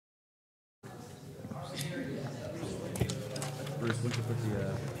Bruce, once you put the...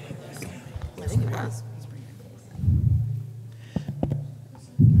 I think it was.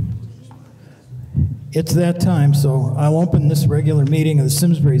 It's that time, so I'll open this regular meeting of the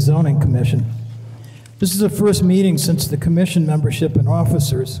Simsbury Zoning Commission. This is the first meeting since the commission membership and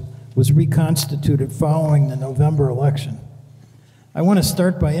officers was reconstituted following the November election. I want to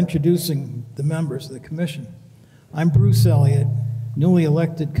start by introducing the members of the commission. I'm Bruce Elliott, newly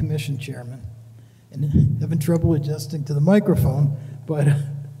elected commission chairman, and having trouble adjusting to the microphone, but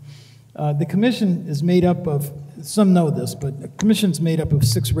the commission is made up of, some know this, but the commission's made up of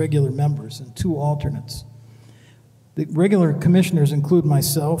 6 regular members and 2 alternates. The regular commissioners include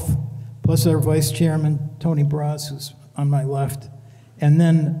myself, plus our vice chairman, Tony Braz, who's on my left, and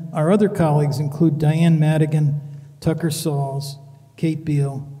then our other colleagues include Diane Madigan, Tucker Sauls, Kate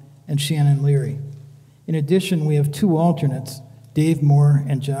Beal, and Shannon Leary. In addition, we have 2 alternates, Dave Moore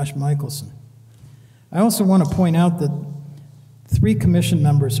and Josh Michelson. I also want to point out that 3 commission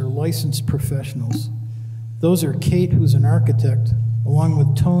members are licensed professionals. Those are Kate, who's an architect, along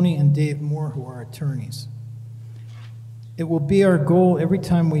with Tony and Dave Moore, who are attorneys. It will be our goal every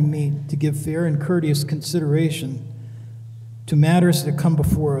time we meet to give fair and courteous consideration to matters that come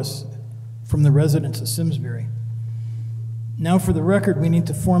before us from the residents of Simsbury. Now, for the record, we need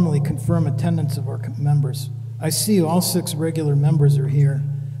to formally confirm attendance of our members. I see all 6 regular members are here,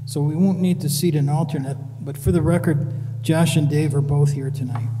 so we won't need to seat an alternate, but for the record, Josh and Dave are both here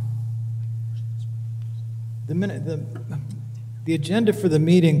tonight. The agenda for the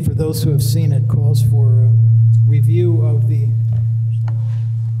meeting, for those who have seen it, calls for a review of the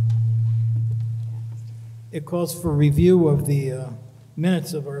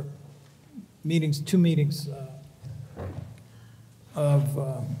minutes of our meetings, 2 meetings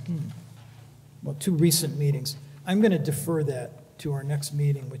well, 2 recent meetings. I'm going to defer that to our next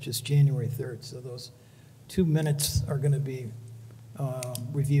meeting, which is January 3rd. So those 2 minutes are going to be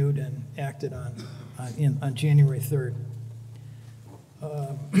reviewed and acted on January 3rd.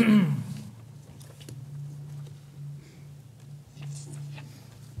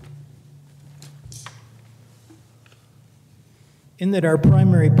 In that our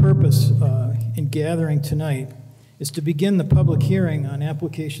primary purpose in gathering tonight is to begin the public hearing on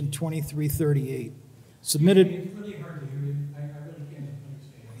application 2338, submitted. It's really hard to hear you. I really can't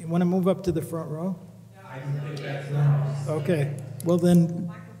understand. You want to move up to the front row? I don't think that's enough. Okay. Well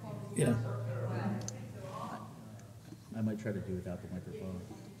then, yeah. I might try to do without the microphone.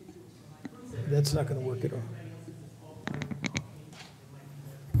 That's not going to work at all.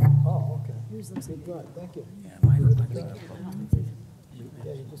 Oh, okay. Here's the big God. Thank you. Yeah, mine was like that.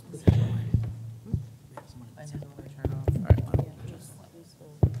 Yeah, you just put I know what I turn off. All right.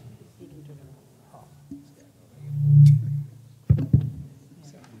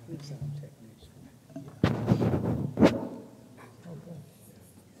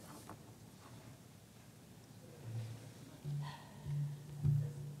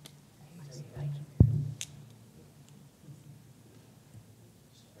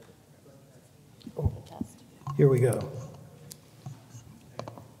 Here we go.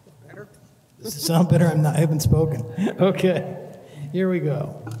 Does it sound better? I haven't spoken. Okay, here we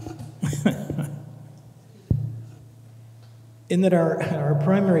go. In that our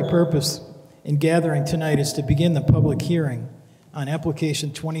primary purpose in gathering tonight is to begin the public hearing on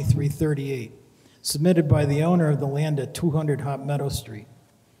application 2338, submitted by the owner of the land at 200 Hop Meadow Street.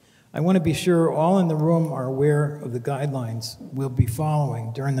 I want to be sure all in the room are aware of the guidelines we'll be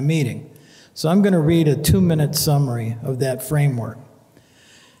following during the meeting. So I'm going to read a 2-minute summary of that framework.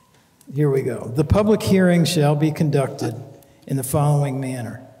 Here we go. The public hearing shall be conducted in the following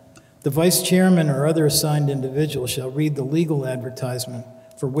manner. The vice chairman or other assigned individual shall read the legal advertisement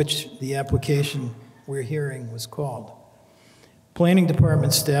for which the application we're hearing was called. Planning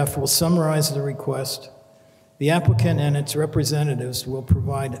department staff will summarize the request. The applicant and its representatives will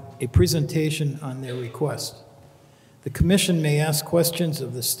provide a presentation on their request. The commission may ask questions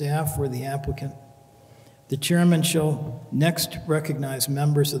of the staff or the applicant. The chairman shall next recognize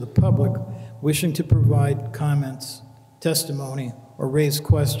members of the public wishing to provide comments, testimony, or raise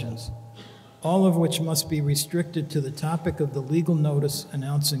questions, all of which must be restricted to the topic of the legal notice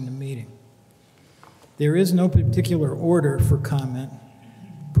announcing the meeting. There is no particular order for comment.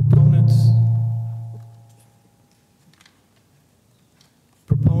 Proponents,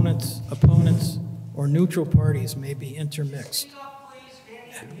 opponents, or neutral parties may be intermixed.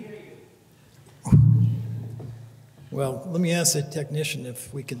 Well, let me ask the technician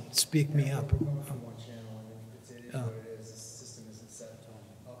if we can speak me up.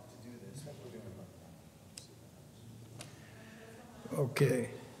 Okay.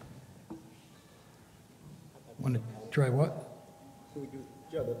 Want to try what? Can we do,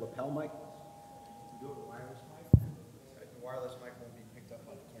 Joe, the lapel mic? Do a wireless mic? The wireless mic won't be picked up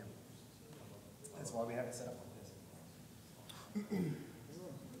on the camera. That's why we have it set up like this.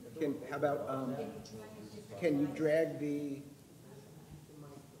 How about, can you drag the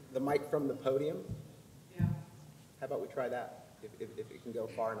mic from the podium? Yeah. How about we try that, if it can go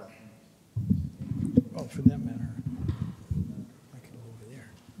far enough? Oh, for that matter. I can go over there.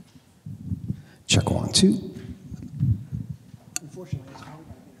 Check 1, 2. Unfortunately, it's probably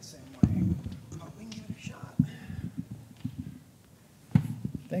going to be the same way. But we can give it a shot.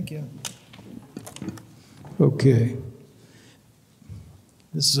 Thank you. Okay.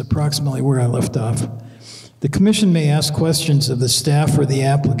 This is approximately where I left off. The commission may ask questions of the staff or the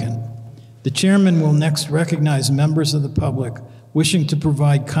applicant. The chairman will next recognize members of the public wishing to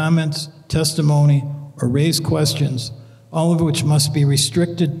provide comments, testimony, or raise questions, all of which must be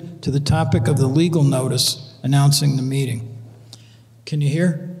restricted to the topic of the legal notice announcing the meeting. Can you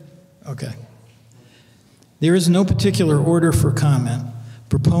hear? Okay. There is no particular order for comment.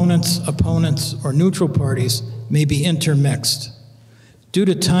 Proponents, opponents, or neutral parties may be intermixed. Due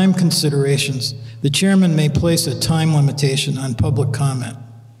to time considerations, the chairman may place a time limitation on public comment.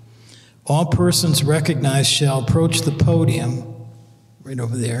 All persons recognized shall approach the podium, right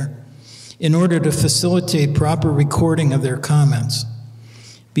over there, in order to facilitate proper recording of their comments.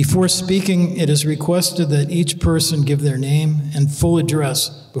 Before speaking, it is requested that each person give their name and full address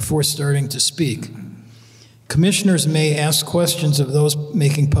before starting to speak. Commissioners may ask questions of those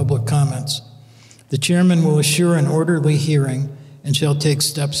making public comments. The chairman will assure an orderly hearing and shall take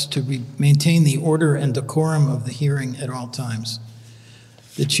steps to maintain the order and decorum of the hearing at all times.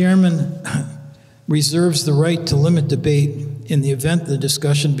 The chairman reserves the right to limit debate in the event the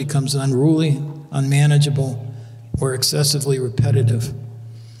discussion becomes unruly, unmanageable, or excessively repetitive.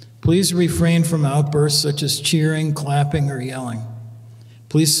 Please refrain from outbursts such as cheering, clapping, or yelling.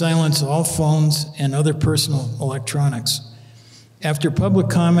 Please silence all phones and other personal electronics. After public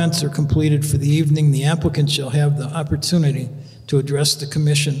comments are completed for the evening, the applicant shall have the opportunity to address the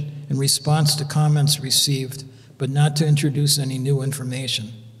commission in response to comments received, but not to introduce any new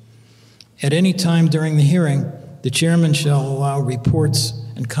information. At any time during the hearing, the chairman shall allow reports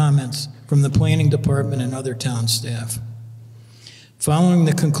and comments from the planning department and other town staff. Following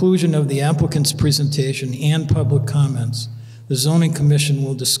the conclusion of the applicant's presentation and public comments, the zoning commission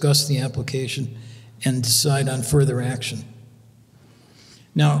will discuss the application and decide on further action.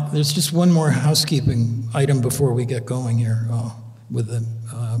 Now, there's just one more housekeeping item before we get going here with the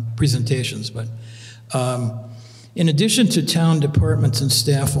presentations. But in addition to town departments and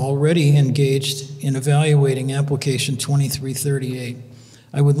staff already engaged in evaluating application 2338,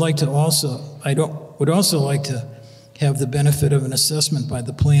 I would also like to have the benefit of an assessment by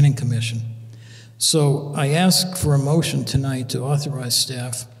the Planning Commission. So I ask for a motion tonight to authorize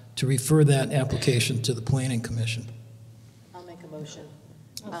staff to refer that application to the Planning Commission. I'll make a motion.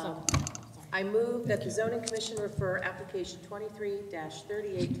 I move that the Zoning Commission refer application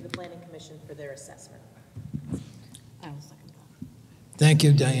 23-38 to the Planning Commission for their assessment. I will second that. Thank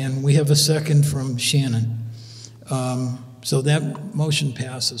you, Diane. We have a second from Shannon. So that motion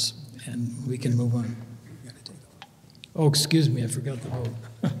passes, and we can move on. Oh, excuse me, I forgot the vote.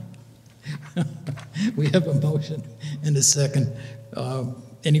 We have a motion and a second.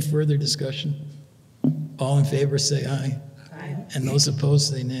 Any further discussion? All in favor say aye. Aye. And those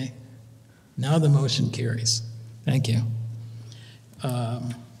opposed say nay. Now the motion carries. Thank you.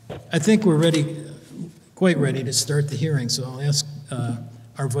 I think we're quite ready to start the hearing, so I'll ask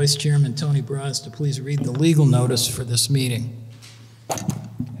our Vice Chairman, Tony Braz, to please read the legal notice for this meeting.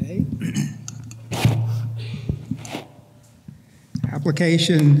 Okay.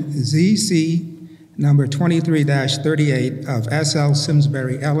 Application ZC number 23-38 of SL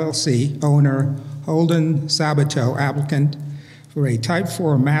Simsbury LLC, owner Holden Sabato, applicant for a Type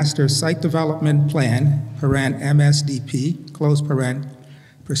 4 Master Site Development Plan, MSDP, close paren,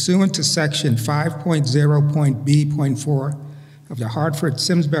 pursuant to Section 5.0.B.4 of the Hartford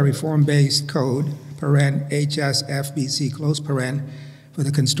Simsbury Form-Based Code, HSFBC, close paren, for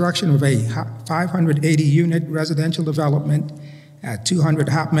the construction of a 580-unit residential development at 200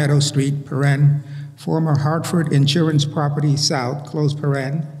 Hop Meadow Street, former Hartford Insurance Property South, close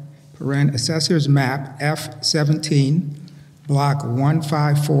paren, Assessor's Map F17, Block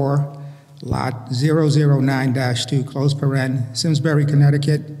 154, Lot 009-2, close paren, Simsbury,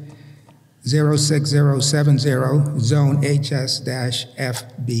 Connecticut 06070, Zone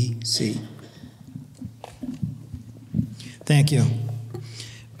HS-FBC. Thank you.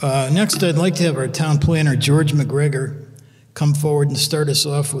 Next, I'd like to have our town planner, George McGregor, come forward and start us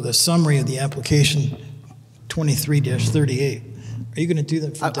off with a summary of the application 23-38. Are you going to do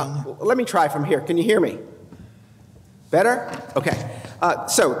that from down there? Let me try from here. Can you hear me? Better? Okay.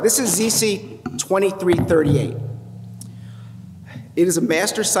 So this is ZC 2338. It is a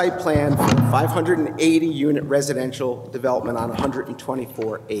master site plan for a 580-unit residential development on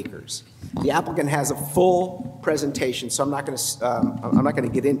 124 acres. The applicant has a full presentation, so I'm not going to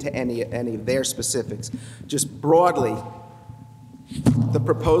get into any of their specifics. Just broadly, the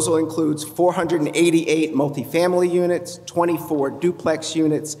proposal includes 488 multifamily units, 24 duplex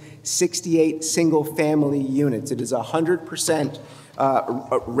units, 68 single-family units. It is 100%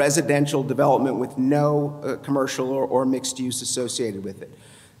 residential development with no commercial or mixed use associated with it.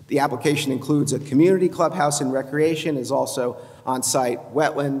 The application includes a community clubhouse and recreation, is also on-site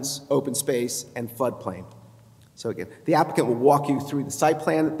wetlands, open space, and floodplain. So again, the applicant will walk you through the site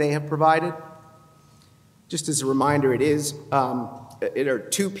plan that they have provided. Just as a reminder, it are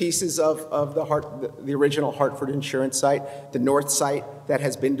two pieces of the original Hartford Insurance site. The north site that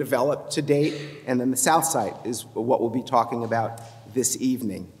has been developed to date, and then the south site is what we'll be talking about this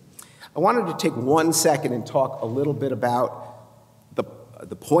evening. I wanted to take 1 second and talk a little bit about the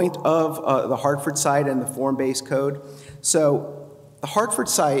point of the Hartford site and the form-based code. So the Hartford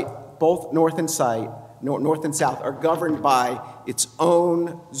site, both north and south, are governed by its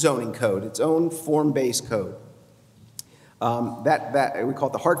own zoning code, its own form-based code. We call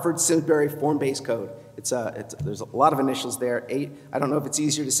it the Hartford Simsbury Form-Based Code. There's a lot of initials there. I don't know if it's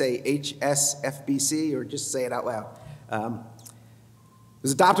easier to say HSFBC or just say it out loud. It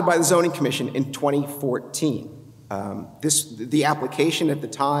was adopted by the Zoning Commission in 2014. The application at the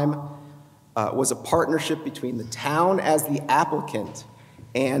time was a partnership between the town as the applicant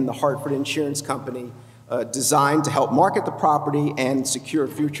and the Hartford Insurance Company, designed to help market the property and secure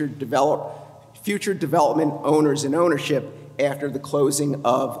future development owners and ownership after the closing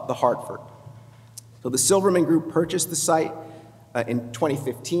of the Hartford. So the Silverman Group purchased the site in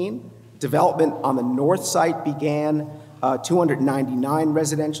 2015. Development on the north site began 299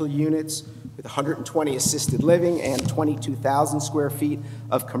 residential units with 120 assisted living and 22,000 square feet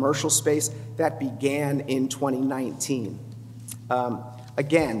of commercial space. That began in 2019.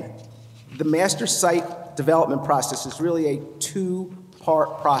 Again, the master site development process is really a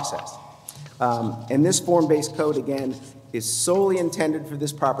two-part process. And this form-based code, again, is solely intended for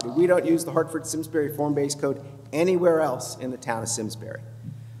this property. We don't use the Hartford Simsbury form-based code anywhere else in the town of Simsbury.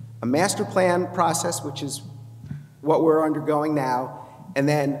 A master plan process, which is what we're undergoing now, and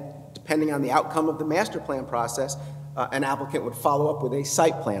then, depending on the outcome of the master plan process, an applicant would follow up with a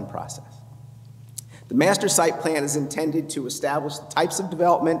site plan process. The master site plan is intended to establish the types of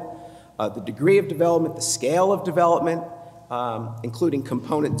development, the degree of development, the scale of development, including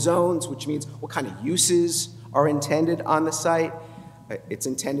component zones, which means what kind of uses are intended on the site. It's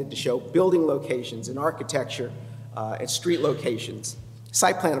intended to show building locations and architecture and street locations.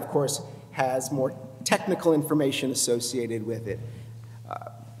 Site plan, of course, has more technical information associated with it,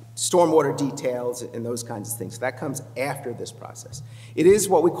 stormwater details and those kinds of things. That comes after this process. It is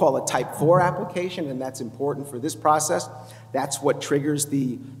what we call a Type 4 application, and that's important for this process. That's what triggers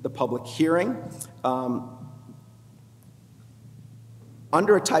the public hearing.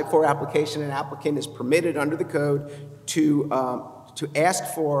 Under a Type 4 application, an applicant is permitted under the code to ask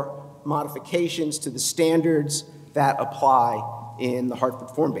for modifications to the standards that apply in the Hartford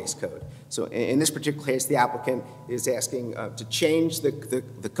form-based code. So in this particular case, the applicant is asking to change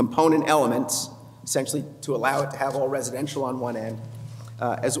the component elements, essentially to allow it to have all residential on one end,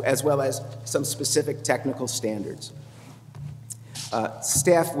 as well as some specific technical standards.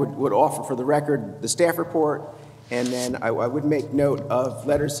 Staff would offer for the record the staff report, and then I would make note of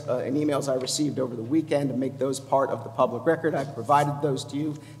letters and emails I received over the weekend and make those part of the public record. I provided those to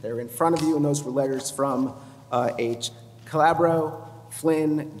you. They're in front of you, and those were letters from H. Calabro,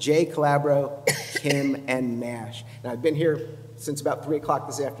 Flynn, J. Calabro, Kim, and Nash. Now, I've been here since about 3 o'clock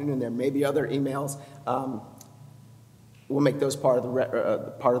this afternoon. There may be other emails. We'll make those part of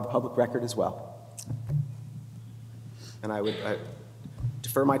the public record as well. And I would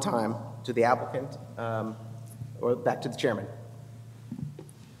defer my time to the applicant or back to the chairman.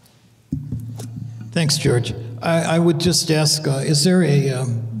 Thanks, George. I would just ask, is there a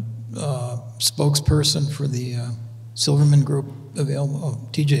spokesperson for the Silverman Group available? Oh,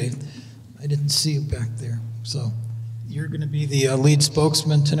 TJ, I didn't see you back there. So you're going to be the lead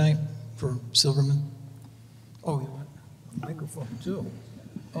spokesman tonight for Silverman? Oh, you want a microphone too?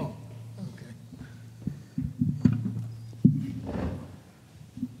 Oh, okay.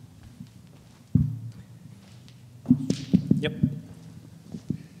 Yep.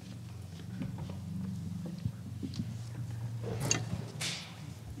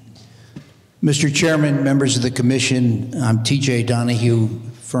 Mr. Chairman, members of the commission, I'm T.J. Donahue,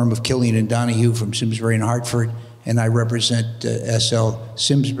 firm of Killian and Donahue from Simsbury and Hartford, and I represent SL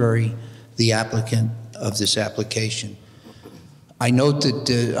Simsbury, the applicant of this application. I note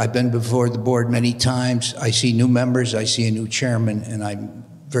that I've been before the board many times. I see new members, I see a new chairman, and I'm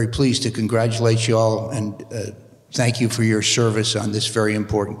very pleased to congratulate you all and thank you for your service on this very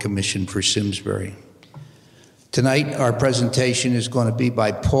important commission for Simsbury. Tonight, our presentation is going to be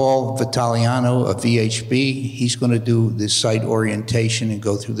by Paul Vitaliano of VHB. He's going to do the site orientation and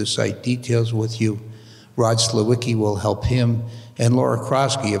go through the site details with you. Rod Slawicki will help him, and Laura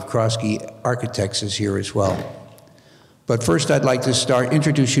Krosky of Krosky Architects is here as well. But first, I'd like to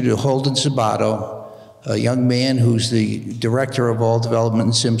introduce you to Holden Sabato, a young man who's the director of all development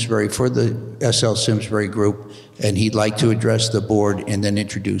in Simsbury for the SL Simsbury Group, and he'd like to address the board and then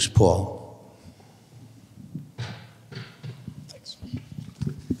introduce Paul. Thanks.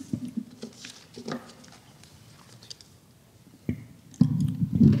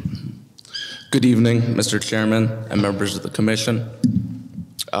 Good evening, Mr. Chairman and members of the Commission.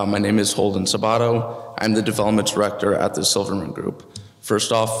 My name is Holden Sabato. I'm the Development Director at the Silverman Group.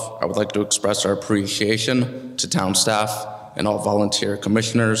 First off, I would like to express our appreciation to town staff and all volunteer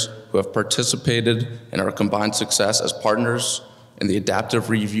commissioners who have participated in our combined success as partners in the adaptive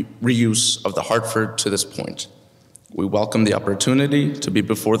reuse of the Hartford to this point. We welcome the opportunity to be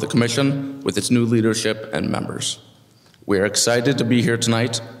before the Commission with its new leadership and members. We are excited to be here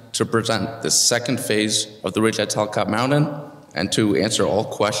tonight to present the second phase of the Ridge at Talcott Mountain and to answer all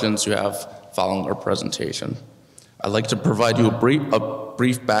questions you have following our presentation. I'd like to provide you a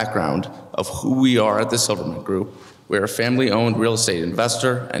brief background of who we are at the Silverman Group. We're a family-owned real estate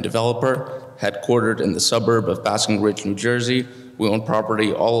investor and developer headquartered in the suburb of Basking Ridge, New Jersey. We own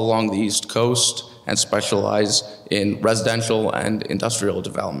property all along the East Coast and specialize in residential and industrial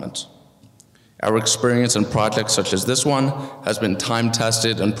development. Our experience in projects such as this one has been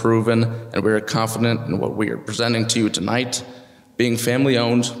time-tested and proven, and we are confident in what we are presenting to you tonight. Being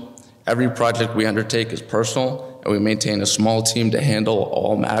family-owned, every project we undertake is personal, and we maintain a small team to handle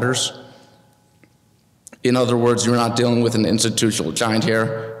all matters. In other words, you're not dealing with an institutional giant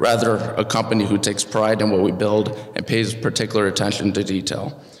here, rather a company who takes pride in what we build and pays particular attention to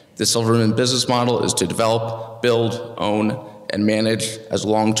detail. The Silverman business model is to develop, build, own, and manage as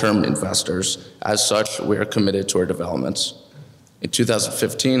long-term investors. As such, we are committed to our developments. In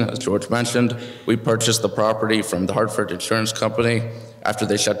 2015, as George mentioned, we purchased the property from the Hartford Insurance Company after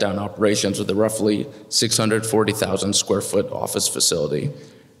they shut down operations with a roughly 640,000 square foot office facility.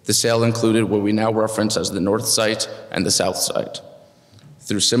 The sale included what we now reference as the north site and the south site.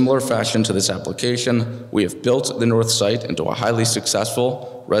 Through similar fashion to this application, we have built the north site into a highly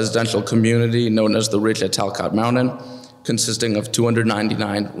successful residential community known as the Ridge at Talcott Mountain, consisting of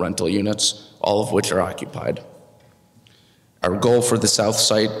 299 rental units, all of which are occupied. Our goal for the south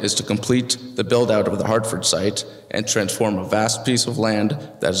site is to complete the build-out of the Hartford site and transform a vast piece of land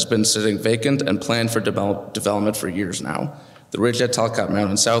that has been sitting vacant and planned for development for years now. The Ridge at Talcott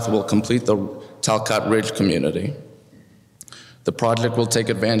Mountain South will complete the Talcott Ridge community. The project will take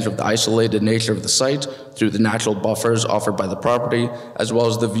advantage of the isolated nature of the site through the natural buffers offered by the property, as well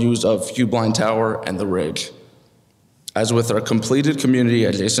as the views of Hugh Tower and the Ridge. As with our completed community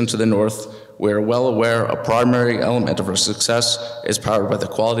adjacent to the north, we are well aware a primary element of our success is powered by the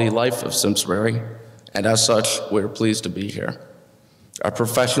quality of life of Simsbury, and as such, we are pleased to be here. Our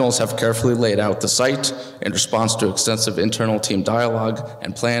professionals have carefully laid out the site in response to extensive internal team dialogue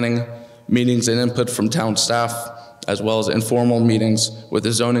and planning, meetings and input from town staff, as well as informal meetings with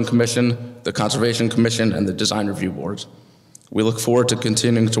the Zoning Commission, the Conservation Commission, and the Design Review Board. We look forward to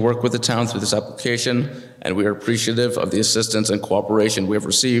continuing to work with the town through this application, and we are appreciative of the assistance and cooperation we have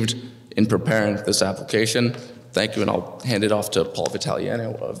received in preparing this application. Thank you, and I'll hand it off to Paul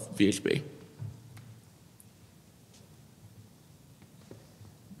Vitaliano of VHB.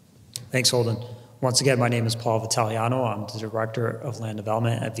 Thanks, Holden. Once again, my name is Paul Vitaliano. I'm the Director of Land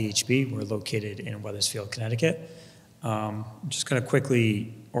Development at VHB. We're located in Wethersfield, Connecticut. I'm just going to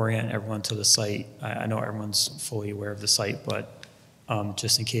quickly orient everyone to the site. I know everyone's fully aware of the site, but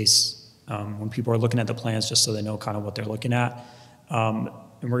just in case when people are looking at the plans, just so they know kind of what they're looking at. And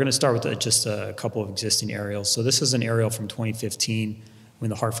we're going to start with just a couple of existing aerials. So this is an aerial from 2015 when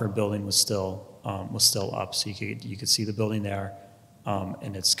the Hartford building was still up. So you could see the building there,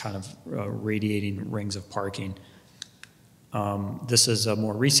 and it's kind of radiating rings of parking. This is a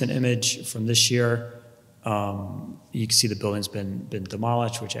more recent image from this year. You can see the building's been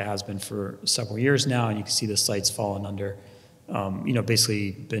demolished, which it has been for several years now, and you can see the site's fallen under,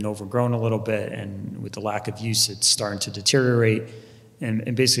 basically been overgrown a little bit, and with the lack of use, it's starting to deteriorate.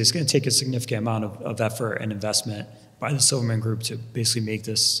 And basically, it's going to take a significant amount of effort and investment by the Silverman Group to basically make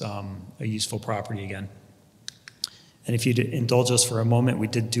this a useful property again. And if you'd indulge us for a moment, we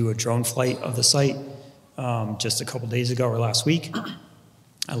did do a drone flight of the site just a couple days ago or last week.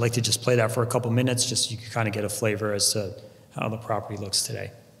 I'd like to just play that for a couple minutes just so you can kind of get a flavor as to how the property looks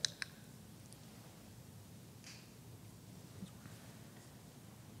today.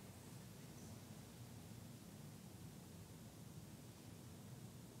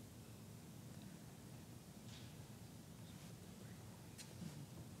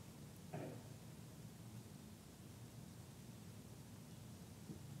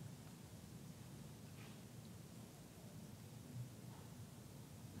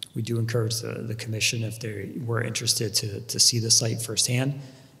 We do encourage the commission, if they were interested, to see the site firsthand.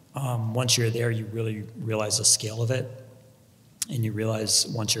 Once you're there, you really realize the scale of it. And you realize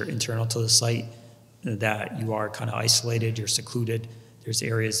once you're internal to the site that you are kind of isolated, you're secluded. There's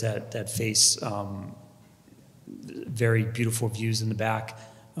areas that face very beautiful views in the back.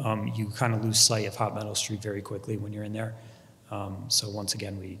 You kind of lose sight of Hot Meadow Street very quickly when you're in there. So once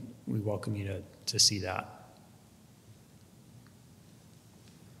again, we welcome you to see that.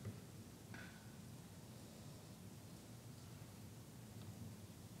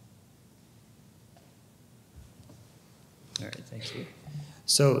 All right, thank you.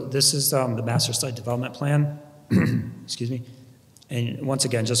 So this is the master site development plan, excuse me. And once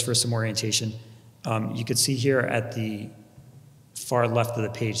again, just for some orientation, you can see here at the far left of the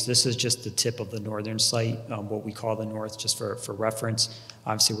page, this is just the tip of the northern site, what we call the north, just for reference.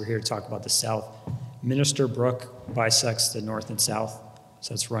 Obviously, we're here to talk about the south. Minister Brook bisects the north and south,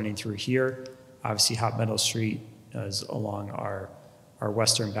 so it's running through here. Obviously, Hot Meadow Street is along our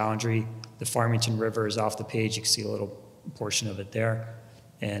western boundary. The Farmington River is off the page. You can see a little portion of it there.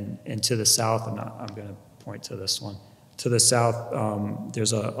 And to the south, I'm going to point to this one. To the south,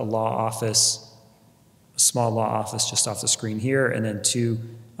 there's a law office, a small law office just off the screen here, and then two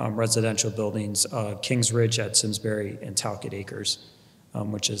residential buildings, Kings Ridge at Simsbury and Talcott Acres,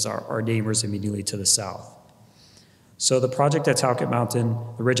 which is our neighbors immediately to the south. So the project at Talcott Mountain,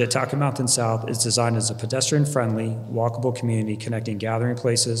 the ridge at Talcott Mountain South, is designed as a pedestrian-friendly, walkable community connecting gathering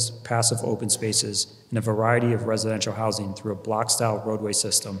places, passive open spaces, and a variety of residential housing through a block-style roadway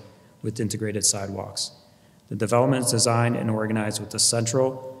system with integrated sidewalks. The development is designed and organized with a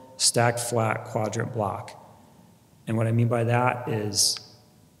central, stacked flat quadrant block. And what I mean by that is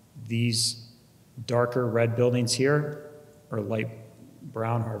these darker red buildings here, or light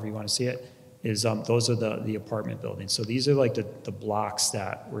brown, however you want to see it, is those are the apartment buildings. So these are like the blocks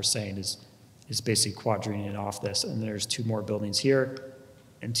that we're saying is basically quadrating off this. And there's two more buildings here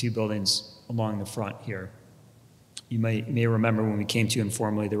and two buildings along the front here. You may remember when we came to you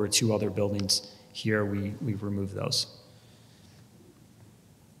informally, there were two other buildings here. We've removed those.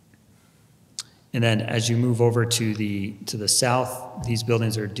 And then as you move over to the south, these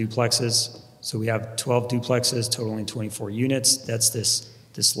buildings are duplexes. So we have 12 duplexes totaling 24 units. That's this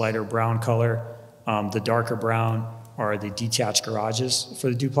lighter brown color. The darker brown are the detached garages for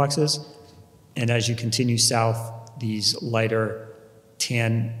the duplexes. And as you continue south, these lighter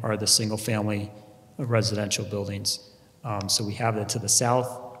tan are the single family residential buildings. So we have it to the south,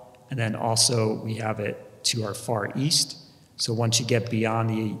 and then also we have it to our far east. So once you get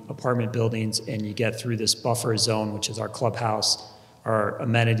beyond the apartment buildings and you get through this buffer zone, which is our clubhouse, our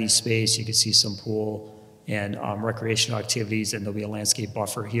amenity space, you can see some pool and recreational activities, and there'll be a landscape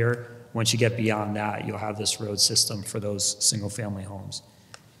buffer here. Once you get beyond that, you'll have this road system for those single-family homes.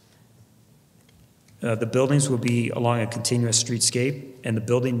 The buildings will be along a continuous streetscape, and the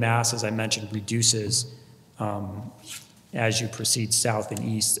building mass, as I mentioned, reduces as you proceed south and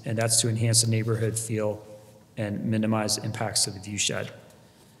east, and that's to enhance the neighborhood feel and minimize impacts to the view shed.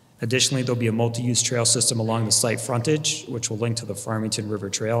 Additionally, there'll be a multi-use trail system along the site frontage, which will link to the Farmington River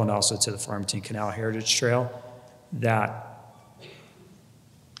Trail and also to the Farmington Canal Heritage Trail. That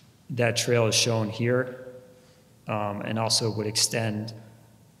trail is shown here, and also would extend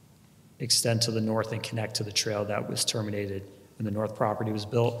to the north and connect to the trail that was terminated when the north property was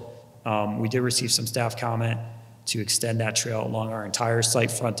built. We did receive some staff comment to extend that trail along our entire site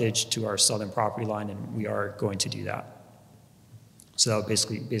frontage to our southern property line, and we are going to do that. So that would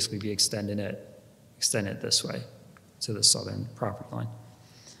basically be extend it this way to the southern property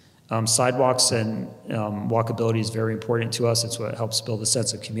line. Sidewalks and walkability is very important to us. It's what helps build a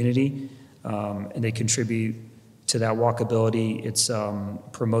sense of community, and they contribute to that walkability. It's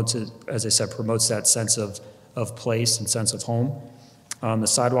promotes that sense of place and sense of home. The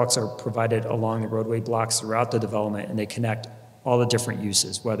sidewalks are provided along the roadway blocks throughout the development, and they connect all the different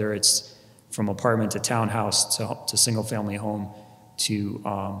uses, whether it's from apartment to townhouse to single-family home to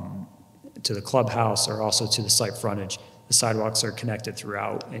the clubhouse or also to the site frontage. The sidewalks are connected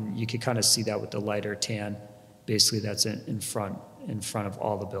throughout, and you can kind of see that with the lighter tan. Basically, that's in front of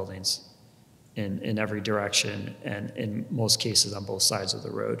all the buildings in every direction, and in most cases on both sides of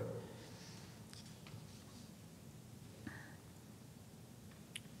the road.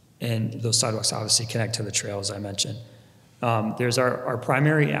 And those sidewalks obviously connect to the trail, as I mentioned. There's our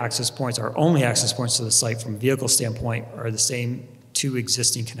primary access points, our only access points to the site from a vehicle standpoint are the same two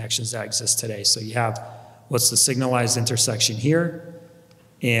existing connections that exist today. So you have what's the signalized intersection here,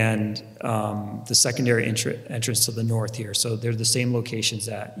 and the secondary entrance to the north here. So they're the same locations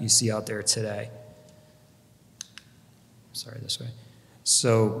that you see out there today. Sorry, this way.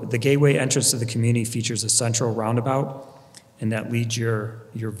 So the gateway entrance to the community features a central roundabout, and that leads your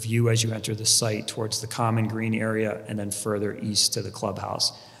view as you enter the site towards the common green area and then further east to the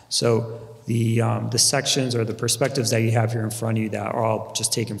clubhouse. So the sections or the perspectives that you have here in front of you that are all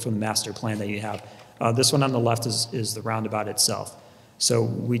just taken from the master plan that you have. This one on the left is the roundabout itself. So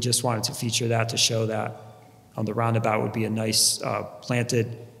we just wanted to feature that to show that the roundabout would be a nice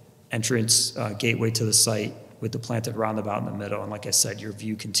planted entrance gateway to the site with the planted roundabout in the middle. And like I said, your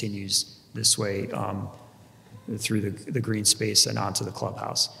view continues this way through the green space and onto the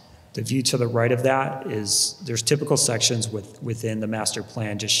clubhouse. The view to the right of that is, there's typical sections within the master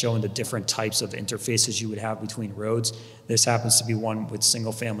plan just showing the different types of interfaces you would have between roads. This happens to be one with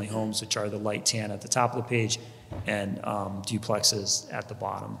single family homes, which are the light tan at the top of the page, and duplexes at the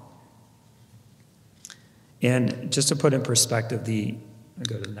bottom. And just to put in perspective, I'll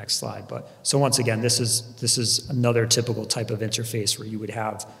go to the next slide. So once again, this is another typical type of interface where you would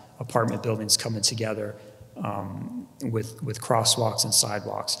have apartment buildings coming together with crosswalks and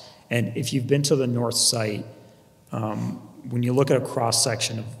sidewalks. And if you've been to the north site, when you look at a cross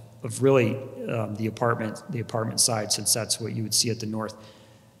section of really the apartment side, since that's what you would see at the north,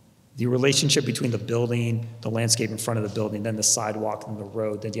 the relationship between the building, the landscape in front of the building, then the sidewalk and the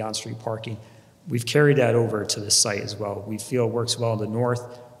road, then the on-street parking, we've carried that over to this site as well. We feel it works well in the north.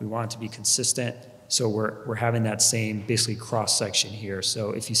 We want it to be consistent. So we're having that same basically cross section here.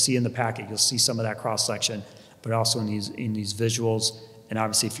 So if you see in the packet, you'll see some of that cross section, but also in these visuals. And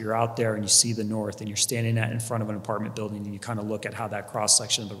obviously if you're out there and you see the north and you're standing in front of an apartment building and you kind of look at how that cross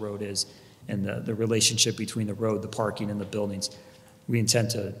section of the road is and the relationship between the road, the parking, and the buildings, we intend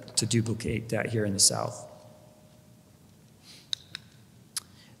to duplicate that here in the south.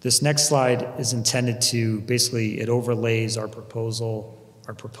 This next slide is intended to basically, it overlays our proposed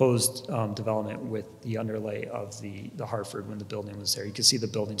development with the underlay of the Hartford when the building was there. You can see the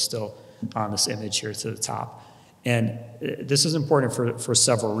building still on this image here to the top. And this is important for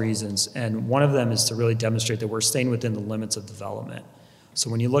several reasons. And one of them is to really demonstrate that we're staying within the limits of development. So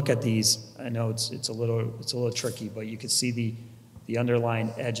when you look at these, I know it's a little tricky, but you can see the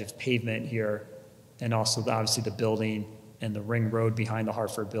underlying edge of pavement here, and also obviously the building and the ring road behind the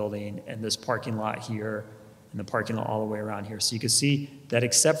Hartford building, and this parking lot here, and the parking lot all the way around here. So you can see that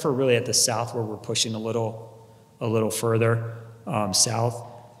except for really at the south where we're pushing a little further south,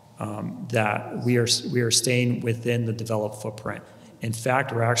 that we are staying within the developed footprint. In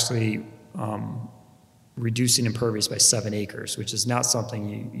fact, we're actually reducing impervious by 7 acres, which is not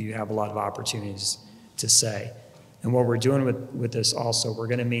something you have a lot of opportunities to say. And what we're doing with this also, we're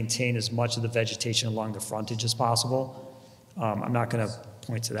gonna maintain as much of the vegetation along the frontage as possible. I'm not gonna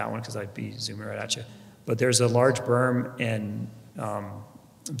point to that one because I'd be zooming right at you. But there's a large berm and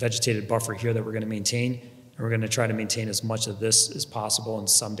vegetated buffer here that we're gonna maintain. And we're gonna try to maintain as much of this as possible and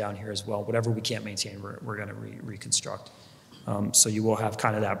some down here as well. Whatever we can't maintain, we're gonna reconstruct. So you will have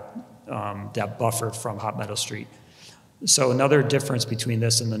kind of that buffer from Hot Meadow Street. So another difference between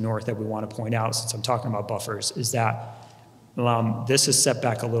this and the north that we want to point out, since I'm talking about buffers, is that this is set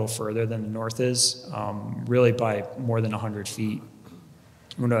back a little further than the north is, really by more than 100 feet.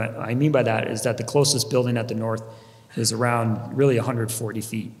 What I mean by that is that the closest building at the north is around really 140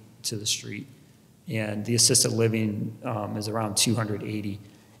 feet to the street. And the assisted living is around 280.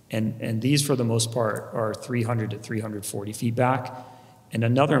 And these, for the most part, are 300 to 340 feet back. And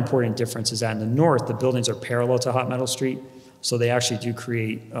another important difference is that in the north, the buildings are parallel to Hot Meadow Street, so they actually do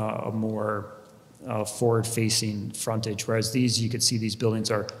create a more forward-facing frontage, whereas these, you can see these buildings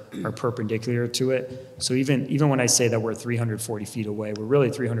are perpendicular to it. So even when I say that we're 340 feet away, we're really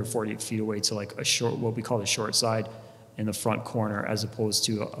 340 feet away to like a short, what we call the short side in the front corner, as opposed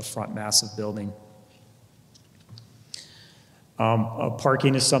to a front massive building.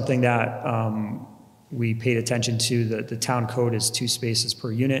 Parking is something that we paid attention to. The town code is 2 spaces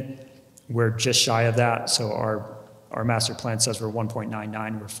per unit. We're just shy of that, so our master plan says we're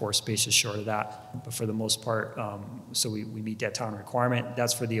 1.99, we're 4 spaces short of that, but for the most part, so we meet that town requirement.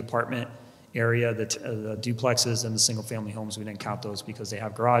 That's for the apartment area, the duplexes and the single-family homes. We didn't count those because they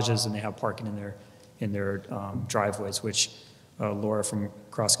have garages and they have parking in their driveways, which Laura from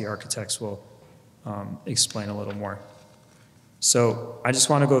Krosky Architects will explain a little more. So I just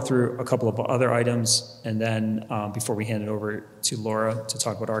want to go through a couple of other items, and then before we hand it over to Laura to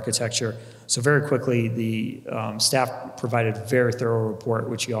talk about architecture. So very quickly, the staff provided a very thorough report,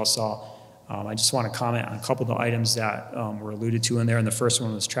 which you all saw. I just want to comment on a couple of the items that were alluded to in there, and the first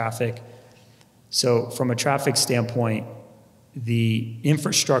one was traffic. So from a traffic standpoint, the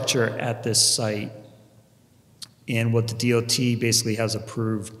infrastructure at this site and what the DOT basically has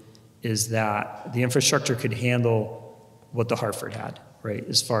approved is that the infrastructure could handle what the Hartford had, right,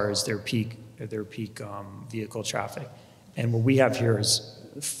 as far as their peak vehicle traffic. And what we have here is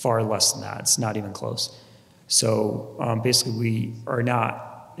far less than that. It's not even close. So basically, we are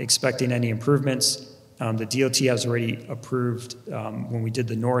not expecting any improvements. The DOT has already approved, when we did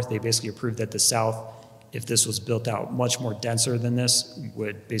the north, they basically approved that the south, if this was built out much more denser than this,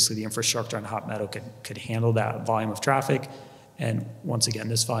 would basically the infrastructure on Hot Meadow could handle that volume of traffic. And once again,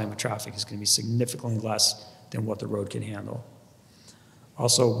 this volume of traffic is going to be significantly less than what the road can handle.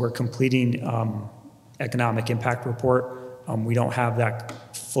 Also, we're completing economic impact report. We don't have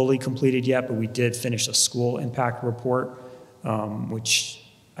that fully completed yet, but we did finish a school impact report, which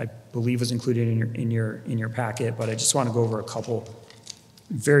I believe was included in your packet. But I just want to go over a couple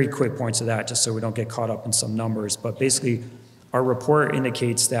very quick points of that, just so we don't get caught up in some numbers. But basically, our report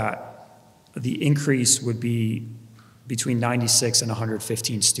indicates that the increase would be between 96 and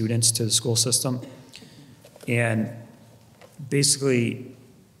 115 students to the school system. And basically,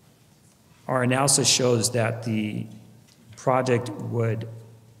 our analysis shows that the project would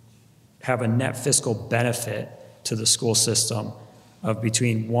have a net fiscal benefit to the school system of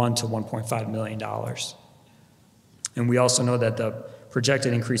between $1 to $1.5 million. And we also know that the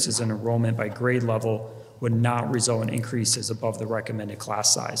projected increases in enrollment by grade level would not result in increases above the recommended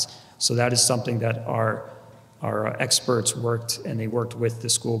class size. So that is something that our experts worked, and they worked with the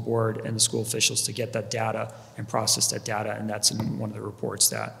school board and the school officials to get that data and process that data, and that's in one of the reports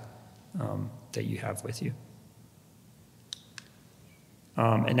that you have with you.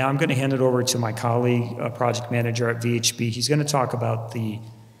 And now I'm going to hand it over to my colleague, project manager at VHB. He's going to talk about the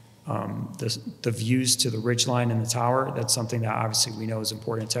views to the ridgeline and the tower. That's something that obviously we know is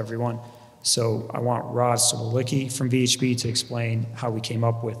important to everyone. So I want Rod Sobolicki from VHB to explain how we came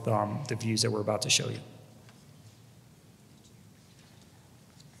up with the views that we're about to show you.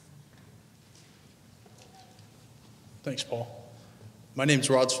 Thanks, Paul. My name's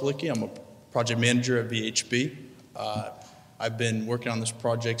Rod Sobolicki. I'm a project manager at VHB. I've been working on this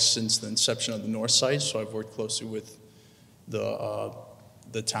project since the inception of the north side, so I've worked closely with the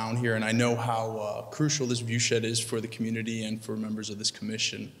town here, and I know how crucial this viewshed is for the community and for members of this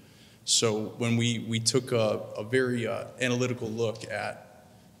commission. So when we took a very analytical look at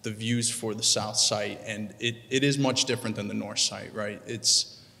the views for the south site, and it is much different than the north site, right?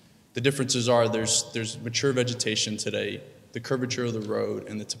 The differences are there's mature vegetation today, the curvature of the road,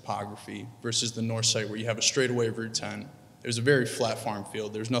 and the topography, versus the north site where you have a straightaway of Route 10. There's a very flat farm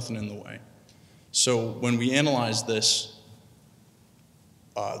field. There's nothing in the way. So when we analyzed this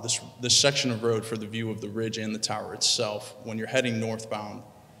section of road for the view of the ridge and the tower itself, when you're heading northbound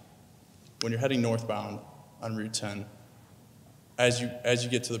on Route 10, as you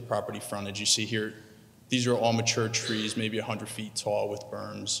get to the property frontage, you see here, these are all mature trees, maybe 100 feet tall with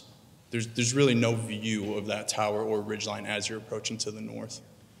berms. There's really no view of that tower or ridgeline as you're approaching to the north.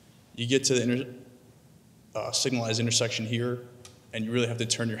 You get to the signalized intersection here, and you really have to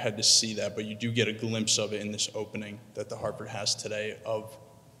turn your head to see that, but you do get a glimpse of it in this opening that the Hartford has today of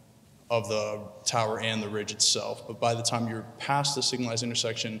the tower and the ridge itself. But by the time you're past the signalized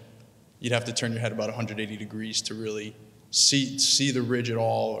intersection, you'd have to turn your head about 180 degrees to really see the ridge at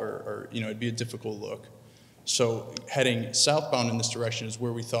all, or it'd be a difficult look. So heading southbound in this direction is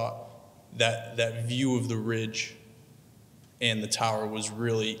where we thought that view of the ridge and the tower was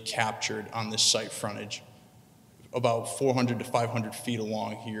really captured on this site frontage. About 400 to 500 feet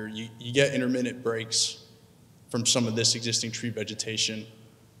along here, you get intermittent breaks from some of this existing tree vegetation.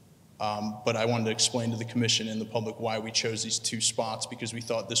 But I wanted to explain to the commission and the public why we chose these two spots, because we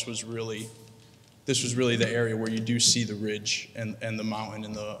thought this was really the area where you do see the ridge and the mountain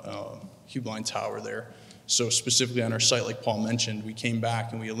and the Hubline Tower there. So specifically on our site, like Paul mentioned, we came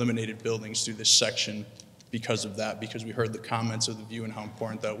back and we eliminated buildings through this section because of that, because we heard the comments of the view and how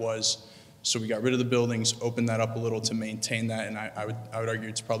important that was. So we got rid of the buildings, opened that up a little to maintain that, and I would argue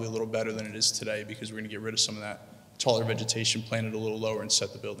it's probably a little better than it is today, because we're going to get rid of some of that taller vegetation planted a little lower and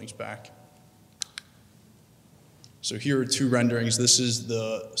set the buildings back. So here are two renderings. This is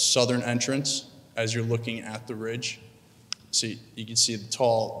the southern entrance as you're looking at the ridge. See, you can see the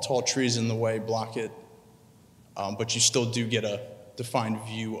tall trees in the way block it, but you still do get a defined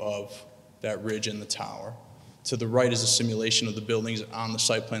view of that ridge and the tower. To the right is a simulation of the buildings on the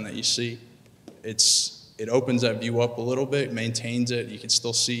site plan that you see. It opens that view up a little bit, maintains it. You can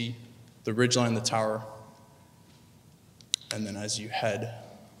still see the ridgeline, the tower, and then as you head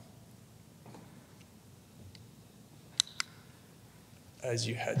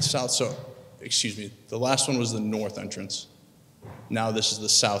south, so, excuse me, the last one was the north entrance. Now this is the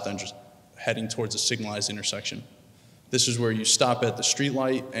south entrance, heading towards a signalized intersection. This is where you stop at the street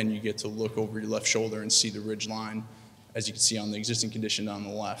light and you get to look over your left shoulder and see the ridge line, as you can see on the existing condition on the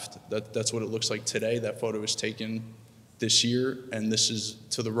left. That's what it looks like today. That photo was taken this year, and this is,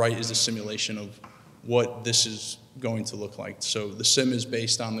 to the right is a simulation of what this is going to look like. So the sim is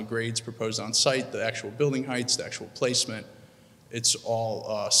based on the grades proposed on site, the actual building heights, the actual placement. It's all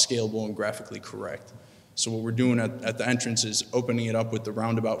scalable and graphically correct. So what we're doing at the entrance is opening it up with the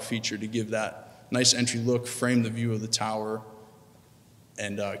roundabout feature to give that nice entry look, frame the view of the tower,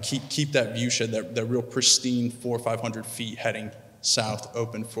 and keep that view shed, that real pristine 400 or 500 feet heading south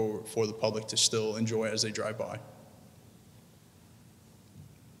open for the public to still enjoy as they drive by.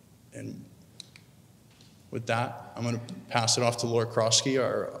 And with that, I'm going to pass it off to Laura Krosky,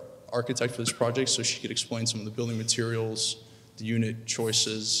 our architect for this project, so she could explain some of the building materials, the unit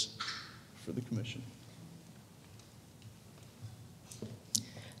choices for the commission.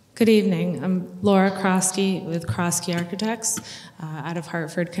 Good evening. I'm Laura Krosky with Krosky Architects out of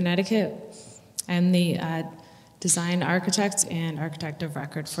Hartford, Connecticut. I'm the design architect and architect of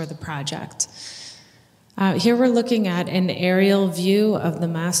record for the project. Here we're looking at an aerial view of the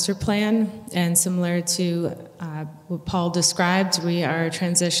master plan, and similar to what Paul described, we are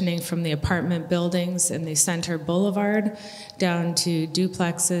transitioning from the apartment buildings in the center boulevard down to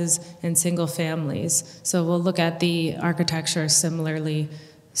duplexes and single families. So we'll look at the architecture similarly,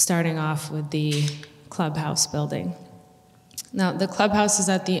 starting off with the clubhouse building. Now, the clubhouse is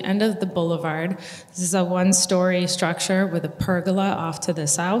at the end of the boulevard. This is a one-story structure with a pergola off to the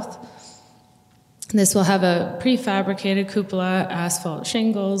south. This will have a prefabricated cupola, asphalt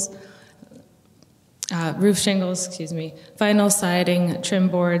shingles, roof shingles, vinyl siding, trim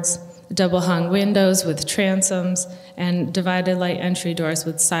boards, double-hung windows with transoms, and divided light entry doors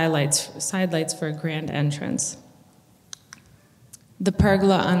with side lights for a grand entrance. The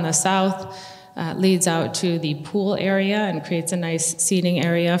pergola on the south leads out to the pool area and creates a nice seating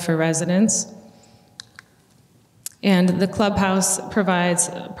area for residents. And the clubhouse provides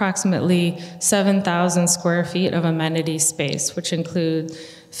approximately 7,000 square feet of amenity space, which include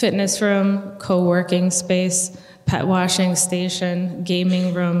fitness room, co-working space, pet washing station,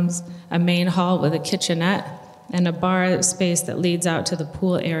 gaming rooms, a main hall with a kitchenette, and a bar space that leads out to the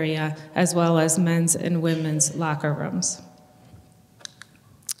pool area, as well as men's and women's locker rooms.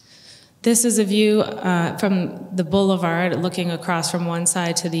 This is a view from the boulevard, looking across from one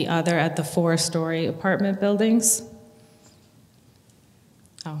side to the other at the 4-story apartment buildings.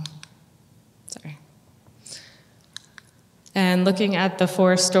 Oh, sorry. And looking at the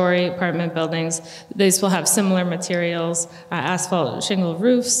 4-story apartment buildings, these will have similar materials, asphalt shingle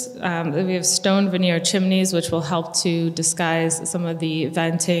roofs. We have stone veneer chimneys, which will help to disguise some of the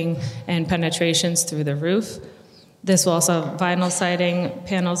venting and penetrations through the roof. This will also have vinyl siding,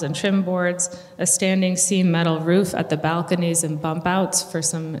 panels and trim boards, a standing seam metal roof at the balconies and bump outs for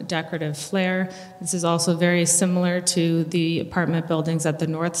some decorative flair. This is also very similar to the apartment buildings at the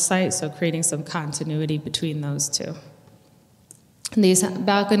north site, so creating some continuity between those two. These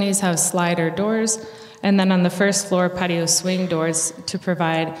balconies have slider doors, and then on the first floor, patio swing doors to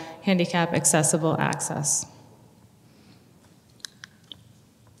provide handicap accessible access.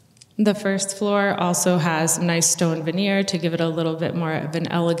 The first floor also has nice stone veneer to give it a little bit more of an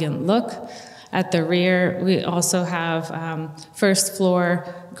elegant look. At the rear, we also have first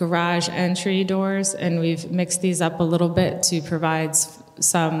floor garage entry doors, and we've mixed these up a little bit to provide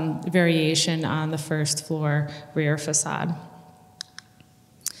some variation on the first floor rear facade.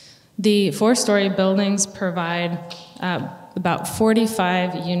 The 4-story buildings provide about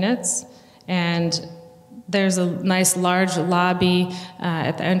 45 units, and there's a nice large lobby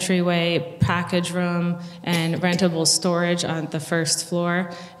at the entryway, package room, and rentable storage on the first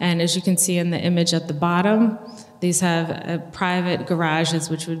floor. And as you can see in the image at the bottom, these have private garages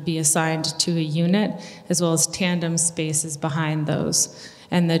which would be assigned to a unit, as well as tandem spaces behind those.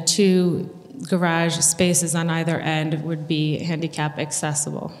 And the 2 garage spaces on either end would be handicap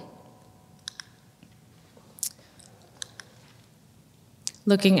accessible.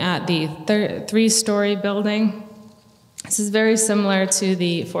 Looking at the three-story building, this is very similar to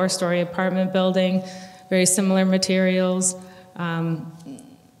the four-story apartment building, very similar materials,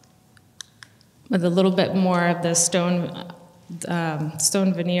 with a little bit more of the stone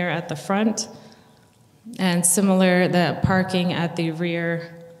veneer at the front, and similar the parking at the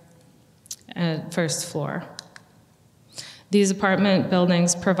rear and first floor. These apartment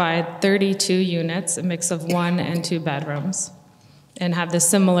buildings provide 32 units, a mix of 1 and 2 bedrooms, and have the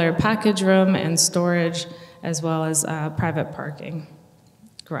similar package room and storage, as well as private parking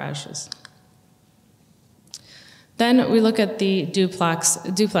garages. Then we look at the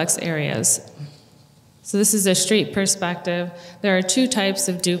duplex areas. So this is a street perspective. There are 2 types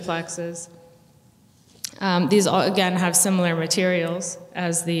of duplexes. These all, again, have similar materials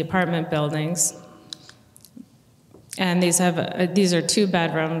as the apartment buildings. And these are 2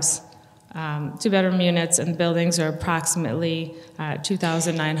 bedrooms, 2-bedroom units, and buildings are approximately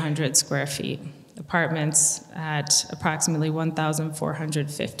 2,900 square feet. Apartments at approximately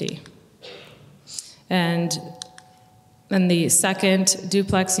 1,450. And then the second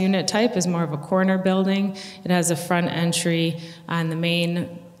duplex unit type is more of a corner building. It has a front entry on the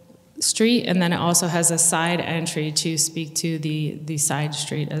main street, and then it also has a side entry to speak to the side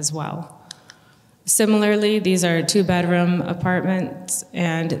street as well. Similarly, these are 2-bedroom apartments,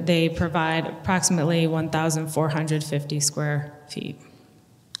 and they provide approximately 1,450 square feet.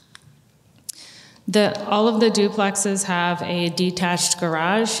 All of the duplexes have a detached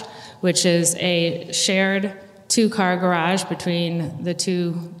garage, which is a shared 2-car garage between the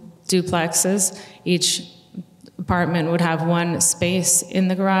 2 duplexes. Each apartment would have 1 space in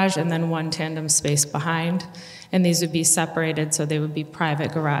the garage and then 1 tandem space behind, and these would be separated so they would be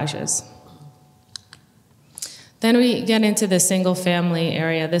private garages. Then we get into the single-family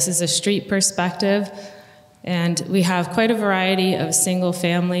area. This is a street perspective, and we have quite a variety of single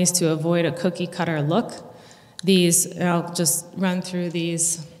families to avoid a cookie-cutter look. I'll just run through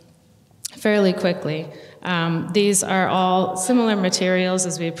these fairly quickly. These are all similar materials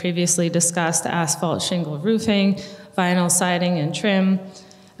as we previously discussed: asphalt shingle roofing, vinyl siding and trim,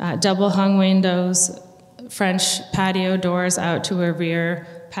 double hung windows, French patio doors out to a rear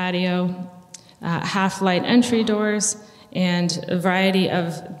patio, half-light entry doors, and a variety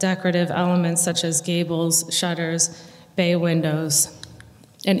of decorative elements such as gables, shutters, bay windows.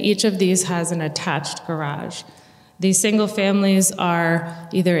 And each of these has an attached garage. These single families are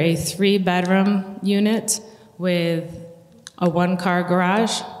either a 3-bedroom unit with a 1-car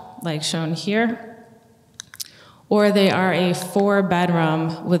garage, like shown here, or they are a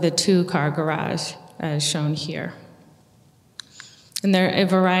 4-bedroom with a 2-car garage, as shown here. And there are a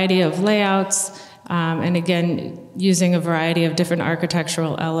variety of layouts, and again, using a variety of different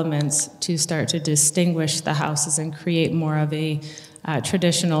architectural elements to start to distinguish the houses and create more of a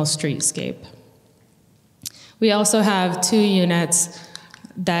traditional streetscape. We also have 2 units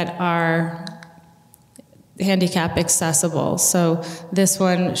that are handicap accessible. So this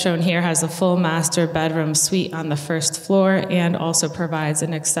one shown here has a full master bedroom suite on the first floor and also provides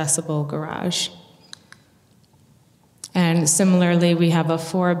an accessible garage. And similarly, we have a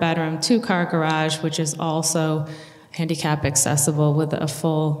 4-bedroom, 2-car garage, which is also handicap accessible with a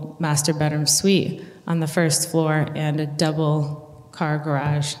full master bedroom suite on the first floor and a double car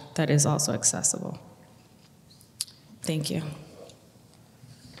garage that is also accessible. Thank you.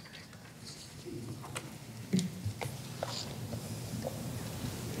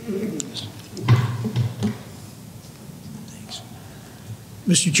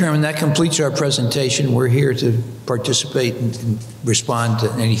 Mr. Chairman, that completes our presentation. We're here to participate and respond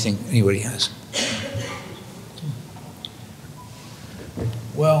to anything anybody has.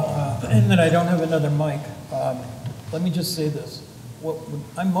 Well, and that I don't have another mic, let me just say this.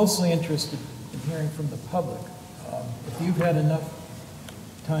 I'm mostly interested in hearing from the public. If you've had enough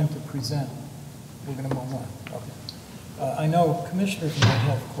time to present, we're going to move on. Okay. I know commissioners might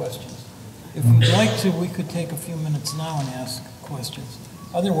have questions. If you'd like to, we could take a few minutes now and ask questions.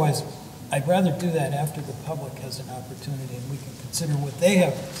 Otherwise, I'd rather do that after the public has an opportunity and we can consider what they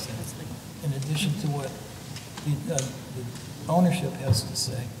have to say, in addition to what the ownership has to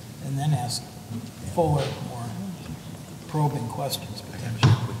say, and then ask fuller, more probing questions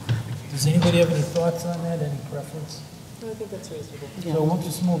potentially. Does anybody have any thoughts on that? Any preference? No, I think that's reasonable. So we'll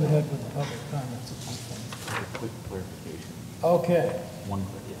just move ahead with the public comments. Quick clarification. Okay. One,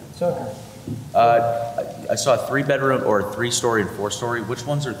 Tucker. I saw a 3-bedroom or 3-story and 4-story. Which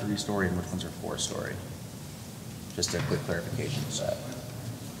ones are 3-story and which ones are 4-story? Just a quick clarification set.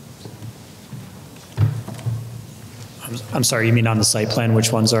 I'm sorry, you mean on the site plan,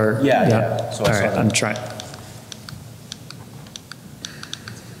 which ones are? Yeah. So All I saw right, that. I'm trying.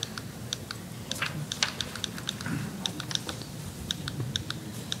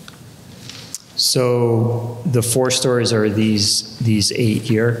 So the 4 stories are these 8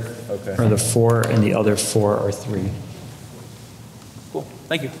 here. Okay. Or the 4, and the other 4 are 3. Cool,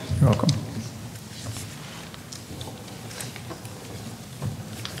 thank you. You're welcome.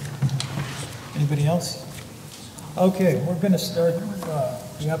 Anybody else? Okay, we're going to start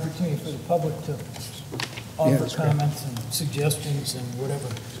the opportunity for the public to offer comments and suggestions and whatever.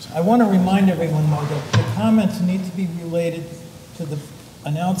 I want to remind everyone, though, that the comments need to be related to the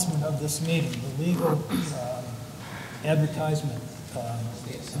announcement of this meeting, the legal advertisement.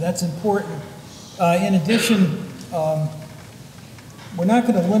 So that's important. In addition, we're not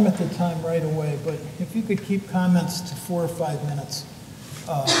going to limit the time right away, but if you could keep comments to 4 or 5 minutes,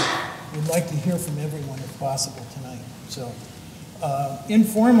 we'd like to hear from everyone if possible tonight. So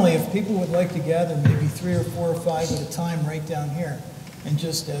informally, if people would like to gather maybe 3 or 4 or 5 at a time right down here, and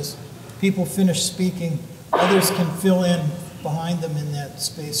just as people finish speaking, others can fill in behind them in that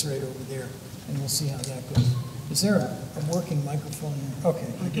space right over there, and we'll see how that goes. Is there a working microphone there?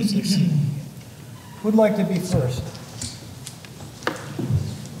 Okay, I guess I see. Who'd like to be first?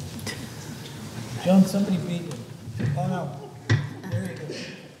 John, somebody beat you. Oh, no. There you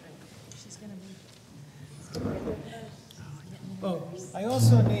go. Oh, I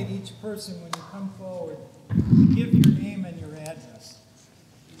also need each person, when you come forward, to give your name and your address,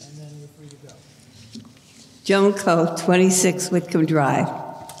 and then you're free to go. Joan Coe, 26 Whitcomb Drive.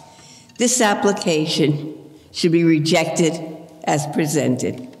 This application should be rejected as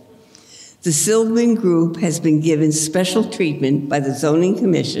presented. The Silverman Group has been given special treatment by the Zoning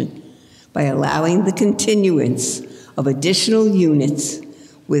Commission by allowing the continuance of additional units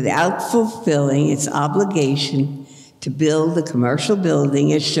without fulfilling its obligation to build the commercial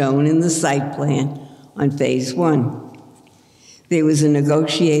building as shown in the site plan on Phase 1. There was a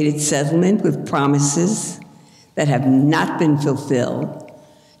negotiated settlement with promises that have not been fulfilled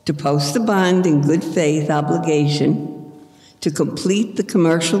to post a bond in good faith obligation to complete the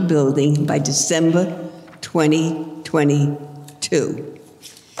commercial building by December 2022.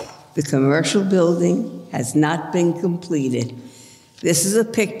 The commercial building has not been completed. This is a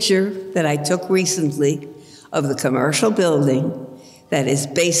picture that I took recently of the commercial building that is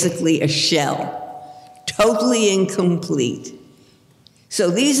basically a shell, totally incomplete. So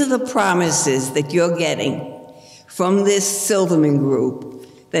these are the promises that you're getting from this Silverman Group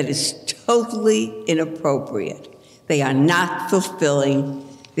that is totally inappropriate. They are not fulfilling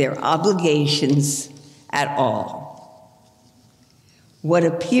their obligations at all. What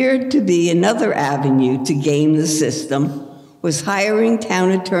appeared to be another avenue to game the system was hiring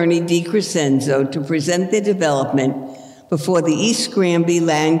Town Attorney DiCrescenzo to present their development before the East Granby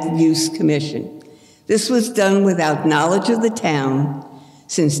Land Use Commission. This was done without knowledge of the town,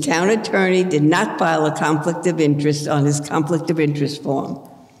 since Town Attorney did not file a conflict of interest on his conflict of interest form.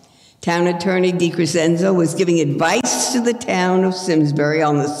 Town Attorney DiCrescenzo was giving advice to the town of Simsbury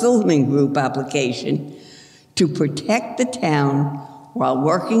on the Silverman Group application to protect the town while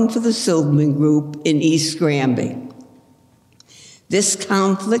working for the Silverman Group in East Granby. This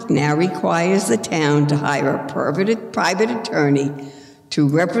conflict now requires the town to hire a private attorney to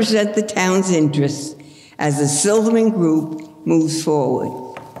represent the town's interests as the Silverman Group moves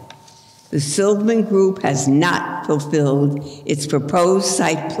forward. The Silverman Group has not fulfilled its proposed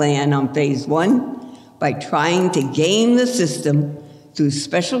site plan on Phase 1 by trying to game the system through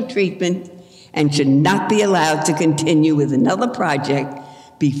special treatment and should not be allowed to continue with another project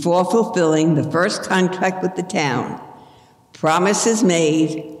before fulfilling the first contract with the town. Promises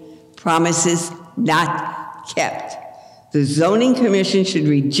made, promises not kept. The Zoning Commission should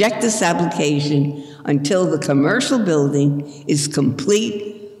reject this application until the commercial building is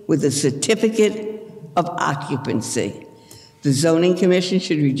complete with a certificate of occupancy. The Zoning Commission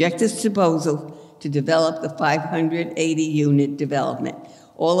should reject this proposal to develop the 580-unit development.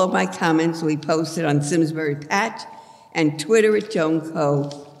 All of my comments will be posted on Simsbury Patch and Twitter at Joan Coe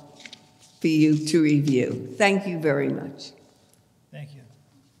for you to review. Thank you very much. Thank you.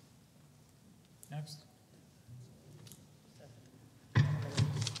 Next.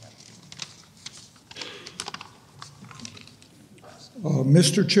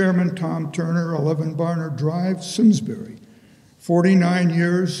 Mr. Chairman, Tom Turner, 11 Barnard Drive, Simsbury. 49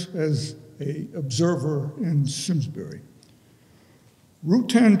 years as an observer in Simsbury. Route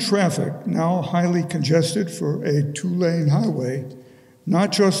 10 traffic now highly congested for a 2-lane highway,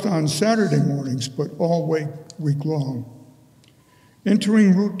 not just on Saturday mornings, but all week long.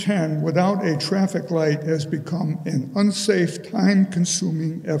 Entering Route 10 without a traffic light has become an unsafe,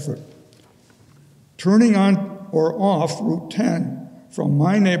 time-consuming effort. Turning on or off Route 10 from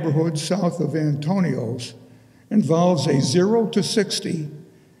my neighborhood south of Antonio's involves a 0 to 60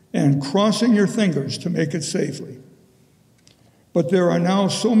 and crossing your fingers to make it safely. But there are now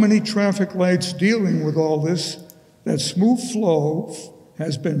so many traffic lights dealing with all this that smooth flow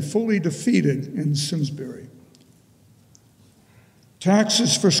has been fully defeated in Simsbury.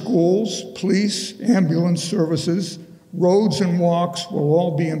 Taxes for schools, police, ambulance services, roads and walks will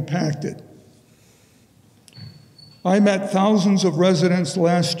all be impacted. I met thousands of residents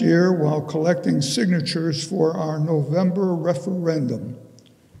last year while collecting signatures for our November referendum.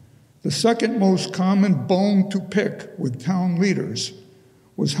 The second most common bone to pick with town leaders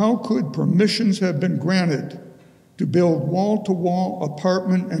was how could permissions have been granted to build wall-to-wall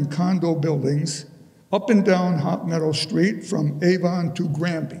apartment and condo buildings up and down Hot Meadow Street from Avon to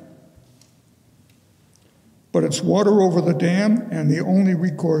Granby. But it's water over the dam, and the only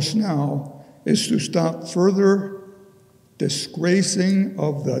recourse now is to stop further disgracing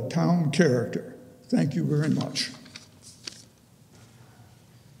of the town character. Thank you very much.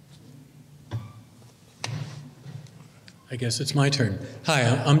 I guess it's my turn. Hi,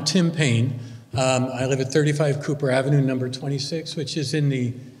 I'm Tim Payne. I live at 35 Cooper Avenue, number 26, which is in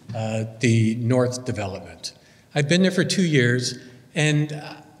the North Development. I've been there for 2 years, and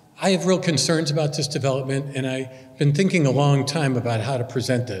I have real concerns about this development, and I've been thinking a long time about how to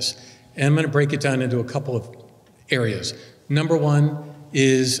present this. And I'm going to break it down into a couple of areas. Number one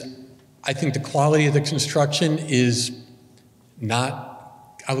is I think the quality of the construction is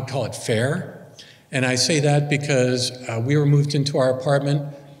not, I would call it fair. And I say that because we were moved into our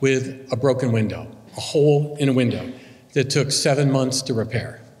apartment with a broken window, a hole in a window that took 7 months to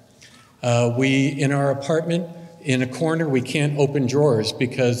repair. In our apartment, in a corner, we can't open drawers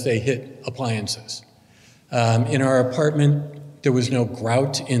because they hit appliances. In our apartment, there was no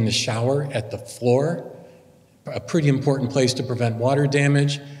grout in the shower at the floor, a pretty important place to prevent water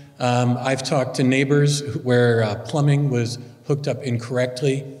damage. I've talked to neighbors where plumbing was hooked up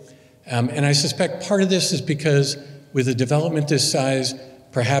incorrectly. And I suspect part of this is because with a development this size,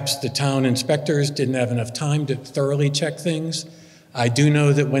 perhaps the town inspectors didn't have enough time to thoroughly check things. I do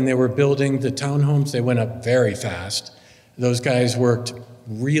know that when they were building the townhomes, they went up very fast. Those guys worked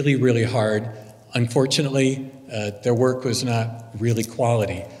really, really hard. Unfortunately, their work was not really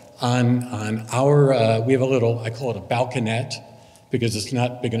quality. On our, we have a little, I call it a balconette, because it's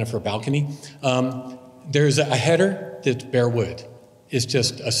not big enough for a balcony. There's a header that's bare wood. It's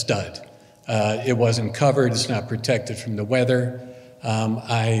just a stud. It wasn't covered, it's not protected from the weather.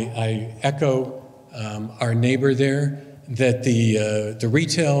 I echo our neighbor there that the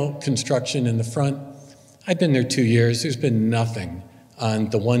retail construction in the front, I've been there 2 years, there's been nothing on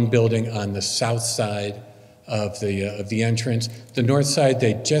the one building on the south side of the entrance. The north side,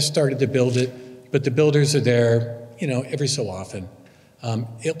 they just started to build it, but the builders are there, every so often.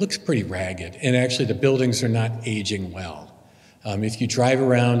 It looks pretty ragged, and actually the buildings are not aging well. If you drive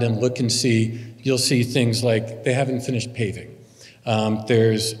around and look and see, you'll see things like they haven't finished paving.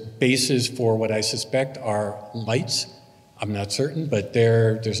 There's bases for what I suspect are lights. I'm not certain, but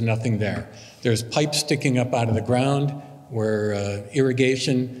there's nothing there. There's pipes sticking up out of the ground where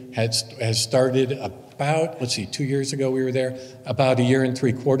irrigation has started about, 2 years ago we were there, about 1 year and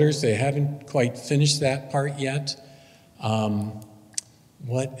 3/4. They haven't quite finished that part yet.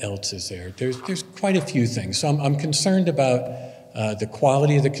 What else is there? There's quite a few things. So I'm concerned about the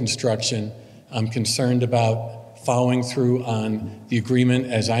quality of the construction. I'm concerned about following through on the agreement,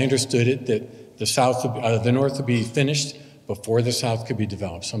 as I understood it, that the north would be finished before the south could be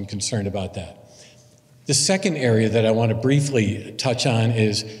developed. So I'm concerned about that. The second area that I want to briefly touch on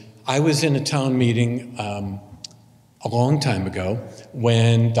is I was in a town meeting a long time ago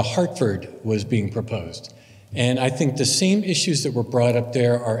when the Hartford was being proposed. And I think the same issues that were brought up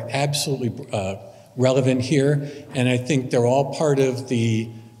there are absolutely relevant here, and I think they're all part of the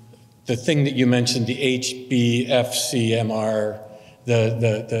thing that you mentioned, the HBFCMR,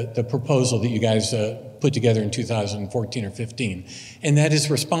 the proposal that you guys put together in 2014 or 15, and that is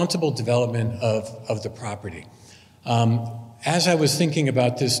responsible development of the property. As I was thinking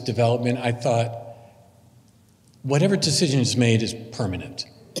about this development, I thought, whatever decision is made is permanent.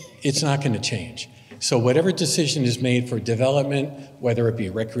 It's not going to change. So whatever decision is made for development, whether it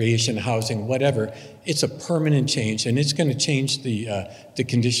be recreation, housing, whatever, it's a permanent change, and it's going to change the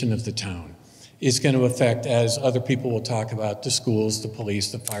condition of the town. It's going to affect, as other people will talk about, the schools, the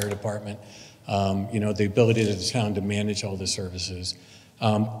police, the fire department, the ability of the town to manage all the services.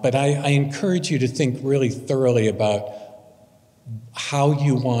 But I encourage you to think really thoroughly about how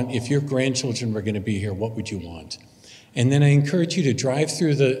you want, if your grandchildren were going to be here, what would you want? And then I encourage you to drive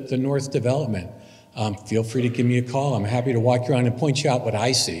through the North Development. Feel free to give me a call. I'm happy to walk you around and point you out what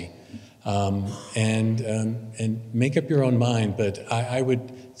I see. and make up your own mind. But I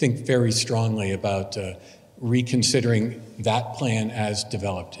would think very strongly about reconsidering that plan as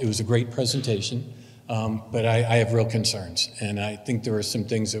developed. It was a great presentation, but I have real concerns, and I think there are some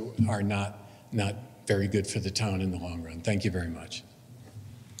things that are not very good for the town in the long run. Thank you very much.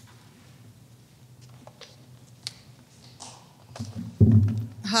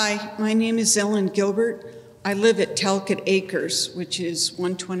 Hi, my name is Ellen Gilbert. I live at Talcott Acres, which is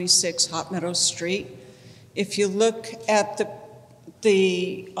 126 Hot Meadow Street. If you look at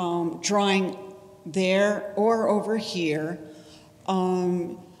the drawing there or over here,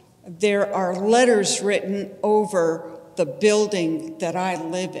 there are letters written over the building that I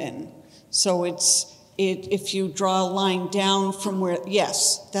live in. So if you draw a line down from where,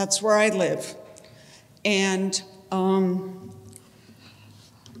 yes, that's where I live. And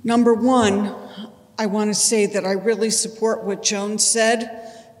number one, I want to say that I really support what Joan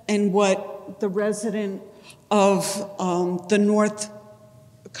said and what the resident of the North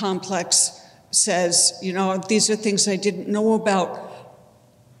Complex says. You know, these are things I didn't know about,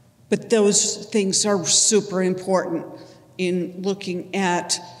 but those things are super important in looking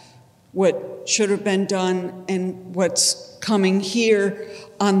at what should have been done and what's coming here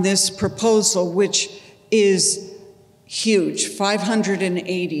on this proposal, which is huge,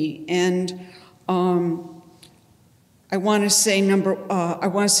 580. And I want to say number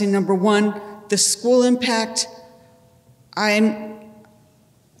one, the school impact. I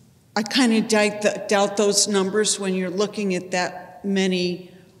kind of doubt those numbers when you're looking at that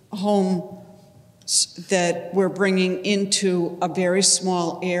many homes that we're bringing into a very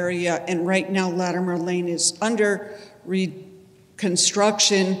small area. And right now, Latimer Lane is under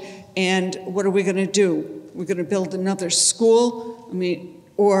reconstruction. And what are we going to do? We're going to build another school? I mean,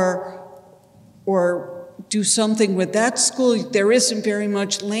 or do something with that school. There isn't very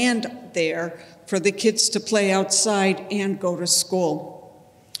much land there for the kids to play outside and go to school.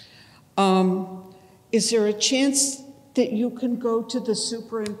 Is there a chance that you can go to the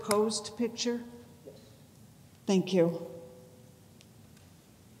superimposed picture? Thank you.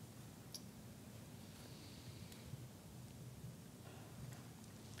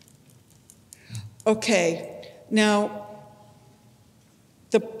 Okay, now,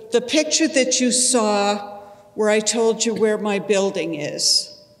 the picture that you saw where I told you where my building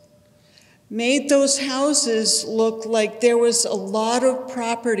is made those houses look like there was a lot of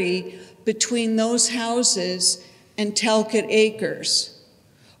property between those houses and Talcott Acres.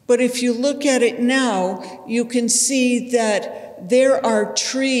 But if you look at it now, you can see that there are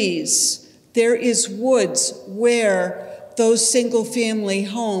trees, there is woods where those single-family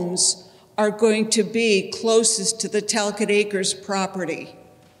homes are going to be closest to the Talcott Acres property.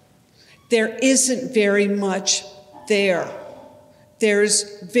 There isn't very much there. There's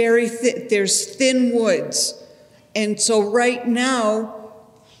thin woods. And so right now,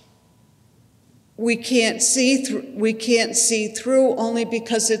 we can't see through only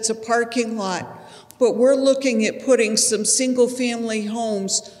because it's a parking lot. But we're looking at putting some single-family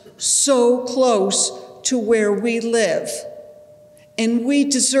homes so close to where we live. And we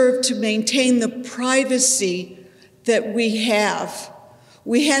deserve to maintain the privacy that we have.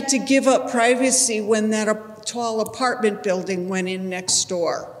 We had to give up privacy when that tall apartment building went in next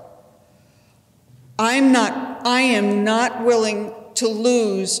door. I am not willing to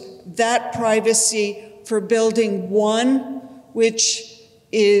lose that privacy for building one, which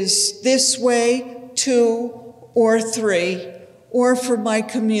is this way, 2 or 3, or for my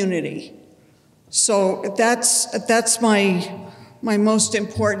community. So that's my most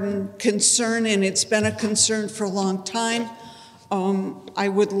important concern, and it's been a concern for a long time. I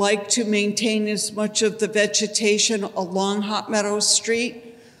would like to maintain as much of the vegetation along Hot Meadow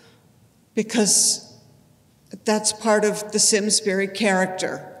Street because that's part of the Simsbury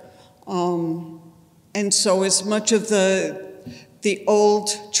character. And so as much of the old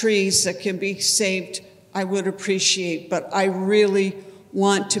trees that can be saved, I would appreciate, but I really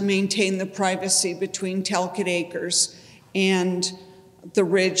want to maintain the privacy between Talcott Acres and the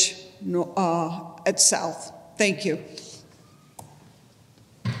ridge at south. Thank you.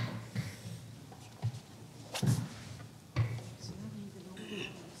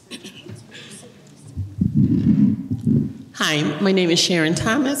 Hi, my name is Sharon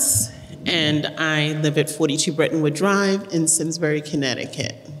Thomas, and I live at 42 Brettonwood Drive in Simsbury,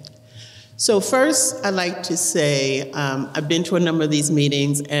 Connecticut. So first, I'd like to say I've been to a number of these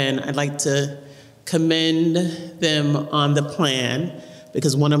meetings, and I'd like to commend them on the plan,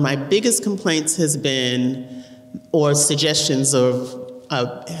 because one of my biggest complaints has been, or suggestions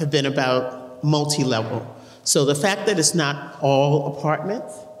have been about multi-level. So the fact that it's not all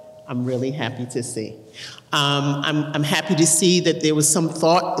apartments, I'm really happy to see. I'm happy to see that there was some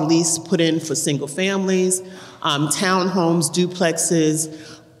thought at least put in for single families, townhomes,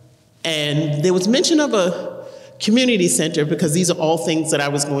 duplexes, and there was mention of a community center because these are all things that I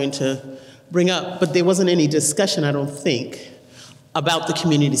was going to bring up, but there wasn't any discussion, I don't think, about the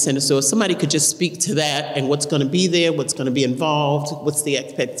community center. So if somebody could just speak to that and what's going to be there, what's going to be involved, what's the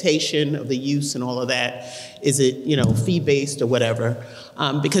expectation of the use and all of that. Is it, you know, fee-based or whatever?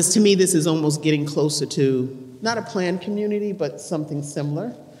 Because to me, this is almost getting closer to not a planned community, but something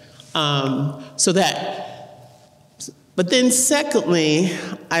similar. But then secondly,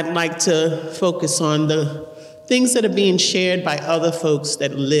 I'd like to focus on the things that are being shared by other folks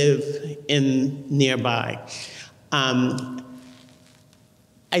that live in nearby. I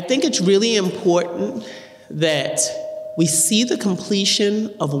think it's really important that we see the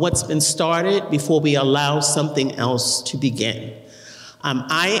completion of what's been started before we allow something else to begin.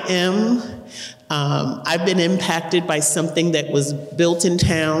 I've been impacted by something that was built in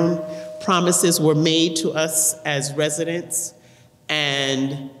town. Promises were made to us as residents,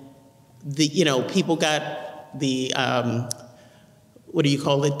 and people got the, what do you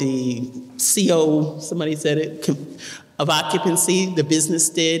call it, the CO, somebody said it, of occupancy, the business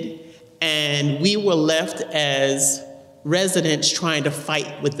did, and we were left as residents trying to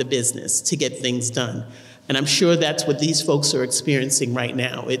fight with the business to get things done. And I'm sure that's what these folks are experiencing right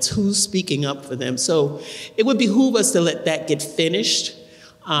now. It's who's speaking up for them. So it would behoove us to let that get finished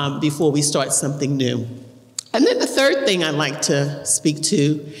before we start something new. And then the third thing I'd like to speak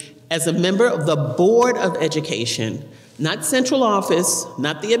to, as a member of the Board of Education, not central office,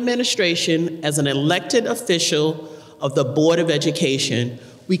 not the administration, as an elected official of the Board of Education,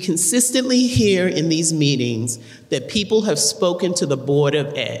 we consistently hear in these meetings that people have spoken to the Board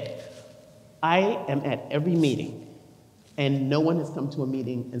of Ed. I am at every meeting, and no one has come to a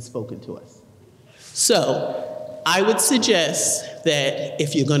meeting and spoken to us. So I would suggest that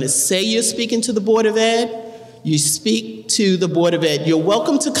if you're going to say you're speaking to the Board of Ed, you speak to the Board of Ed. You're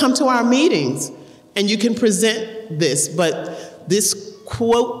welcome to come to our meetings, and you can present this, but this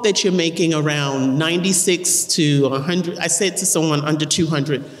quote that you're making around 96 to 100, I said to someone under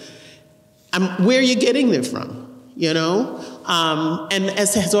 200, where are you getting it from, you know? And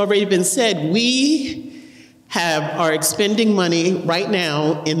as has already been said, we are expending money right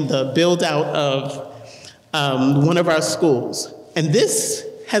now in the build out of one of our schools. And this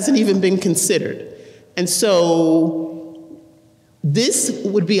hasn't even been considered. And so this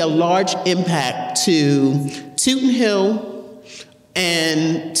would be a large impact to Tooten Hill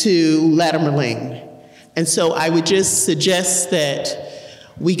and to Latimer Lane. And so I would just suggest that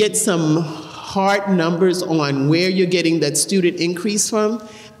we get some hard numbers on where you're getting that student increase from,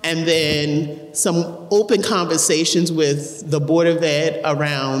 and then some open conversations with the Board of Ed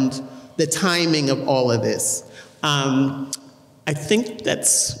around the timing of all of this. I think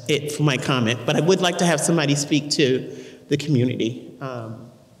that's it for my comment, but I would like to have somebody speak to the community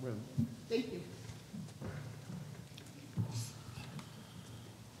room. Thank you.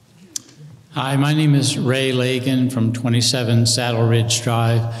 Hi, my name is Ray Lagan from 27 Saddle Ridge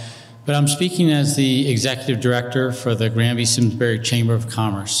Drive, but I'm speaking as the Executive Director for the Granby-Simsbury Chamber of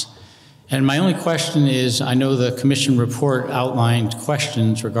Commerce. And my only question is, I know the Commission report outlined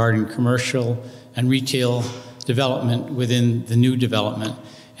questions regarding commercial and retail development within the new development,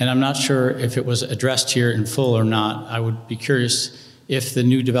 and I'm not sure if it was addressed here in full or not. I would be curious if the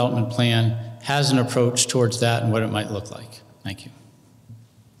new development plan has an approach towards that and what it might look like. Thank you.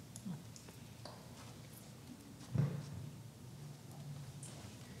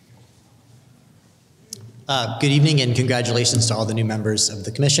 Good evening and congratulations to all the new members of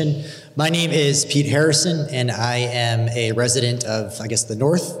the Commission. My name is Pete Harrison and I am a resident of, I guess, the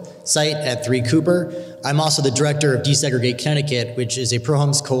North site at 3 Cooper. I'm also the director of Desegregate Connecticut, which is a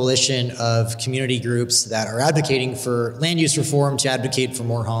pro-homes coalition of community groups that are advocating for land use reform to advocate for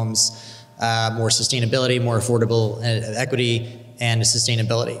more homes, more sustainability, more affordable equity, and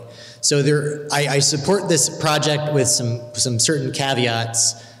sustainability. So I support this project with some certain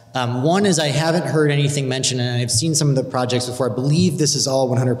caveats. One is I haven't heard anything mentioned, and I've seen some of the projects before. I believe this is all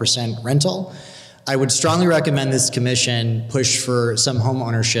 100% rental. I would strongly recommend this commission push for some home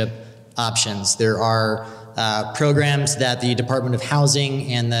ownership options. There are programs that the Department of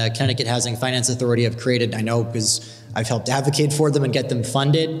Housing and the Connecticut Housing Finance Authority have created, I know because I've helped advocate for them and get them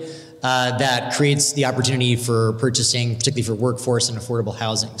funded, that creates the opportunity for purchasing, particularly for workforce and affordable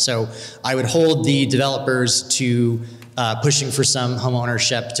housing. So I would hold the developers to pushing for some home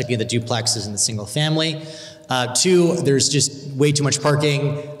ownership, particularly the duplexes and the single family. 2, there's just way too much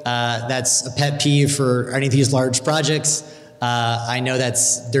parking. That's a pet peeve for any of these large projects. I know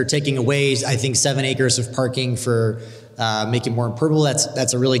they're taking away, I think, 7 acres of parking for making it more impermeable.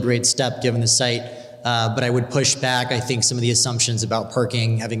 That's a really great step given the site. But I would push back, I think, some of the assumptions about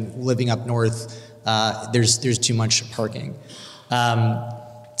parking, living up north, there's too much parking.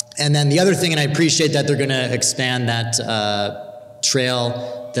 And then the other thing, and I appreciate that they're going to expand that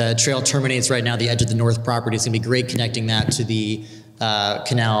trail. The trail terminates right now at the edge of the north property. It's going to be great connecting that to the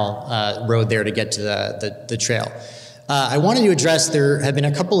canal road there to get to the trail. I wanted to address, there have been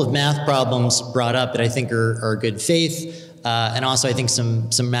a couple of math problems brought up that I think are good faith, and also I think some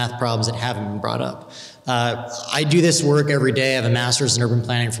math problems that haven't been brought up. I do this work every day. I have a master's in urban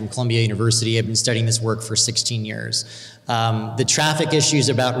planning from Columbia University. I've been studying this work for 16 years. The traffic issues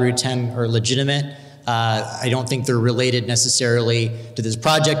about Route 10 are legitimate. I don't think they're related necessarily to this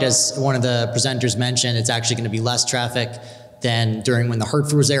project. As one of the presenters mentioned, it's actually going to be less traffic than during when the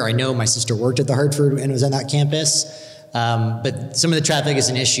Hartford was there. I know my sister worked at the Hartford and was on that campus. But some of the traffic is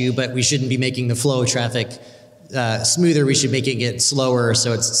an issue, but we shouldn't be making the flow of traffic smoother. We should be making it slower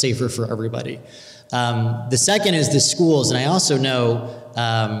so it's safer for everybody. The second is the schools, and I also know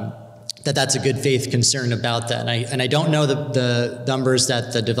that's a good faith concern about that. And I don't know the numbers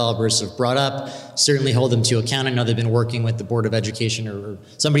that the developers have brought up. Certainly hold them to account. I know they've been working with the Board of Education or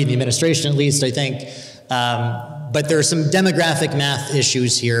somebody in the administration at least, I think. But there are some demographic math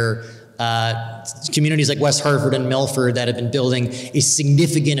issues here. Communities like West Hartford and Milford that have been building a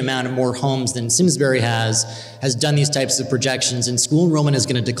significant amount of more homes than Simsbury has done these types of projections, and school enrollment is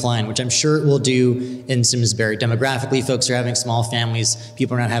going to decline, which I'm sure it will do in Simsbury. Demographically, folks are having small families,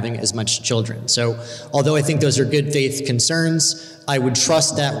 people are not having as much children. So although I think those are good faith concerns, I would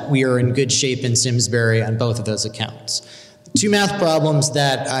trust that we are in good shape in Simsbury on both of those accounts. Two math problems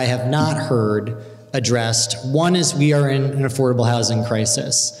that I have not heard addressed. One is we are in an affordable housing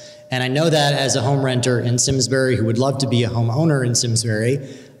crisis. And I know that as a home renter in Simsbury who would love to be a homeowner in Simsbury,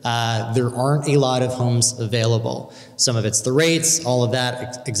 there aren't a lot of homes available. Some of it's the rates, all of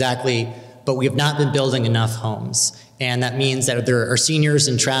that exactly, but we have not been building enough homes. And that means that there are seniors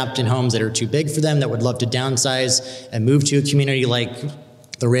entrapped in homes that are too big for them that would love to downsize and move to a community like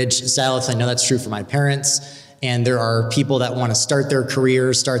the Ridge South. I know that's true for my parents. And there are people that want to start their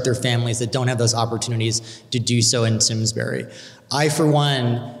careers, start their families that don't have those opportunities to do so in Simsbury. I, for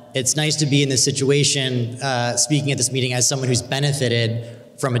one, it's nice to be in this situation, speaking at this meeting as someone who's benefited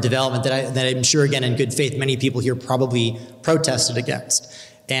from a development that I'm sure, again, in good faith, many people here probably protested against.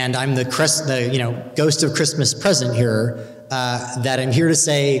 And I'm the ghost of Christmas present here, that I'm here to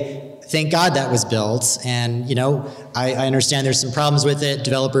say, thank God that was built. And, I understand there's some problems with it.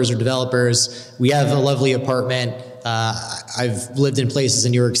 Developers are developers. We have a lovely apartment. I've lived in places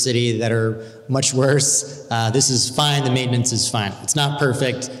in New York City that are much worse. This is fine. The maintenance is fine. It's not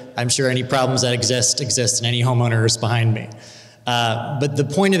perfect. I'm sure any problems that exist, and any homeowner is behind me. But the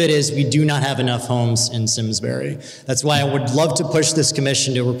point of it is we do not have enough homes in Simsbury. That's why I would love to push this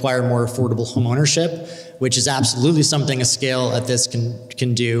commission to require more affordable home ownership, which is absolutely something a scale at this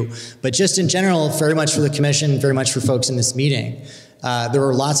can do. But just in general, very much for the commission, very much for folks in this meeting. There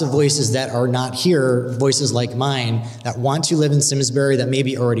are lots of voices that are not here, voices like mine, that want to live in Simsbury, that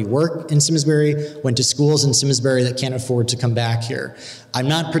maybe already work in Simsbury, went to schools in Simsbury that can't afford to come back here. I'm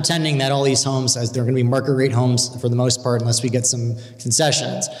not pretending that all these homes, as they're going to be market rate homes for the most part, unless we get some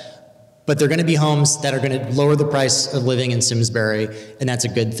concessions. But they're going to be homes that are going to lower the price of living in Simsbury, and that's a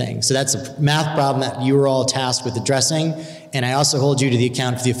good thing. So that's a math problem that you were all tasked with addressing, and I also hold you to the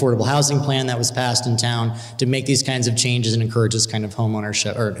account for the affordable housing plan that was passed in town to make these kinds of changes and encourage this kind of home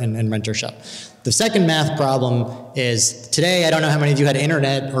ownership and rentership. The second math problem is today, I don't know how many of you had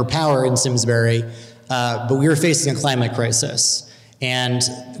internet or power in Simsbury, but we are facing a climate crisis. And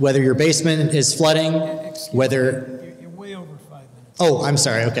whether your basement is flooding, whether... You're way over 5 minutes. Oh, I'm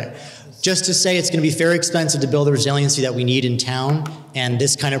sorry, okay. Just to say it's going to be very expensive to build the resiliency that we need in town, and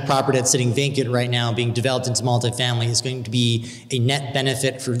this kind of property that's sitting vacant right now, being developed into multifamily, is going to be a net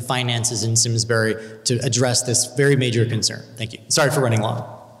benefit for finances in Simsbury to address this very major concern. Thank you. Sorry for running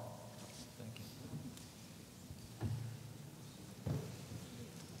long.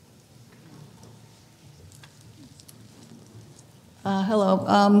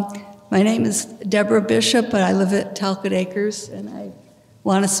 Hello. My name is Deborah Bishop, but I live at Talcott Acres, and I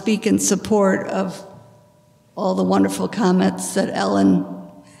want to speak in support of all the wonderful comments that Ellen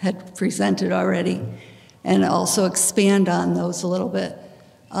had presented already, and also expand on those a little bit.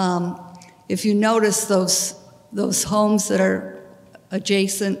 If you notice those homes that are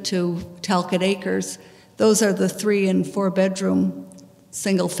adjacent to Talcott Acres, those are the 3- and 4-bedroom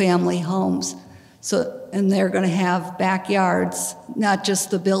single-family homes. And they're going to have backyards, not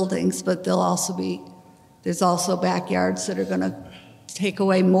just the buildings, but they'll also be There's also backyards that are going to take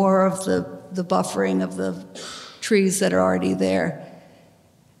away more of the buffering of the trees that are already there.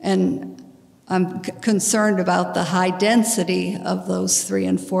 And I'm concerned about the high density of those 3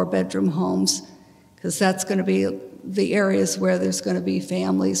 and 4 bedroom homes, because that's going to be the areas where there's going to be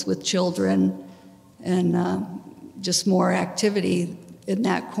families with children and just more activity in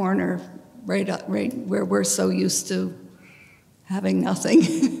that corner, right where we're so used to having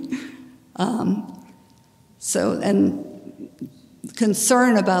nothing. And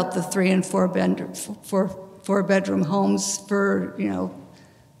concern about the 3 and 4 bedroom homes for, you know,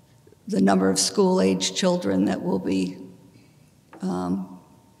 the number of school-age children that will be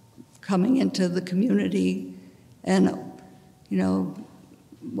coming into the community, and, you know,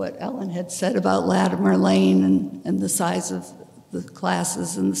 what Ellen had said about Latimer Lane and the size of the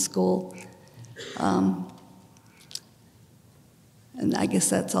classes in the school. And I guess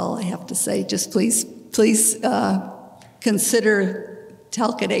that's all I have to say. Just please consider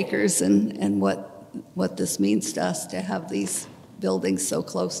Talcott Acres and what this means to us to have these buildings so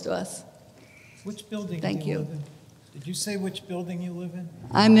close to us. Which building Thank do you you. live in? Did you say which building you live in?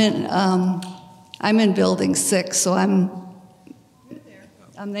 I'm in building 6, so I'm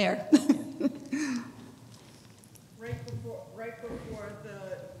there. Right before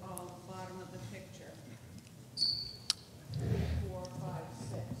the bottom of the picture. 4, 5,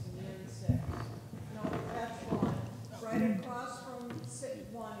 6, and then 6. No, that's 1. Right across from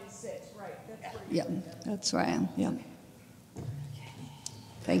 1 is 6, right? That's where Yeah, that's where I am, yeah.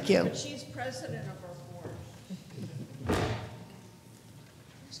 Thank you. But she's president of our board.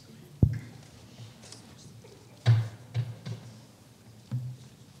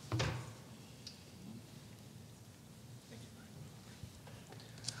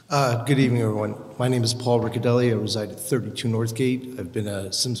 Good evening, everyone. My name is Paul Riccadelli. I reside at 32 Northgate. I've been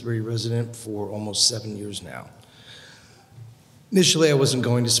a Simsbury resident for almost 7 years now. Initially, I wasn't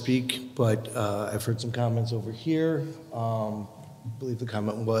going to speak, but I've heard some comments over here. I believe the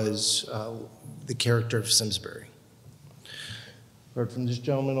comment was the character of Simsbury. Heard from this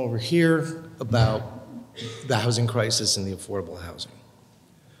gentleman over here about the housing crisis and the affordable housing.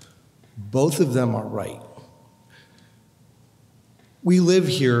 Both of them are right. We live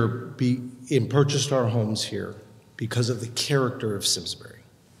here and purchased our homes here because of the character of Simsbury.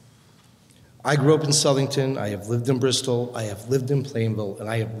 I grew up in Southington, I have lived in Bristol, I have lived in Plainville, and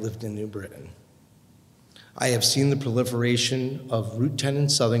I have lived in New Britain. I have seen the proliferation of Route 10 in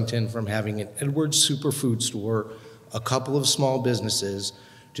Southington from having an Edwards superfood store, a couple of small businesses,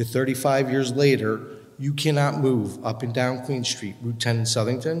 to 35 years later, you cannot move up and down Queen Street, Route 10 in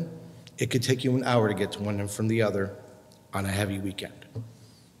Southington. It could take you an hour to get to one and from the other on a heavy weekend.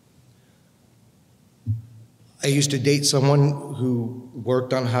 I used to date someone who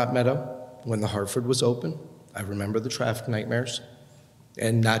worked on Hot Meadow when the Hartford was open. I remember the traffic nightmares.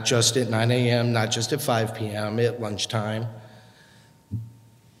 And not just at 9 a.m., not just at 5 p.m., at lunchtime.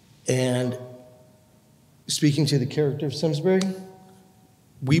 And speaking to the character of Simsbury,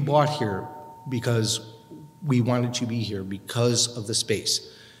 we bought here because we wanted to be here because of the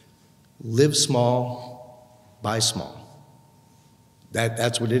space. Live small, buy small.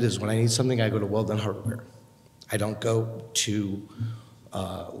 That's what it is. When I need something, I go to Weldon Hardware. I don't go to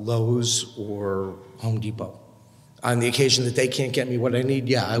Lowe's or Home Depot. On the occasion that they can't get me what I need,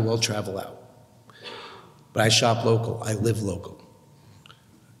 yeah, I will travel out. But I shop local, I live local.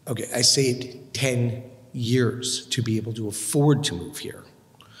 Okay, I saved 10 years to be able to afford to move here.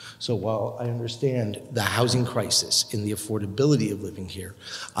 So while I understand the housing crisis and the affordability of living here,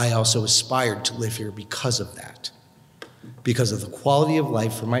 I also aspired to live here because of that. Because of the quality of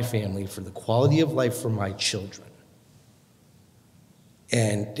life for my family, for the quality of life for my children.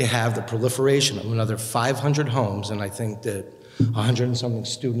 And to have the proliferation of another 500 homes, and I think that 100 and something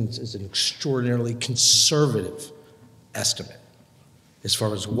students is an extraordinarily conservative estimate as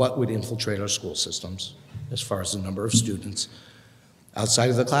far as what would infiltrate our school systems, as far as the number of students. Outside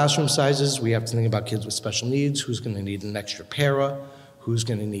of the classroom sizes, we have to think about kids with special needs, who's going to need an extra para, who's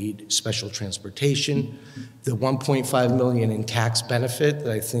going to need special transportation. The $1.5 million in tax benefit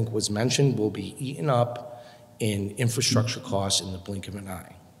that I think was mentioned will be eaten up in infrastructure costs in the blink of an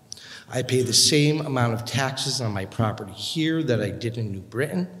eye. I pay the same amount of taxes on my property here that I did in New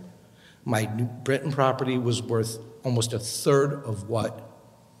Britain. My New Britain property was worth almost a third of what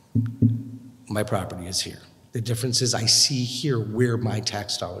my property is here. The difference is I see here where my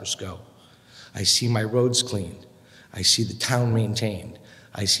tax dollars go. I see my roads cleaned. I see the town maintained.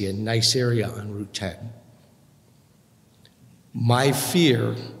 I see a nice area on Route 10. My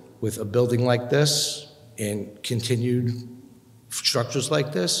fear with a building like this and continued structures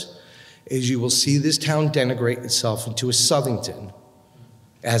like this is you will see this town denigrate itself into a Southington,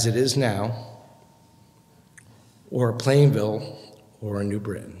 as it is now, or a Plainville, or a New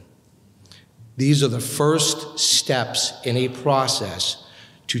Britain. These are the first steps in a process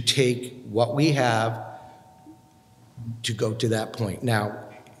to take what we have to go to that point. Now,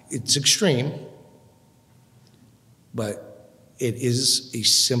 it's extreme, but it is a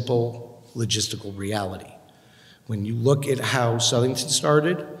simple logistical reality. When you look at how Southington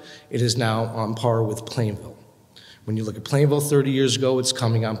started, it is now on par with Plainville. When you look at Plainville 30 years ago, it's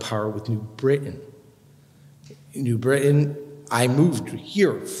coming on par with New Britain. New Britain, I moved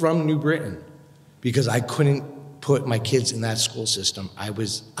here from New Britain because I couldn't put my kids in that school system. I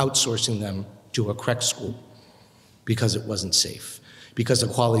was outsourcing them to a CREC school because it wasn't safe, because the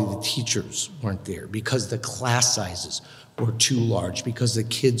quality of the teachers weren't there, because the class sizes were too large, because the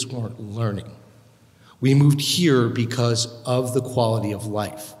kids weren't learning. We moved here because of the quality of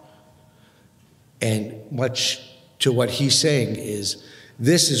life. And much to what he's saying is,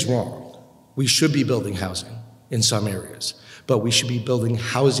 this is wrong. We should be building housing in some areas, but we should be building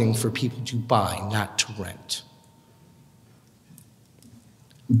housing for people to buy, not to rent.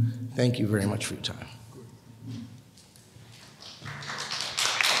 Thank you very much for your time.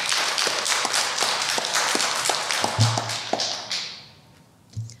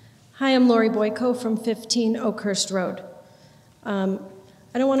 Hi, I'm Lori Boyko from 15 Oakhurst Road. I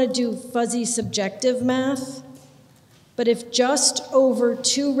don't want to do fuzzy subjective math, but if just over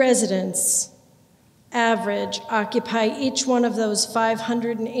 2 residents average occupy each one of those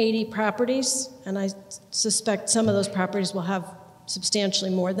 580 properties, and I suspect some of those properties will have substantially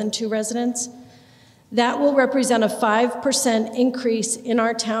more than 2 residents, that will represent a 5% increase in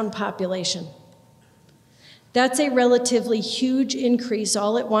our town population. That's a relatively huge increase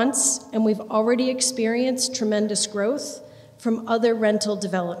all at once, and we've already experienced tremendous growth from other rental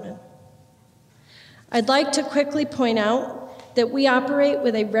development. I'd like to quickly point out that we operate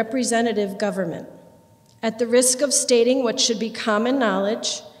with a representative government. At the risk of stating what should be common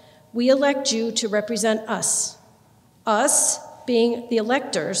knowledge, we elect you to represent us being the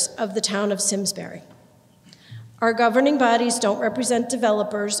electors of the town of Simsbury. Our governing bodies don't represent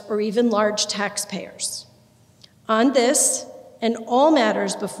developers or even large taxpayers. On this and all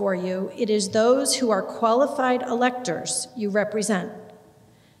matters before you, it is those who are qualified electors you represent,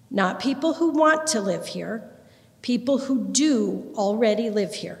 not people who want to live here, people who do already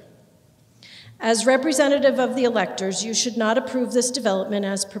live here. As representative of the electors, you should not approve this development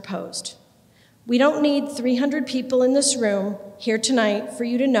as proposed. We don't need 300 people in this room here tonight for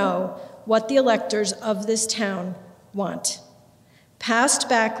you to know what the electors of this town want. Past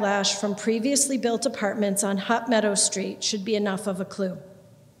backlash from previously built apartments on Hot Meadow Street should be enough of a clue.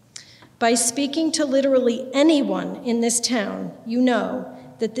 By speaking to literally anyone in this town, you know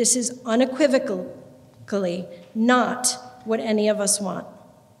that this is unequivocally not what any of us want.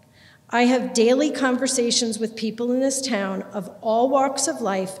 I have daily conversations with people in this town of all walks of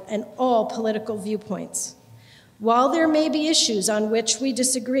life and all political viewpoints. While there may be issues on which we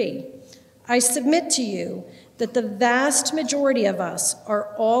disagree, I submit to you that the vast majority of us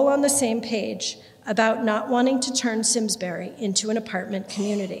are all on the same page about not wanting to turn Simsbury into an apartment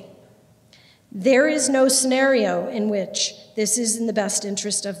community. There is no scenario in which this is in the best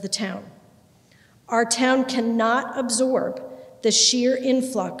interest of the town. Our town cannot absorb the sheer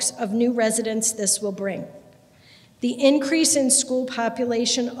influx of new residents this will bring. The increase in school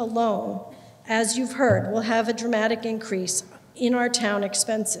population alone, as you've heard, will have a dramatic increase in our town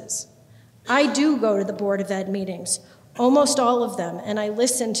expenses. I do go to the Board of Ed meetings, almost all of them, and I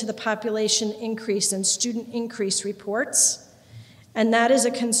listen to the population increase and student increase reports, and that is a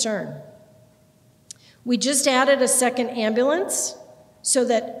concern. We just added a second ambulance so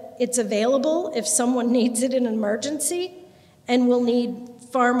that it's available if someone needs it in an emergency, and we'll need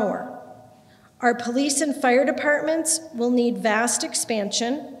far more. Our police and fire departments will need vast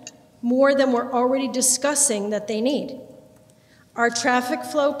expansion, more than we're already discussing that they need. Our traffic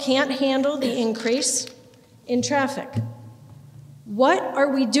flow can't handle the increase in traffic. What are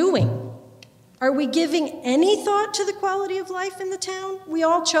we doing? Are we giving any thought to the quality of life in the town we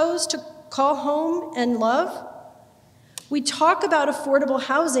all chose to call home and love? We talk about affordable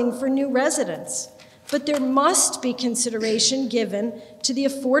housing for new residents, but there must be consideration given to the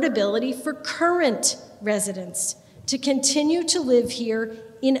affordability for current residents to continue to live here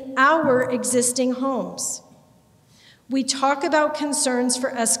in our existing homes. We talk about concerns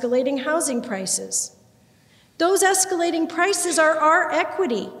for escalating housing prices. Those escalating prices are our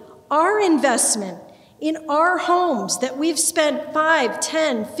equity, our investment in our homes that we've spent 5,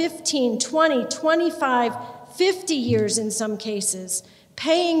 10, 15, 20, 25, 50 years in some cases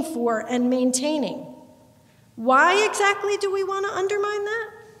paying for, and maintaining. Why exactly do we want to undermine that?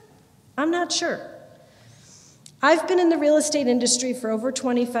 I'm not sure. I've been in the real estate industry for over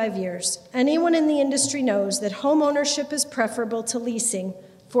 25 years. Anyone in the industry knows that home ownership is preferable to leasing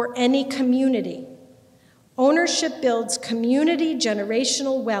for any community. Ownership builds community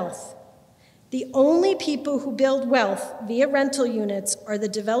generational wealth. The only people who build wealth via rental units are the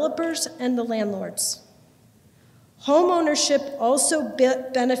developers and the landlords. Home ownership also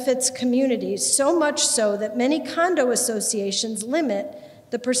benefits communities, so much so that many condo associations limit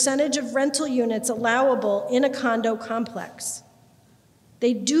the percentage of rental units allowable in a condo complex.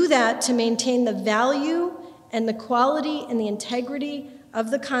 They do that to maintain the value and the quality and the integrity of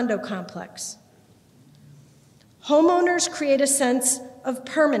the condo complex. Homeowners create a sense of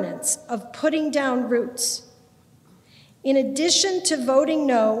permanence, of putting down roots. In addition to voting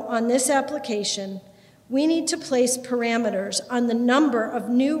no on this application, we need to place parameters on the number of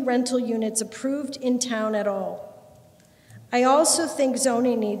new rental units approved in town at all. I also think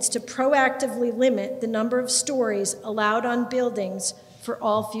zoning needs to proactively limit the number of stories allowed on buildings for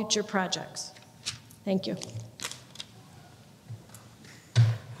all future projects. Thank you.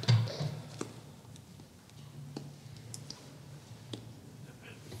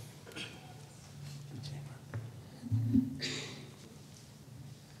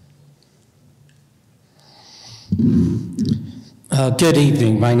 Good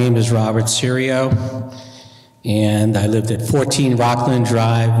evening. My name is Robert Serio, and I lived at 14 Rockland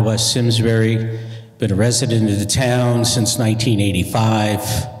Drive, West Simsbury. Been a resident of the town since 1985,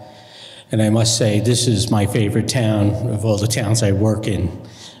 and I must say this is my favorite town of all the towns I work in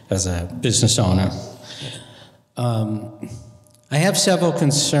as a business owner. I have several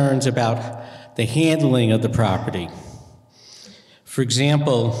concerns about the handling of the property. For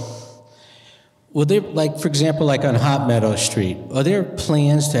example, will there, for example, on Hot Meadow Street, are there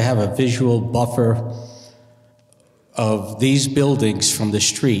plans to have a visual buffer of these buildings from the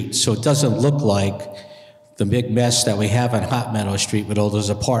street so it doesn't look like the big mess that we have on Hot Meadow Street with all those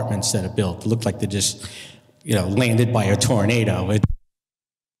apartments that are built? It look like they're just, landed by a tornado.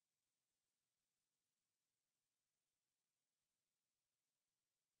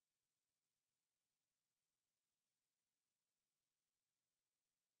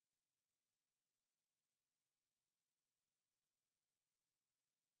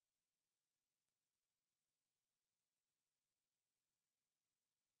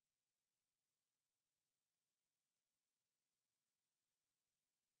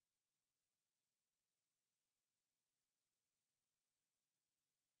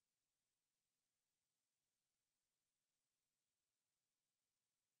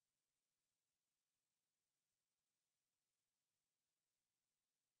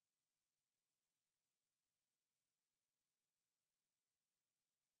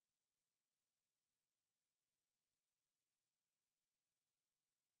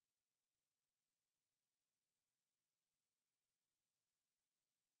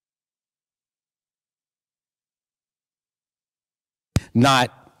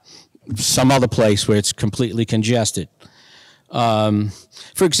 Not some other place where it's completely congested. For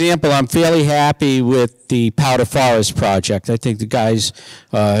example, I'm fairly happy with the Powder Forest project. I think the guys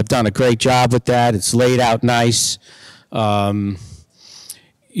have done a great job with that. It's laid out nice. It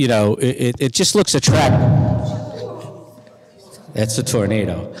just looks attractive. That's a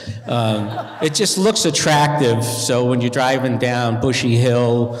tornado. It just looks attractive, so when you're driving down Bushy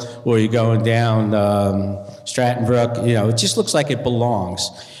Hill or you're going down Stratton Brook, it just looks like it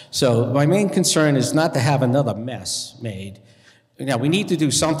belongs. So my main concern is not to have another mess made. Now, we need to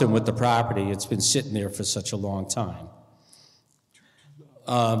do something with the property. It's been sitting there for such a long time.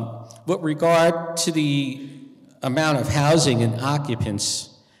 With regard to the amount of housing and occupants,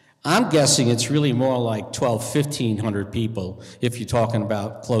 I'm guessing it's really more like 1,500 people if you're talking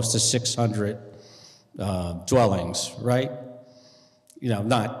about close to 600 dwellings, right?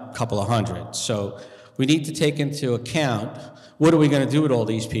 Not a couple of hundred. So we need to take into account, what are we going to do with all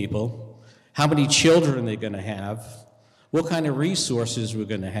these people? How many children they're going to have? What kind of resources we're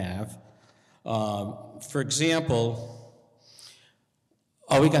going to have? For example,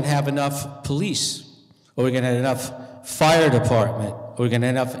 are we going to have enough police? Are we going to have enough fire department? Are we going to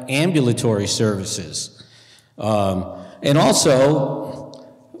have enough ambulatory services? And also,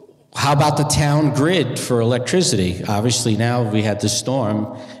 how about the town grid for electricity? Obviously now we had the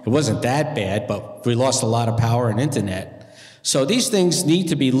storm. It wasn't that bad, but we lost a lot of power and internet. So these things need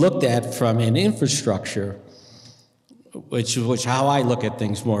to be looked at from an infrastructure, which how I look at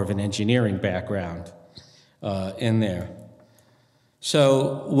things, more of an engineering background in there.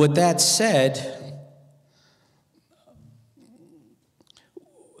 So with that said,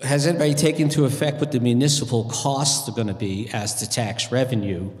 has anybody taken into effect what the municipal costs are going to be as to tax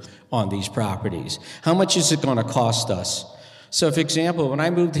revenue on these properties? How much is it going to cost us? So, for example, when I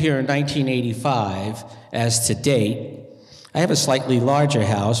moved here in 1985, as to date, I have a slightly larger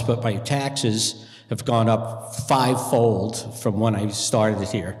house, but my taxes have gone up 5-fold from when I started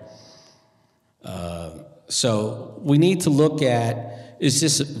here. So we need to look at, is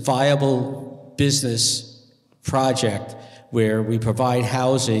this a viable business project where we provide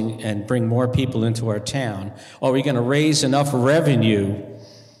housing and bring more people into our town? Are we going to raise enough revenue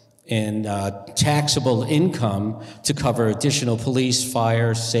and taxable income to cover additional police,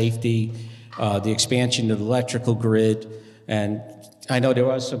 fire, safety, the expansion of the electrical grid? And I know there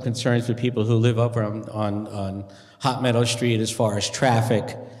are some concerns with people who live up on Hot Meadow Street as far as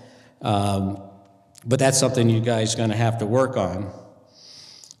traffic, but that's something you guys are going to have to work on.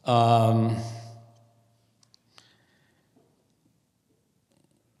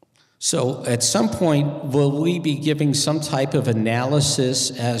 So at some point, will we be giving some type of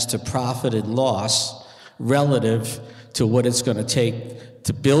analysis as to profit and loss relative to what it's going to take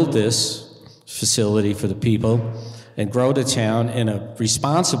to build this facility for the people and grow the town in a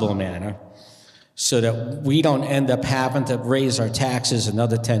responsible manner so that we don't end up having to raise our taxes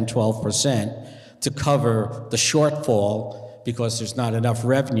another 10, 12% to cover the shortfall because there's not enough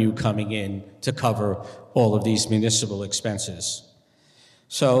revenue coming in to cover all of these municipal expenses.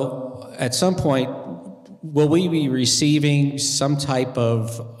 So at some point, will we be receiving some type of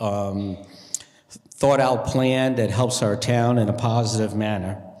thought-out plan that helps our town in a positive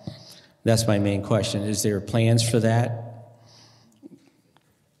manner? That's my main question. Is there plans for that?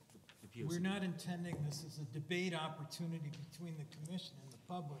 We're not intending this as a debate opportunity between the commission and the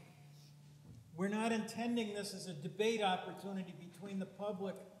public. We're not intending this as a debate opportunity between the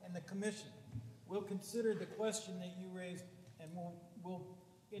public and the commission. We'll consider the question that you raised and we'll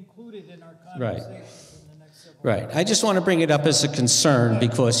include it in our conversations in the next several Right. I just want to bring it up as a concern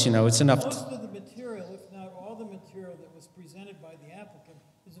because, you know, it's enough. Most of the material, if not all the material that was presented by the applicant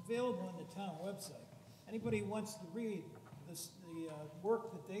is available on the town website. Anybody who wants to read the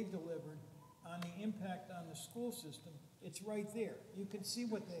work that they delivered on the impact on the school system, it's right there. You can see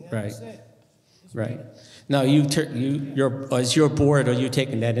what they have to say. Right. Now, as your board, are you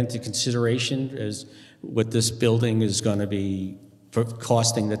taking that into consideration as what this building is going to be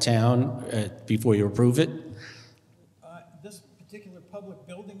costing the town before you approve it? This particular public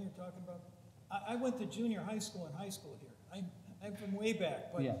building you're talking about, I went to junior high school and high school here. I'm from way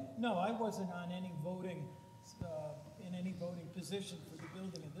back, but no, I wasn't on any voting, in any voting position for the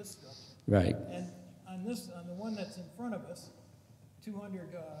building of this structure. Right. And on the one that's in front of us,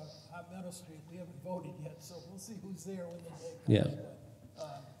 200 Hot Meadow Street, we haven't voted yet, so we'll see who's there when the day comes.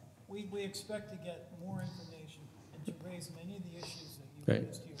 But, we expect to get more information and to raise many of the issues that you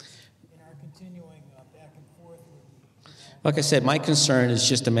raised here in our continuing back and forth with you. Like I said, my concern is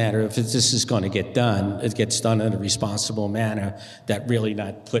just a matter of if this is going to get done, it gets done in a responsible manner that really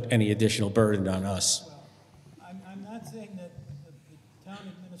not put any additional burden on us. Well, I'm not saying that the town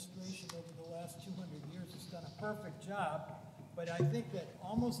administration over the last 200 years has done a perfect job, but I think that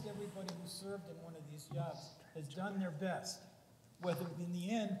almost everybody who served in one of these jobs has done their best. Whether in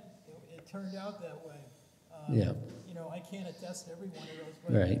the end it turned out that way, you know, I can't attest to every one of those,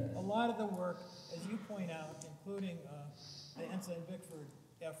 but a lot of the work, as you point out, including the Ensign Bickford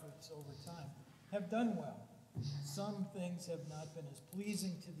efforts over time, have done well. Some things have not been as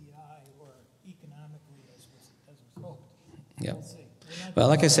pleasing to the eye or economically as was hoped. Yeah. We'll see. Well,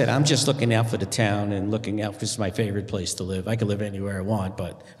 like I said, I'm just looking out for the town and looking out, this is my favorite place to live. I can live anywhere I want,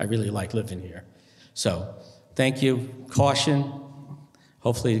 but I really like living here. So, thank you. Caution.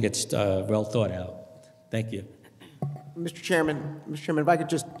 Hopefully it gets well thought out. Thank you. Mr. Chairman, if I could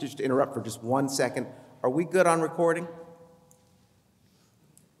just interrupt for just 1 second. Are we good on recording?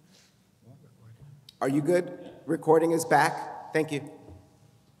 Are you good? Recording is back. Thank you.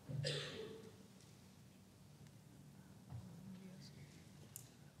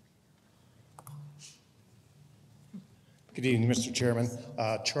 Good evening, Mr. Chairman.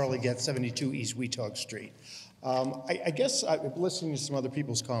 Charlie Getz, 72 East Weetog Street. I guess listening to some other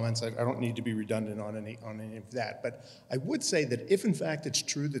people's comments, I don't need to be redundant on any of that, but I would say that if in fact it's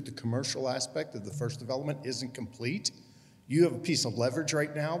true that the commercial aspect of the first development isn't complete, you have a piece of leverage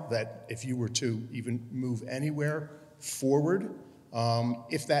right now that if you were to even move anywhere forward,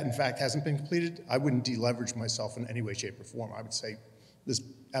 if that in fact hasn't been completed, I wouldn't deleverage myself in any way, shape, or form. I would say this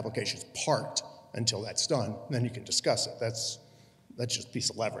application's parked until that's done, and then you can discuss it. That's just a piece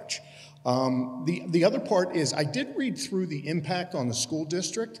of leverage. The other part is I did read through the impact on the school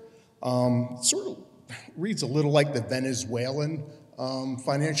district. Sort of reads a little like the Venezuelan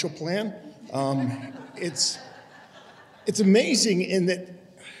financial plan. It's amazing in that,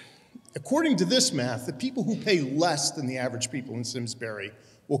 according to this math, the people who pay less than the average people in Simsbury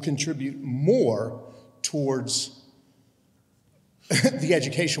will contribute more towards the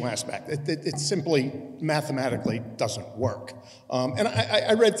educational aspect. It simply mathematically doesn't work. And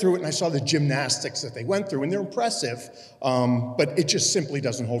I read through it and I saw the gymnastics that they went through, and they're impressive, but it just simply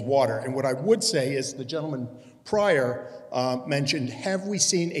doesn't hold water. And what I would say is, the gentleman prior mentioned, have we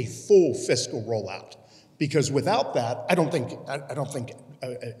seen a full fiscal rollout? Because without that, I don't think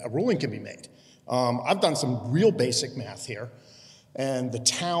a ruling can be made. I've done some real basic math here. And the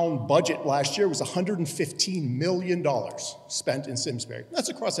town budget last year was $115 million spent in Simsbury. That's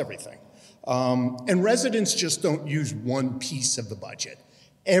across everything. And residents just don't use one piece of the budget.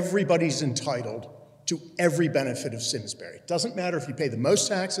 Everybody's entitled to every benefit of Simsbury. It doesn't matter if you pay the most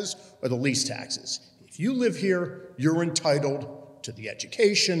taxes or the least taxes. If you live here, you're entitled to the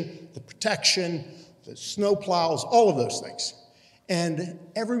education, the protection, the snow plows, all of those things. And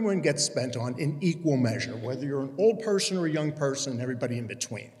everyone gets spent on in equal measure, whether you're an old person or a young person, everybody in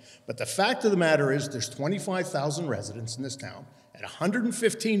between. But the fact of the matter is, there's 25,000 residents in this town at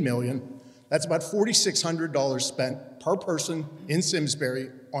 $115 million. That's about $4,600 spent per person in Simsbury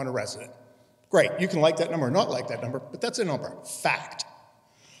on a resident. Great, you can like that number or not like that number, but that's a number, fact.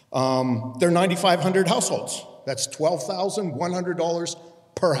 There are 9,500 households. That's $12,100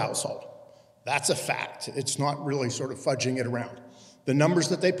 per household. That's a fact. It's not really sort of fudging it around. The numbers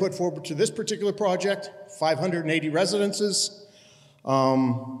that they put forward to this particular project, 580 residences, it's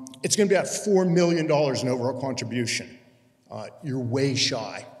going to be about $4 million in overall contribution. You're way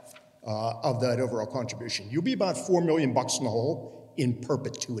shy of that overall contribution. You'll be about $4 million bucks in the hole in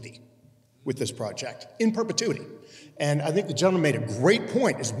perpetuity with this project, in perpetuity. And I think the gentleman made a great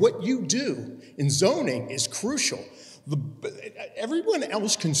point, is what you do in zoning is crucial. Everyone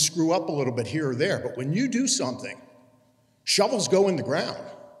else can screw up a little bit here or there, but when you do something, shovels go in the ground,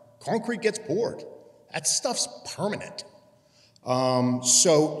 concrete gets poured. That stuff's permanent.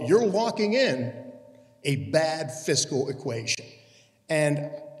 So you're locking in a bad fiscal equation.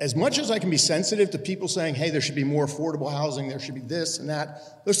 And as much as I can be sensitive to people saying, hey, there should be more affordable housing, there should be this and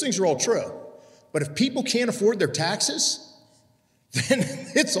that, those things are all true. But if people can't afford their taxes, then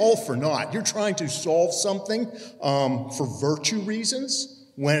it's all for naught. You're trying to solve something for virtue reasons,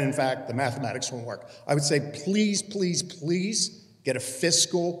 when in fact the mathematics won't work. I would say please, please, please get a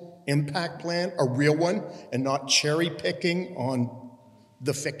fiscal impact plan, a real one, and not cherry picking on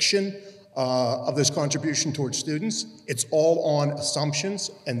the fiction of this contribution towards students. It's all on assumptions,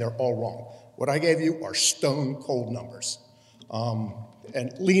 and they're all wrong. What I gave you are stone cold numbers.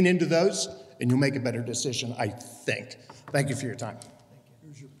 And lean into those, and you'll make a better decision, I think. Thank you for your time.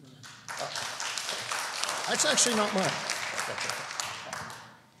 That's actually not mine.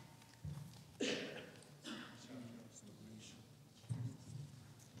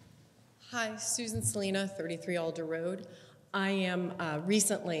 Hi, Susan Salina, 33 Alder Road. I am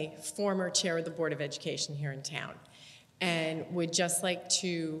recently former chair of the Board of Education here in town, and would just like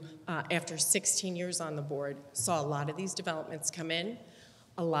to, after 16 years on the board, saw a lot of these developments come in.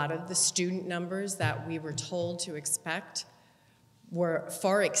 A lot of the student numbers that we were told to expect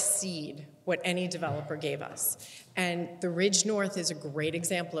far exceed what any developer gave us. And the Ridge North is a great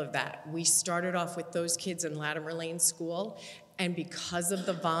example of that. We started off with those kids in Latimer Lane School, and because of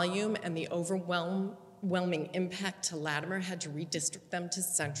the volume and the overwhelming impact to Latimer, had to redistrict them to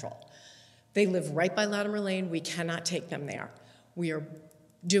Central. They live right by Latimer Lane. We cannot take them there. We are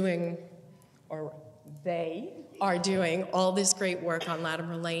doing, or they are doing, all this great work on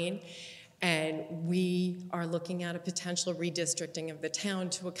Latimer Lane, and we are looking at a potential redistricting of the town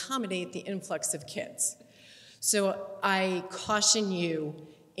to accommodate the influx of kids. So I caution you,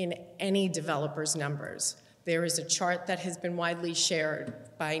 in any developer's numbers, there is a chart that has been widely shared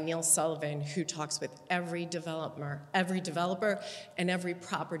by Neil Sullivan, who talks with every developer and every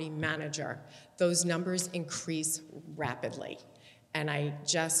property manager. Those numbers increase rapidly. And I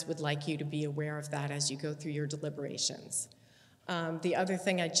just would like you to be aware of that as you go through your deliberations. The other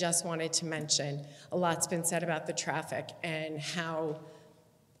thing I just wanted to mention, a lot's been said about the traffic and how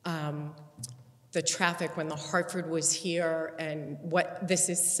the traffic when the Hartford was here, and what this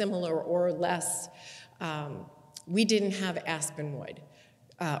is similar or less. We didn't have Aspenwood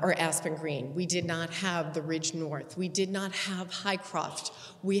or Aspen Green. We did not have the Ridge North. We did not have Highcroft.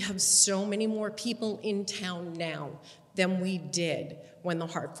 We have so many more people in town now than we did when the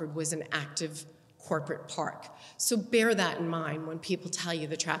Hartford was an active corporate park. So bear that in mind when people tell you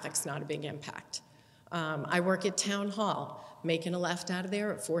the traffic's not a big impact. I work at Town Hall. Making a left out of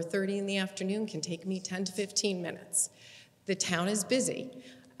there at 4:30 in the afternoon can take me 10 to 15 minutes. The town is busy,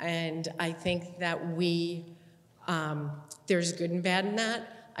 and I think that there's good and bad in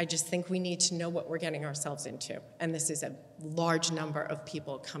that. I just think we need to know what we're getting ourselves into, and this is a large number of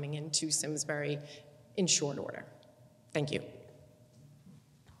people coming into Simsbury in short order. Thank you.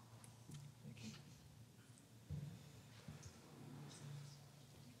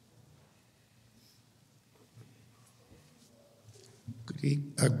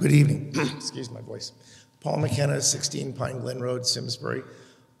 Good evening. Excuse my voice. Paul McKenna, 16 Pine Glen Road, Simsbury.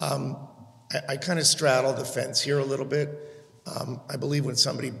 I kind of straddle the fence here a little bit. I believe when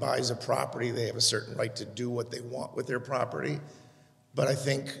somebody buys a property, they have a certain right to do what they want with their property. But I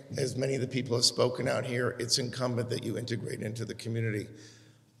think, as many of the people have spoken out here, it's incumbent that you integrate into the community.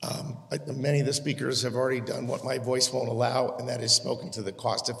 Many of the speakers have already done what my voice won't allow, and that is spoken to the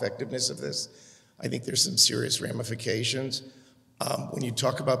cost effectiveness of this. I think there's some serious ramifications. When you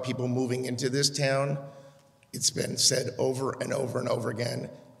talk about people moving into this town, it's been said over and over and over again.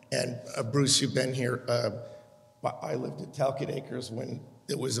 And Bruce, you've been here. I lived at Talcott Acres when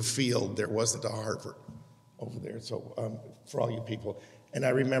it was a field. There wasn't a Harvard over there. So for all you people. And I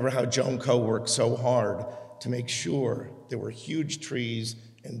remember how Joan Coe worked so hard to make sure there were huge trees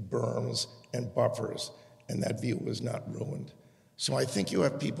and berms and buffers, and that view was not ruined. So I think you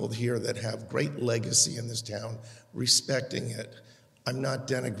have people here that have great legacy in this town, respecting it. I'm not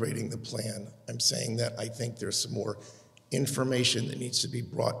denigrating the plan. I'm saying that I think there's some more information that needs to be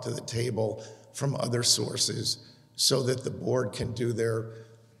brought to the table from other sources so that the board can do their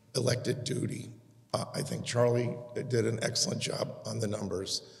elected duty. I think Charlie did an excellent job on the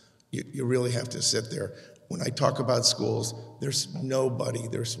numbers. You really have to sit there. When I talk about schools, there's no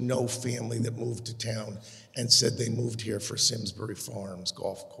family that moved to town and said they moved here for Simsbury Farms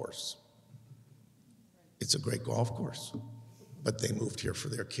golf course. It's a great golf course, but they moved here for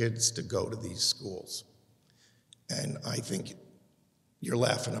their kids to go to these schools. And I think you're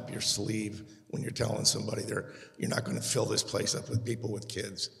laughing up your sleeve when you're telling somebody you're not going to fill this place up with people with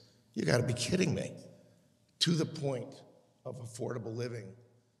kids. You got to be kidding me. To the point of affordable living,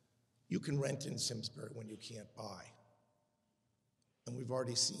 you can rent in Simsbury when you can't buy. And we've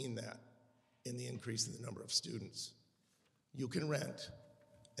already seen that in the increase in the number of students. You can rent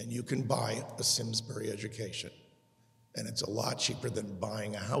and you can buy a Simsbury education. And it's a lot cheaper than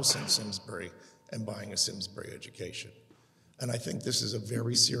buying a house in Simsbury and buying a Simsbury education. And I think this is a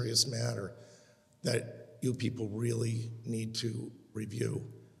very serious matter that you people really need to review.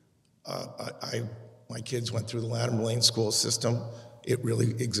 My kids went through the Latimer Lane school system. It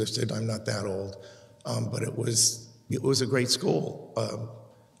really existed. I'm not that old, but it was a great school.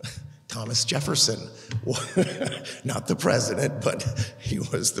 Thomas Jefferson, not the president, but he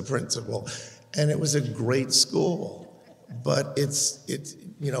was the principal, and it was a great school. But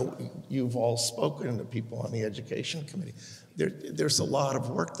you've all spoken to people on the education committee. There's a lot of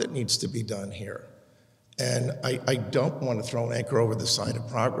work that needs to be done here, and I don't want to throw an anchor over the side of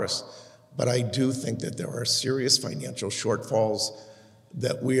progress. But I do think that there are serious financial shortfalls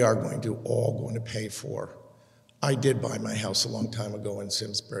that we are all going to pay for. I did buy my house a long time ago in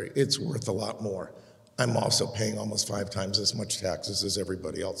Simsbury. It's worth a lot more. I'm also paying almost 5 times as much taxes as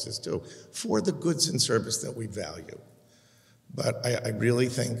everybody else is too, for the goods and service that we value. But I really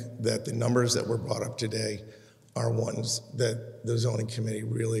think that the numbers that were brought up today are ones that the zoning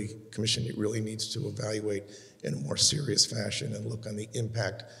commission really needs to evaluate in a more serious fashion and look on the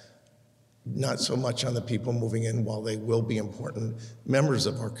impact, not so much on the people moving in, while they will be important members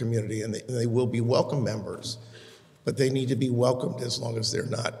of our community and they will be welcome members, but they need to be welcomed as long as they're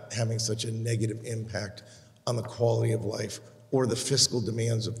not having such a negative impact on the quality of life or the fiscal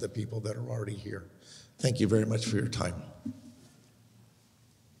demands of the people that are already here. Thank you very much for your time.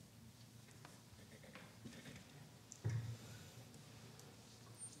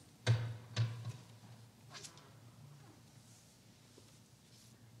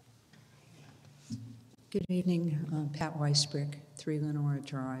 Good evening, Pat Weisbrick, 3 Lenora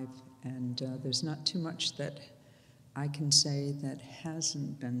Drive, and there's not too much that I can say that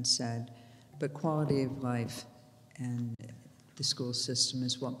hasn't been said, but quality of life and the school system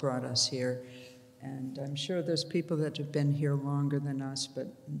is what brought us here. And I'm sure there's people that have been here longer than us, but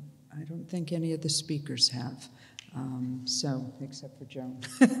I don't think any of the speakers have. Except for Joan.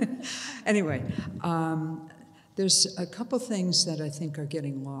 Anyway, there's a couple things that I think are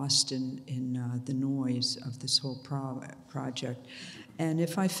getting lost in the noise of this whole project. And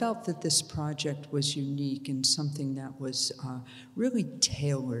if I felt that this project was unique and something that was really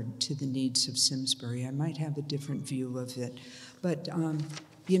tailored to the needs of Simsbury, I might have a different view of it. But,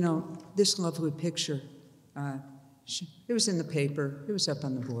 this lovely picture, it was in the paper, it was up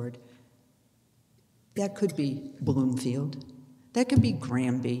on the board. That could be Bloomfield. That could be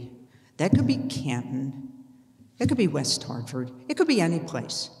Granby. That could be Canton. It could be West Hartford. It could be any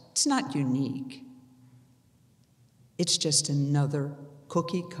place. It's not unique. It's just another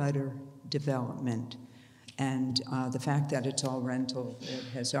cookie-cutter development. And the fact that it's all rental, it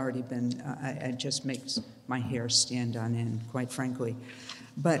has already been, it just makes my hair stand on end, quite frankly.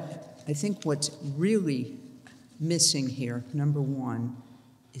 But I think what's really missing here, number one,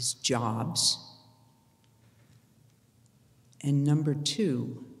 is jobs. And number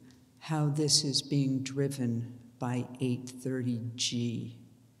two, how this is being driven by 830G.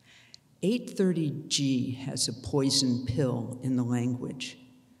 830G has a poison pill in the language.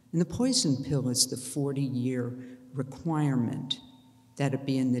 And the poison pill is the 40-year requirement that it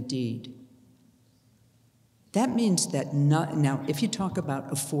be in the deed. That means that now, if you talk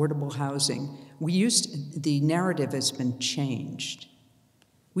about affordable housing, the narrative has been changed.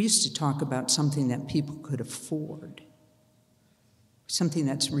 We used to talk about something that people could afford, something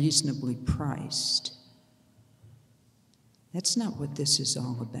that's reasonably priced. That's not what this is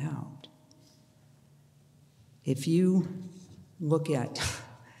all about. If you look at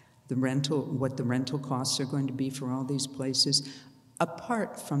what the rental costs are going to be for all these places,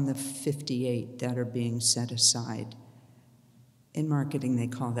 apart from the 58 that are being set aside. In marketing, they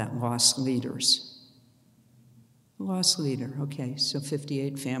call that loss leaders. Loss leader, okay, so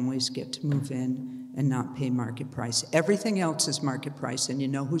 58 families get to move in and not pay market price. Everything else is market price, and you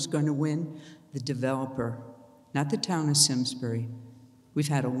know who's going to win? The developer, not the town of Simsbury. We've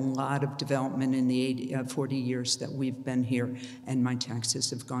had a lot of development in the 40 years that we've been here, and my taxes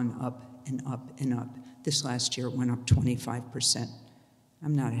have gone up and up and up. This last year it went up 25%.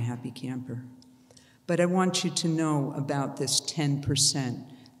 I'm not a happy camper. But I want you to know about this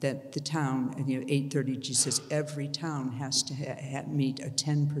 10% that the town, 830G says every town has to meet a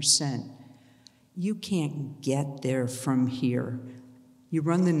 10%. You can't get there from here. You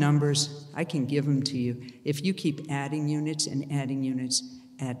run the numbers, I can give them to you. If you keep adding units and adding units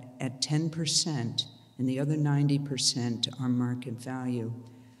at 10%, and the other 90% are market value,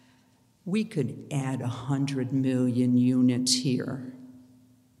 we could add 100 million units here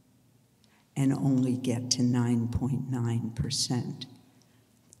and only get to 9.9%.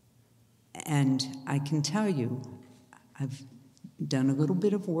 And I can tell you, I've done a little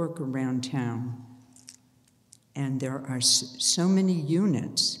bit of work around town, and there are so many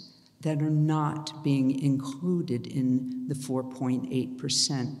units that are not being included in the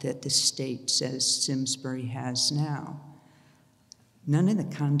 4.8% that the state says Simsbury has now. None of the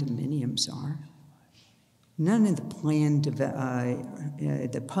condominiums are. None of the planned,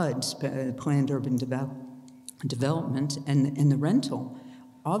 the PUDs, planned urban development, and the rental.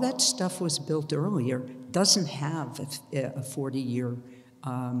 All that stuff was built earlier, doesn't have a 40-year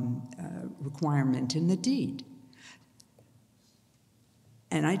requirement in the deed.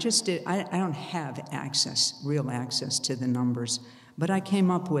 And I don't have real access to the numbers, but I came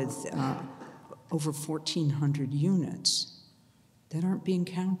up with over 1,400 units that aren't being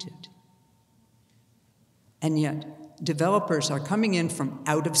counted. And yet, developers are coming in from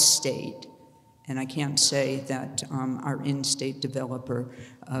out of state, and I can't say that our in-state developer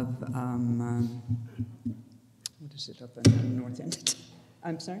of, what is it up in the north end?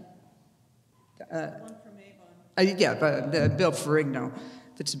 I'm sorry? One from Avon. Yeah, but Bill Ferrigno.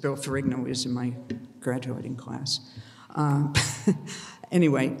 It's Bill Ferrigno is in my graduating class.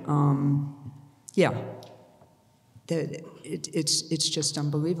 Anyway, yeah, it's just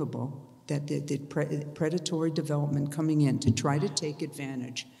unbelievable that the predatory development coming in to try to take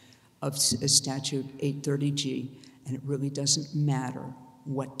advantage of Statute 830G, and it really doesn't matter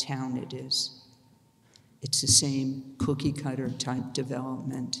what town it is. It's the same cookie-cutter type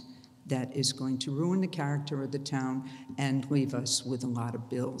development that is going to ruin the character of the town and leave us with a lot of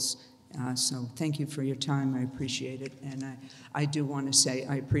bills. So thank you for your time. I appreciate it. And I do want to say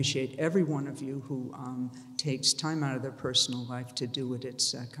I appreciate every one of you who takes time out of their personal life to do it.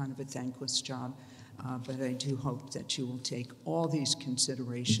 It's kind of a thankless job. But I do hope that you will take all these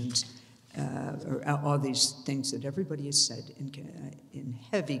considerations, or all these things that everybody has said in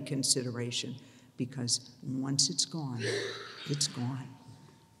heavy consideration, because once it's gone, it's gone.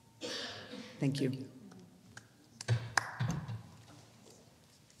 Thank you.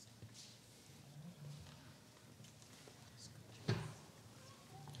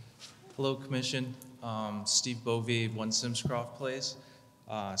 Hello, Commission. Steve Bovee, 1 Simscroft Place.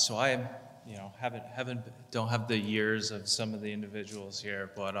 So I am, don't have the years of some of the individuals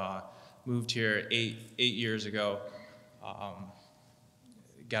here, but moved here eight years ago.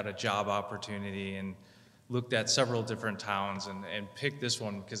 Got a job opportunity and looked at several different towns and picked this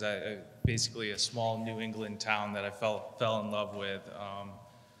one because I basically a small New England town that I fell in love with.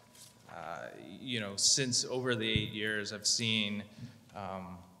 You know, since over the 8 years, I've seen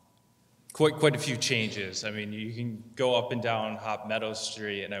quite a few changes. I mean, you can go up and down Hop Meadow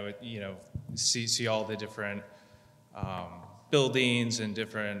Street, and I would, you know, see all the different buildings and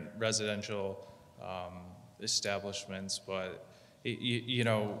different residential establishments, but you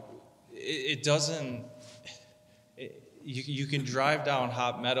know, it doesn't. You can drive down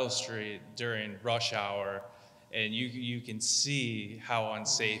Hop Meadow Street during rush hour, and you can see how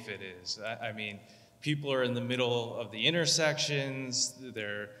unsafe it is. I mean, people are in the middle of the intersections.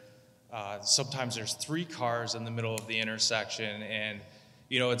 Sometimes there's 3 cars in the middle of the intersection, and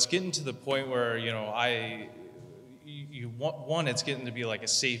you know, it's getting to the point where, you know, it's getting to be like a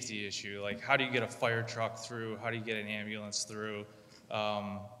safety issue. Like, how do you get a fire truck through? How do you get an ambulance through?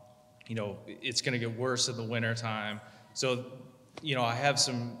 You know, it's going to get worse in the wintertime. So, you know,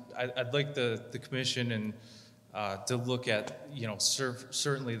 I'd like the commission and to look at, you know,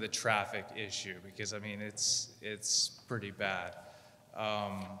 certainly the traffic issue, because I mean, it's pretty bad.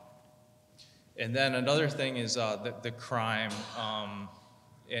 And then another thing is the crime.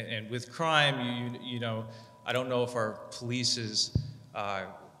 And with crime, you know, I don't know if our police is,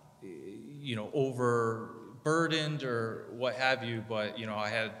 you know, overburdened or what have you, but, you know, I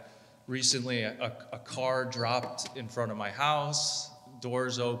had recently a car dropped in front of my house,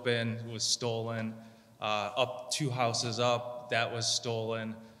 doors open, was stolen. Up 2 houses up, that was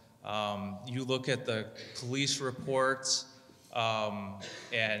stolen. You look at the police reports,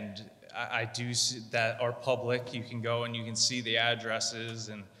 and I do see that are public. You can go and you can see the addresses,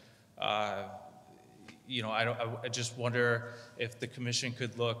 and you know, I just wonder if the commission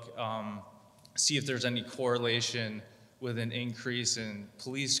could look, see if there's any correlation with an increase in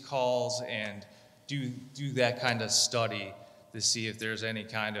police calls, and do that kind of study to see if there's any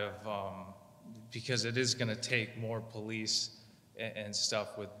kind of, because it is going to take more police and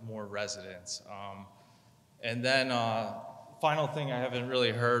stuff with more residents. And then final thing I haven't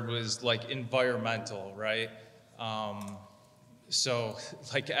really heard was like environmental, right? So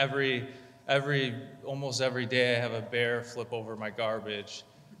like almost every day I have a bear flip over my garbage.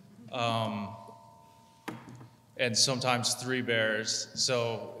 And sometimes 3 bears.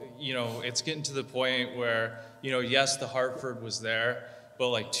 So, you know, it's getting to the point where, you know, yes, the Hartford was there, but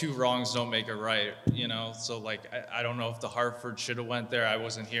like 2 wrongs don't make a right, you know? So like, I don't know if the Hartford should have went there. I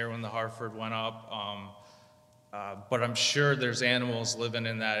wasn't here when the Hartford went up. But I'm sure there's animals living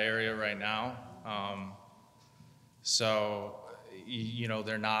in that area right now. So, you know,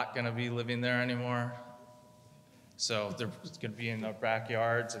 they're not gonna be living there anymore. So they're gonna be in our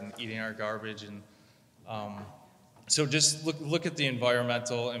backyards and eating our garbage. And so just look at the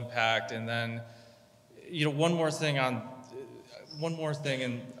environmental impact. And then, you know, one more thing on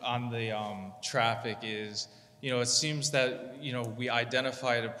the traffic is, you know, it seems that, you know, we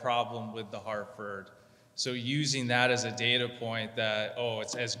identified a problem with the Hartford. So using that as a data point that, oh,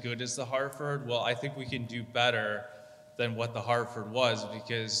 it's as good as the Hartford, well, I think we can do better than what the Hartford was,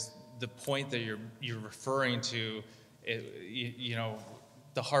 because the point that you're referring to, you know,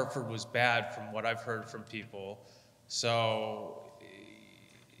 the Hartford was bad from what I've heard from people. So,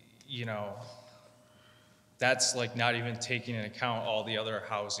 you know, that's like not even taking into account all the other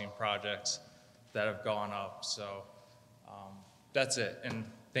housing projects that have gone up. So that's it. And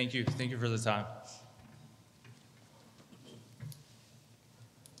thank you for the time.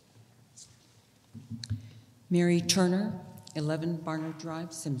 Mary Turner, 11 Barnard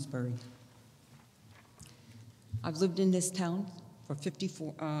Drive, Simsbury. I've lived in this town for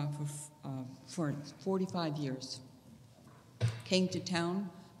 45 years. Came to town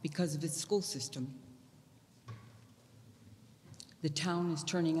because of its school system. The town is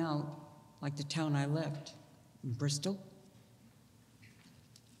turning out like the town I left in Bristol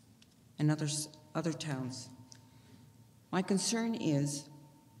and other towns. My concern is,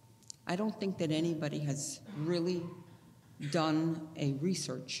 I don't think that anybody has really done a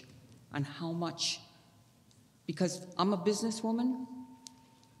research on how much, because I'm a businesswoman,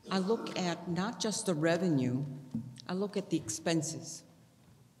 I look at not just the revenue, I look at the expenses.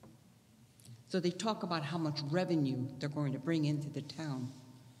 So they talk about how much revenue they're going to bring into the town.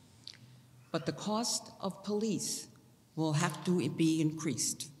 But the cost of police will have to be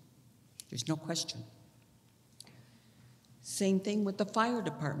increased. There's no question. Same thing with the fire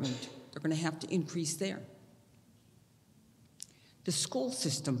department. They're going to have to increase there. The school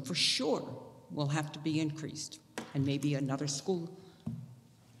system, for sure, will have to be increased, and maybe another school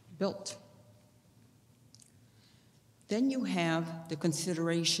built. Then you have the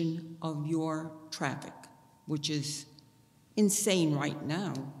consideration of your traffic. which is insane right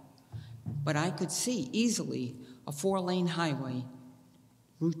now, but I could see easily a 4-lane highway,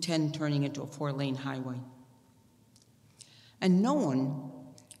 Route 10 turning into a 4-lane highway. And no one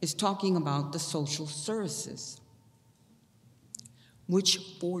is talking about the social services, which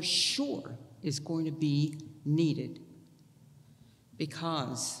for sure is going to be needed,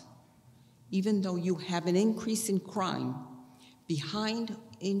 because even though you have an increase in crime, behind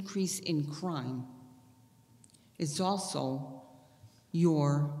increase in crime is also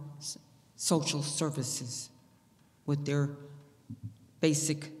your social services with their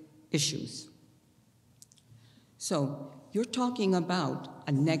basic issues. So you're talking about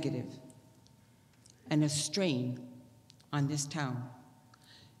a negative and a strain on this town.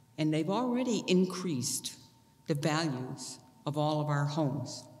 And they've already increased the values of all of our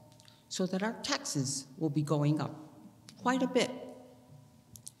homes so that our taxes will be going up quite a bit.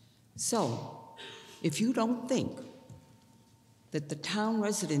 So if you don't think that the town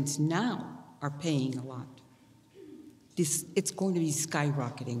residents now are paying a lot, it's going to be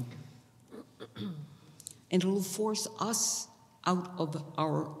skyrocketing. And it'll force us out of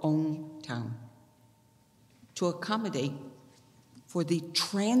our own town to accommodate for the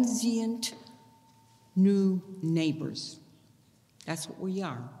transient new neighbors. That's what we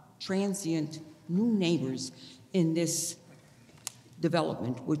are, transient new neighbors in this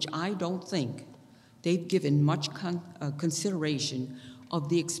development, which I don't think they've given much consideration of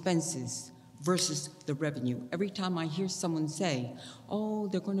the expenses versus the revenue. Every time I hear someone say, oh,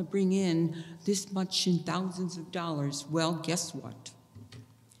 they're going to bring in this much in thousands of dollars, well, guess what?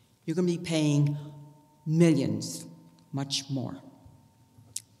 You're going to be paying millions, much more.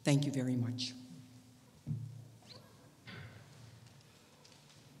 Thank you very much.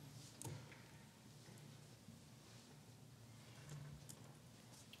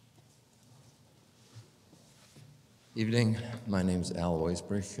 Evening, my name is Al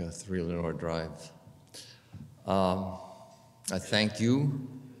Weisbrich, 3 Lenore Drive. I thank you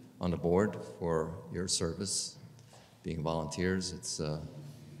on the board for your service, being volunteers. It's a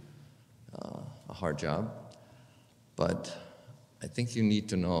hard job, but I think you need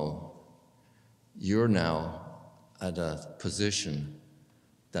to know you're now at a position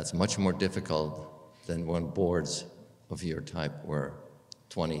that's much more difficult than when boards of your type were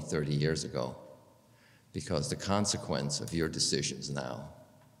 20, 30 years ago, because the consequence of your decisions now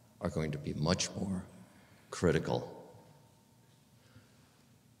are going to be much more critical.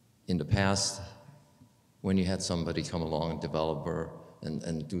 In the past, when you had somebody come along, a developer,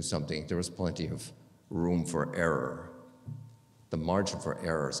 and do something, there was plenty of room for error. The margin for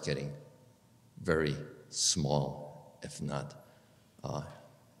error is getting very small, if not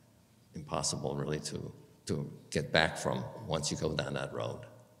impossible really to get back from once you go down that road.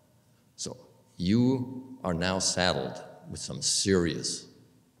 So you are now saddled with some serious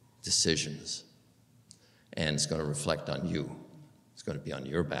decisions, and it's going to reflect on you. It's going to be on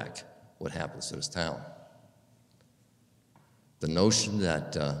your back what happens to this town. The notion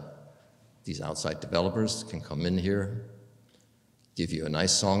that these outside developers can come in here, give you a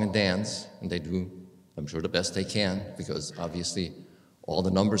nice song and dance, and they do, I'm sure, the best they can, because obviously all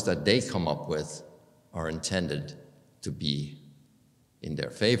the numbers that they come up with are intended to be in their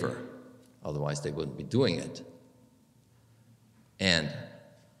favor. Otherwise, they wouldn't be doing it. And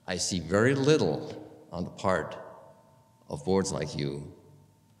I see very little on the part of boards like you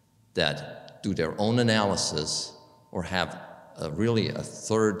that do their own analysis or have really a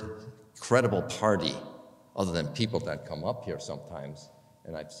third credible party other than people that come up here sometimes.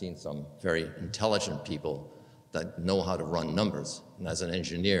 And I've seen some very intelligent people that know how to run numbers. And as an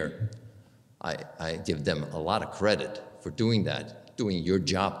engineer, I give them a lot of credit for doing that, doing your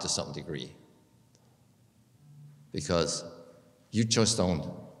job to some degree. Because you just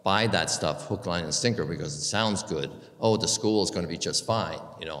don't buy that stuff hook, line, and sinker because it sounds good. Oh, the school is going to be just fine,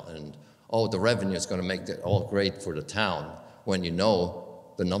 you know, and oh, the revenue is going to make it all great for the town, when you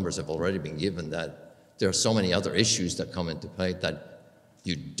know the numbers have already been given, that there are so many other issues that come into play that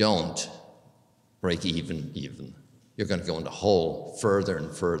you don't break even. You're going to go in the hole further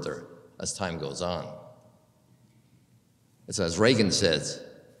and further as time goes on. It's as Reagan says,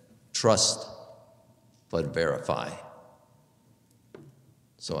 trust but verify.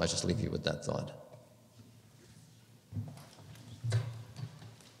 So I just leave you with that thought.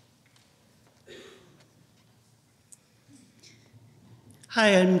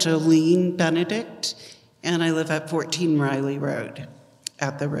 Hi, I'm Jolene Benedict, and I live at 14 Riley Road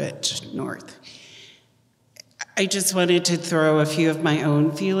at the Ridge North. I just wanted to throw a few of my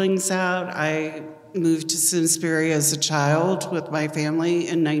own feelings out. I moved to Simsbury as a child with my family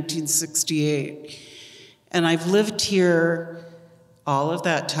in 1968. And I've lived here all of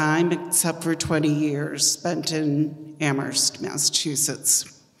that time except for 20 years spent in Amherst,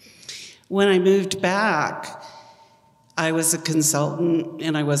 Massachusetts. When I moved back, I was a consultant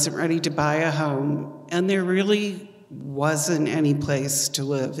and I wasn't ready to buy a home, and there really wasn't any place to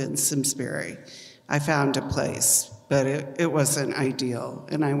live in Simsbury. I found a place, but it wasn't ideal,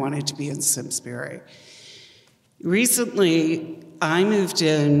 and I wanted to be in Simsbury. Recently, I moved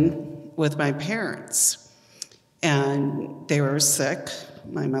in with my parents, and they were sick.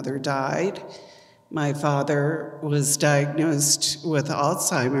 My mother died. My father was diagnosed with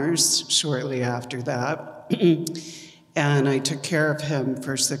Alzheimer's shortly after that, and I took care of him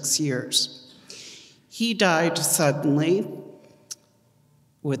for 6 years. He died suddenly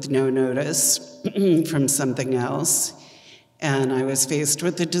with no notice from something else, and I was faced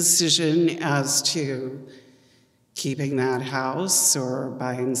with the decision as to keeping that house or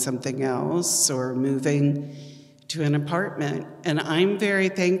buying something else or moving to an apartment. And I'm very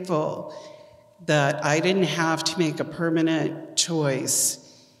thankful that I didn't have to make a permanent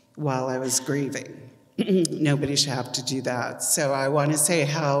choice while I was grieving. Nobody should have to do that. So I want to say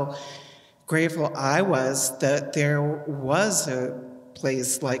how grateful I was that there was a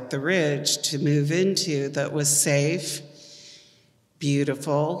place like the Ridge to move into that was safe,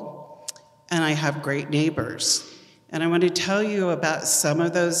 beautiful, and I have great neighbors. And I want to tell you about some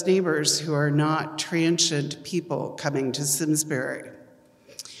of those neighbors who are not transient people coming to Simsbury.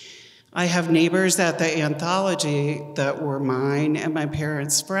 I have neighbors at the Anthology that were mine and my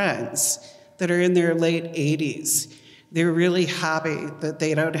parents' friends that are in their late 80s. They're really happy that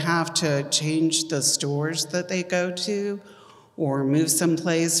they don't have to change the stores that they go to or move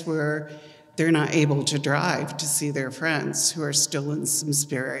someplace where they're not able to drive to see their friends who are still in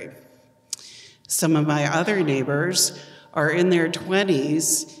Simsbury. Some of my other neighbors are in their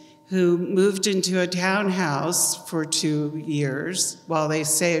 20s who moved into a townhouse for 2 years while they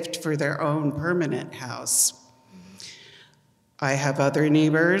saved for their own permanent house. I have other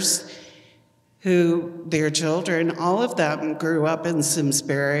neighbors who, their children, all of them grew up in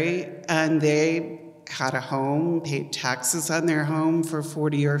Simsbury, and they had a home, paid taxes on their home for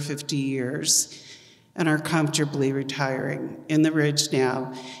 40 or 50 years, and are comfortably retiring in the Ridge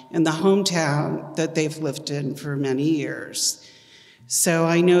now, in the hometown that they've lived in for many years. So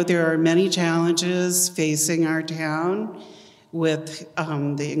I know there are many challenges facing our town with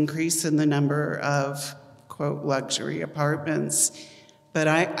the increase in the number of, quote, luxury apartments. But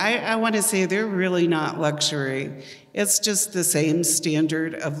I want to say they're really not luxury. It's just the same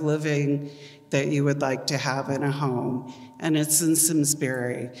standard of living that you would like to have in a home. And it's in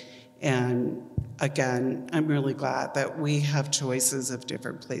Simsbury. And again, I'm really glad that we have choices of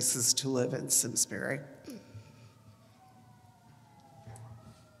different places to live in Simsbury.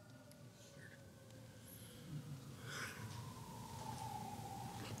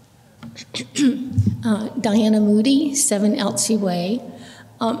 Diana Moody, 7 Elsie Way.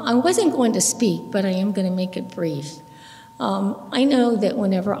 I wasn't going to speak, but I am going to make it brief. I know that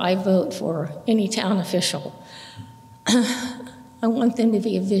whenever I vote for any town official, I want them to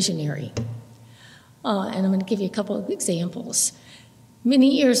be a visionary. And I'm going to give you a couple of examples.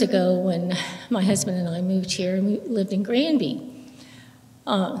 Many years ago, when my husband and I moved here and we lived in Granby,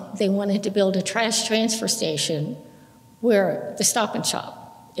 they wanted to build a trash transfer station where the Stop and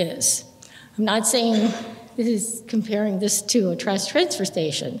Shop is. I'm not saying this is comparing this to a trash transfer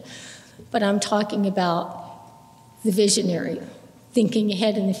station, but I'm talking about the visionary, thinking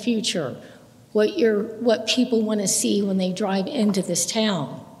ahead in the future, what people want to see when they drive into this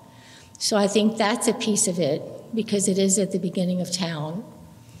town. So I think that's a piece of it, because it is at the beginning of town.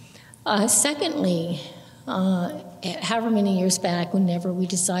 Secondly, however many years back, whenever we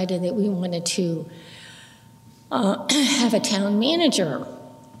decided that we wanted to have a town manager,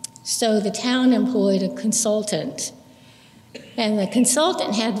 so the town employed a consultant, and the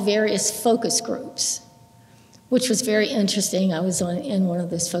consultant had various focus groups, which was very interesting. I was in one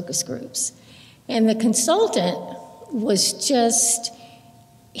of those focus groups. And the consultant was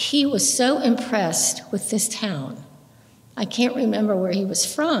he was so impressed with this town. I can't remember where he was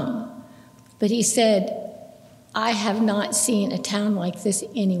from, but he said, I have not seen a town like this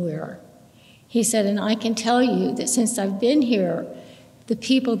anywhere. He said, and I can tell you that since I've been here, the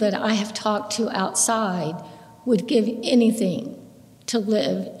people that I have talked to outside would give anything to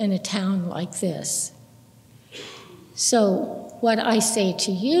live in a town like this. So what I say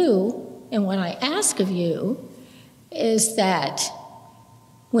to you and what I ask of you is that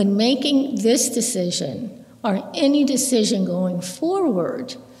when making this decision or any decision going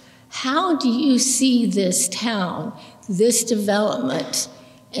forward, how do you see this town, this development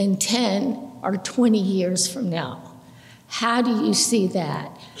in 10, or 20 years from now? How do you see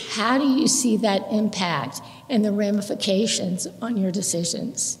that? How do you see that impact and the ramifications on your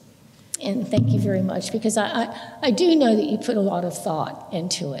decisions? And thank you very much, because I do know that you put a lot of thought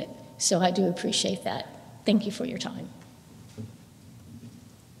into it, so I do appreciate that. Thank you for your time.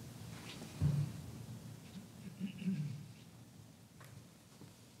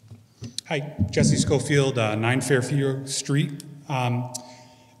 Hi, Jesse Schofield, 9 Fairview Street.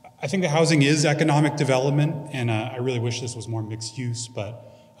 I think the housing is economic development, and I really wish this was more mixed use, but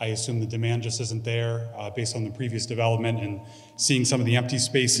I assume the demand just isn't there based on the previous development and seeing some of the empty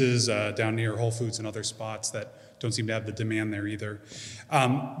spaces down near Whole Foods and other spots that don't seem to have the demand there either.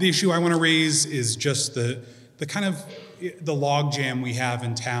 The issue I want to raise is just the kind of the log jam we have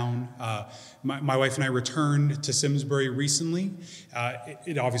in town. My wife and I returned to Simsbury recently.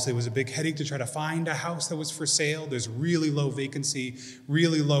 It obviously was a big headache to try to find a house that was for sale. There's really low vacancy,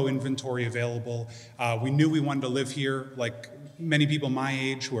 really low inventory available. We knew we wanted to live here, like many people my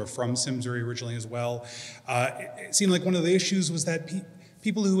age who are from Simsbury originally as well. It seemed like one of the issues was that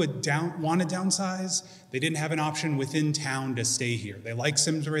people who would want to downsize, they didn't have an option within town to stay here. They like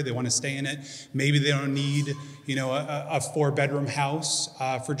Simsbury, they want to stay in it. Maybe they don't need, a 4-bedroom house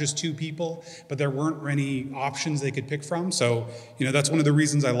for just 2 people, but there weren't any options they could pick from. So, that's one of the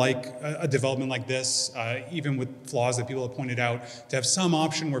reasons I like a development like this, even with flaws that people have pointed out, to have some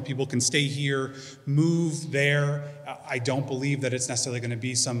option where people can stay here, move there. I don't believe that it's necessarily going to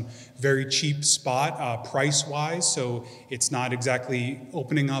be some very cheap spot price-wise, so it's not exactly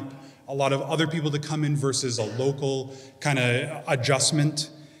opening up a lot of other people to come in versus a local kind of adjustment.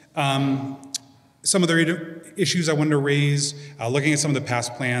 Some of the issues I wanted to raise, looking at some of the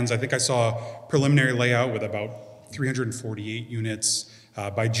past plans, I think I saw a preliminary layout with about 348 units.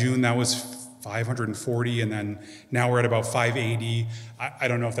 By June, that was 540, and then now we're at about 580. I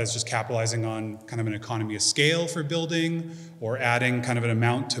don't know if that's just capitalizing on kind of an economy of scale for building or adding kind of an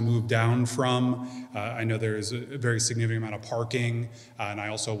amount to move down from. I know there is a very significant amount of parking, and I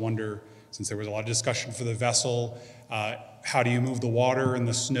also wonder, since there was a lot of discussion for the vessel, how do you move the water and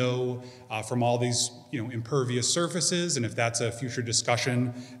the snow from all these impervious surfaces, and if that's a future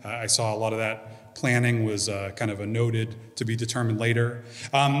discussion. I saw a lot of that planning was kind of a noted to be determined later.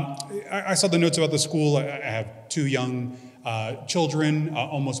 I saw the notes about the school. I have 2 young children,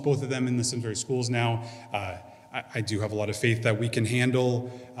 almost both of them in the Simsbury schools now. I do have a lot of faith that we can handle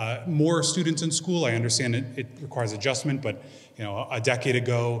more students in school. I understand it requires adjustment, but a decade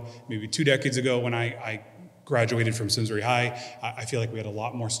ago, maybe 2 decades ago, when I graduated from Simsbury High, I feel like we had a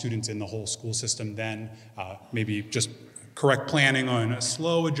lot more students in the whole school system then. Maybe just correct planning on a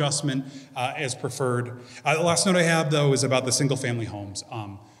slow adjustment as preferred. The last note I have, though, is about the single-family homes.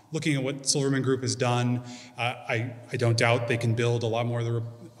 Looking at what Silverman Group has done, I don't doubt they can build a lot more of the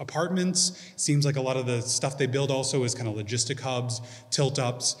apartments. Seems like a lot of the stuff they build also is kind of logistic hubs,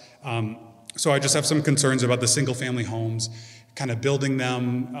 tilt-ups. So I just have some concerns about the single-family homes, kind of building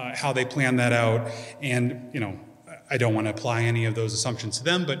them, how they plan that out, and I don't want to apply any of those assumptions to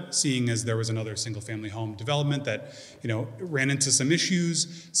them, but seeing as there was another single-family home development that ran into some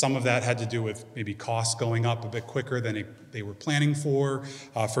issues, some of that had to do with maybe costs going up a bit quicker than they were planning for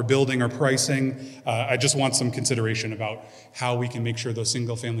building or pricing. I just want some consideration about how we can make sure those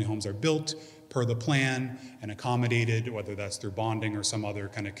single-family homes are built per the plan and accommodated, whether that's through bonding or some other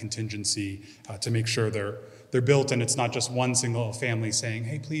kind of contingency to make sure they're built and it's not just one single family saying,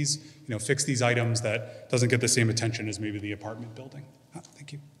 hey, please, fix these items that doesn't get the same attention as maybe the apartment building.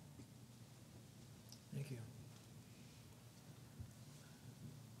 Thank you. Thank you.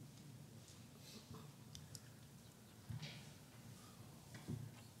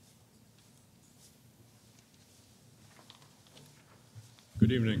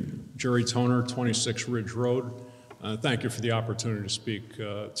 Good evening. Jerry Toner, 26 Ridge Road. Thank you for the opportunity to speak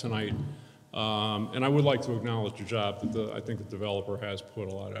tonight. And I would like to acknowledge the job that I think the developer has put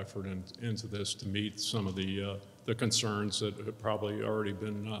a lot of effort into this to meet some of the concerns that have probably already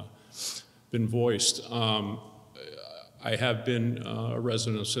been voiced. I have been a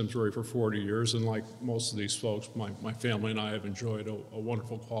resident of Simsbury for 40 years, and like most of these folks, my family and I have enjoyed a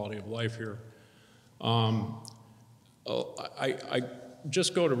wonderful quality of life here. I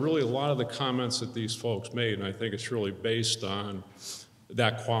just go to really a lot of the comments that these folks made, and I think it's really based on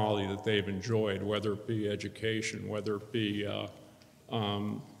that quality that they've enjoyed, whether it be education, whether it be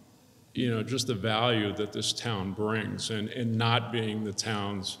just the value that this town brings, and not being the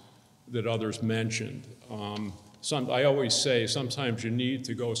towns that others mentioned. I always say sometimes you need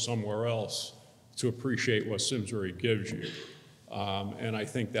to go somewhere else to appreciate what Simsbury gives you. And I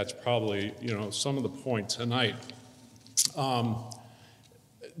think that's probably some of the point tonight.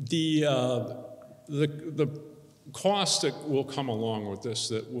 the costs that will come along with this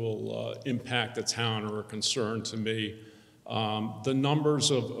that will impact the town are a concern to me. The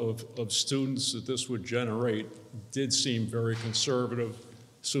numbers of students that this would generate did seem very conservative.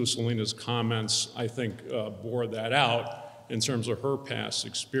 Sue Salina's comments, I think, bore that out in terms of her past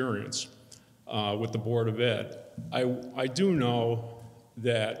experience with the Board of Ed. I do know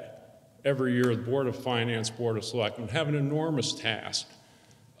that every year the Board of Finance, Board of Selectmen have an enormous task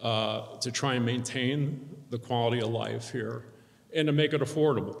to try and maintain the quality of life here and to make it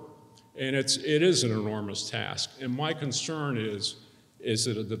affordable. And it is an enormous task. And my concern is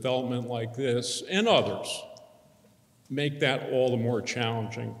that a development like this and others make that all the more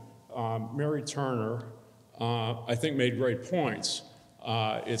challenging. Mary Turner, I think, made great points.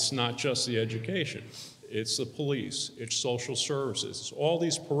 It's not just the education, it's the police, it's social services, it's all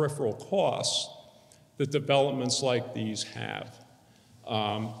these peripheral costs that developments like these have.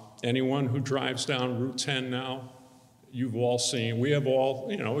 Anyone who drives down Route 10 now, you've all seen, we have all,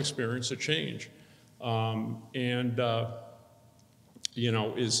 experienced a change.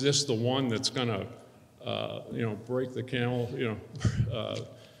 Is this the one that's gonna, break the camel,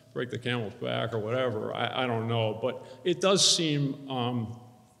 break the camel's back or whatever? I don't know, but it does seem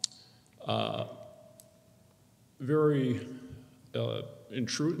very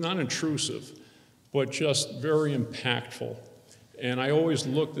not intrusive, but just very impactful. And I always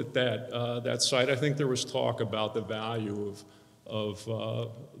looked at that site. I think there was talk about the value of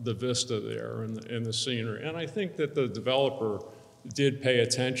the vista there and the scenery. And I think that the developer did pay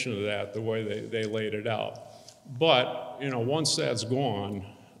attention to that the way they laid it out. But once that's gone,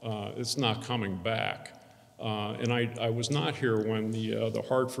 it's not coming back. And I was not here when the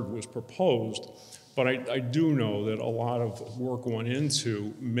Hartford was proposed, but I do know that a lot of work went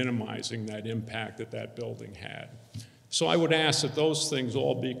into minimizing that impact that building had. So I would ask that those things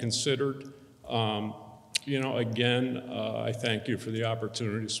all be considered. Again, I thank you for the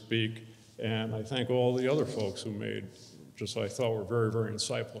opportunity to speak, and I thank all the other folks who made just what I thought were very, very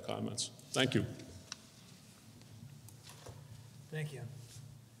insightful comments. Thank you. Thank you.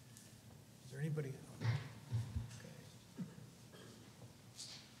 Is there anybody?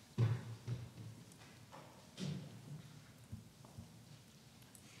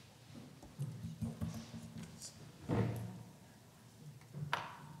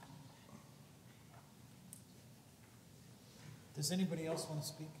 Does anybody else want to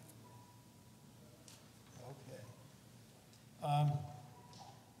speak? Okay.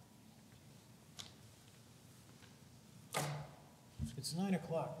 It's 9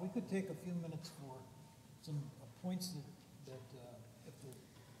 o'clock. We could take a few minutes for some points that if the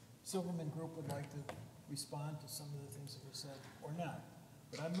Silverman Group would like to respond to some of the things that were said or not.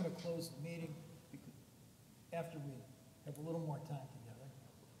 But I'm going to close the meeting after we have a little more time together.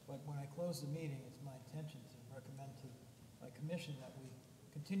 But when I close the meeting, it's my intention to recommend to my commission that we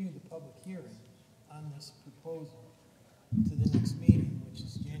continue the public hearing on this proposal to the next meeting, which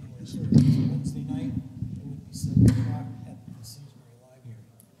is January 3rd. It's Wednesday night. It would be 7 o'clock at the Simsbury Library.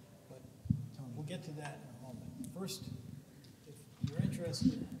 But we'll get to that in a moment. First, if you're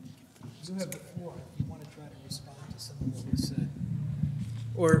interested, you have the floor if you want to try to respond to some of what was said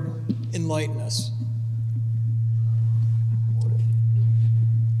or enlighten us.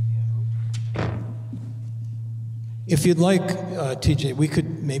 If you'd like, TJ, we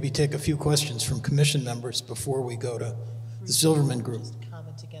could maybe take a few questions from commission members before we go to the Silverman Group. Just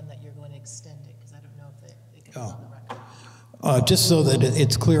comment again that you're going to extend it, because I don't know if it can be on the record. Just so that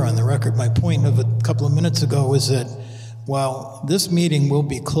it's clear on the record, my point of a couple of minutes ago was that while this meeting will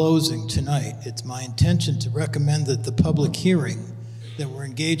be closing tonight, it's my intention to recommend that the public hearing that we're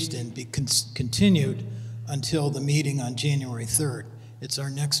engaged in be continued until the meeting on January 3rd. It's our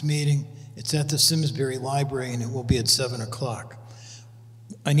next meeting. It's at the Simsbury Library, and it will be at 7 o'clock.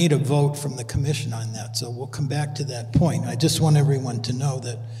 I need a vote from the commission on that, so we'll come back to that point. I just want everyone to know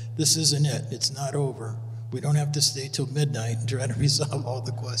that this isn't it. It's not over. We don't have to stay till midnight and try to resolve all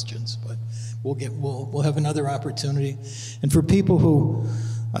the questions, but we'll have another opportunity. And for people who,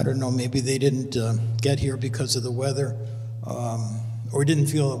 I don't know, maybe they didn't get here because of the weather or didn't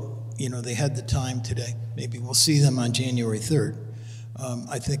feel, they had the time today, maybe we'll see them on January 3rd.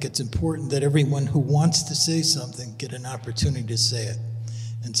 I think it's important that everyone who wants to say something get an opportunity to say it.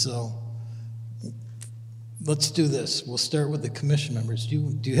 And so let's do this. We'll start with the commission members. Do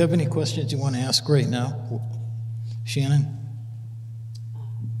you have any questions you want to ask right now? Shannon?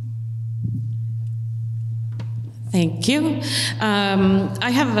 Thank you.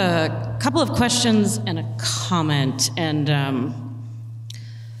 I have a couple of questions and a comment. And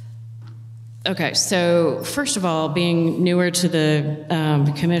Okay, so first of all, being newer to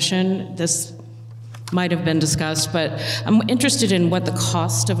the commission, this might have been discussed, but I'm interested in what the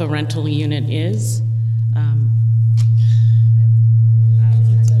cost of a rental unit is.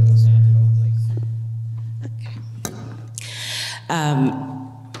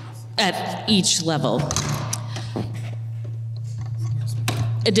 At each level.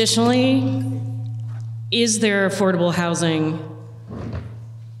 Additionally, is there affordable housing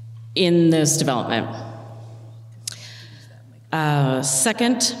in this development?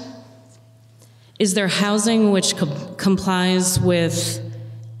 Second, is there housing which complies with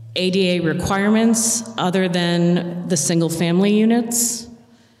ADA requirements other than the single-family units?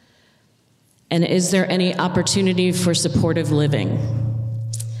 And is there any opportunity for supportive living?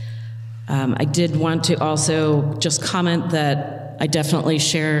 I did want to also just comment that I definitely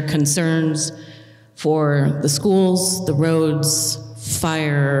share concerns for the schools, the roads,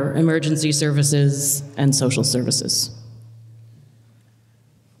 fire, emergency services, and social services.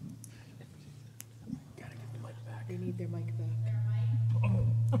 They need their mic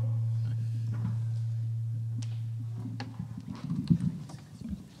back.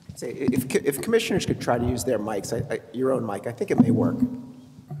 Say, if commissioners could try to use their mics, your own mic, I think it may work.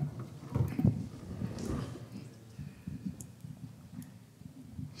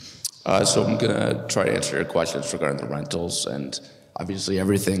 So I'm going to try to answer your questions regarding the rentals, and obviously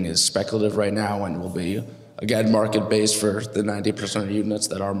everything is speculative right now and will be, again, market-based for the 90% of units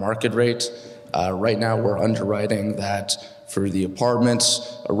that are market rate. Right now we're underwriting that for the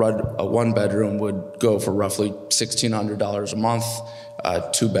apartments, a one-bedroom would go for roughly $1,600 a month,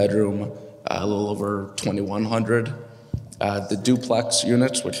 two-bedroom a little over $2,100. The duplex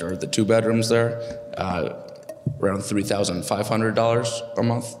units, which are the two bedrooms there, around $3,500 a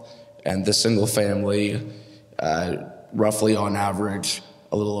month. And the single family, roughly on average,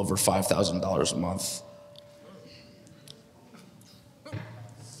 a little over $5,000 a month.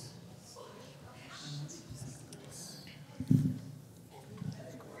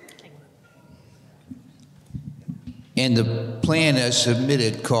 And the plan as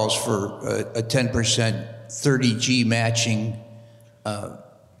submitted calls for a 10% 30G matching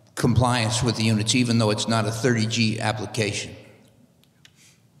compliance with the units, even though it's not a 30G application.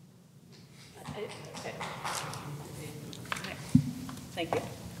 Thank you.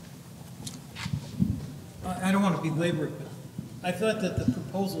 I don't want to belabor it, but I thought that the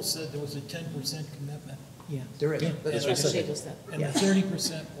proposal said there was a 10% commitment. Yeah. There is. That's what she just said. And the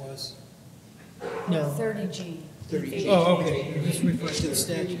 30% was? No. 30G. 30G. Oh, okay. You're just referring to the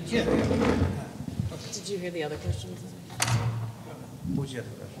statute. Yeah. Did you hear the other questions? What was the other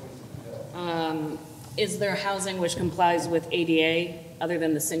question? Is there housing which complies with ADA other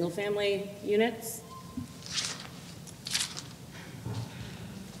than the single-family units?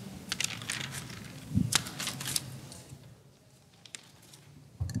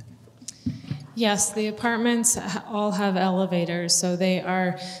 Yes, the apartments all have elevators, so they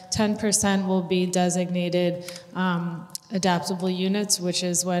are 10% will be designated adaptable units, which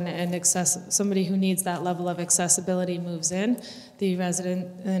is when somebody who needs that level of accessibility moves in. The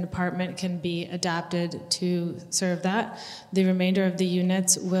resident in an apartment can be adapted to serve that. The remainder of the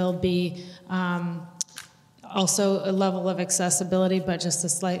units will be also a level of accessibility, but just a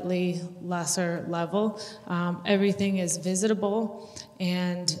slightly lesser level. Everything is visitable,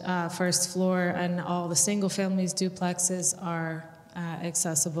 and first floor and all the single families, duplexes are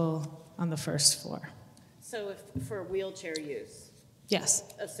accessible on the first floor. So if for wheelchair use? Yes.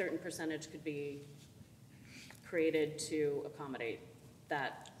 A certain percentage could be created to accommodate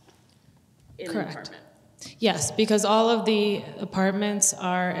that in an Correct. apartment? Yes, because all of the apartments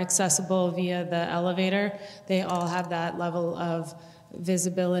are accessible via the elevator. They all have that level of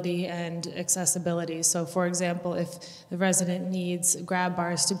visibility and accessibility. So for example, if the resident needs grab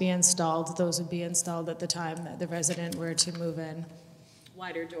bars to be installed, those would be installed at the time that the resident were to move in.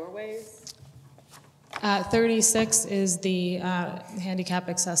 Wider doorways? 36 is the handicap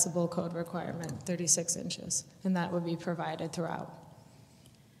accessible code requirement, 36 inches, and that would be provided throughout.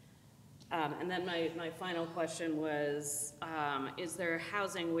 And then my final question was, is there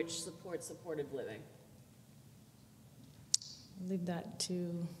housing which supports supported living? I'll leave that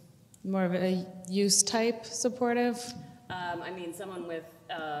to more of a use type supportive. I mean, someone with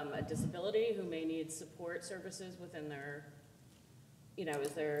a disability who may need support services within their, you know, is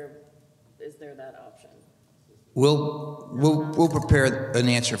there that option? We'll prepare an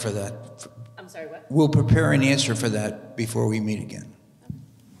answer for that. I'm sorry, what? We'll prepare an answer for that before we meet again.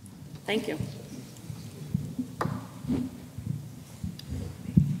 Thank you.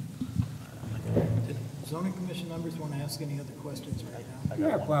 zoning commission members want to ask any other questions right now?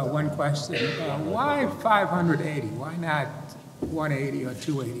 I have one question. Why 580? Why not 180 or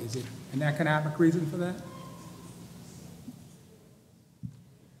 280? Is it an economic reason for that?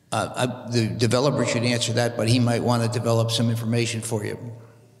 The developer should answer that, but he might want to develop some information for you.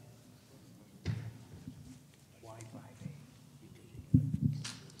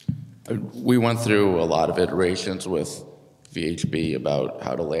 We went through a lot of iterations with VHB about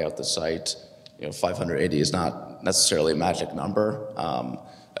how to lay out the site. 580 is not necessarily a magic number.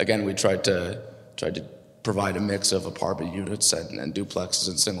 Again, we tried to provide a mix of apartment units and duplexes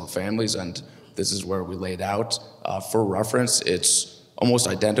and single families, and this is where we laid out. For reference, it's almost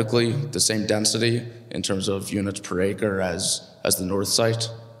identically the same density in terms of units per acre as the north site,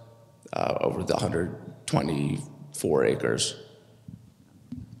 over the 124 acres.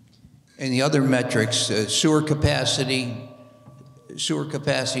 And the other metrics, sewer capacity,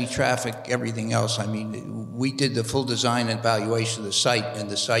 traffic, everything else. I mean, we did the full design and evaluation of the site,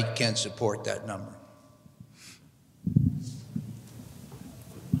 and the site can support that number.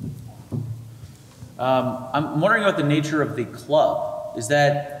 I'm wondering about the nature of the club. Is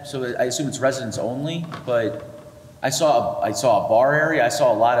that, so I assume it's residents only, but I saw a bar area. I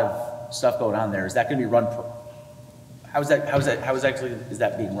saw a lot of stuff going on there. Is that going to be run? How is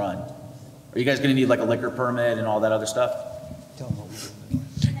that being run? Are you guys going to need like a liquor permit and all that other stuff?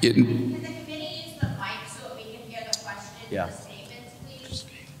 Yeah.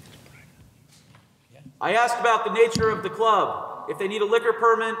 I asked about the nature of the club, if they need a liquor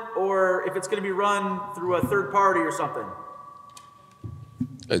permit or if it's going to be run through a third party or something.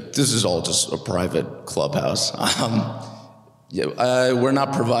 This is all just a private clubhouse. We're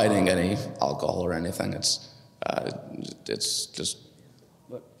not providing any alcohol or anything. It's just.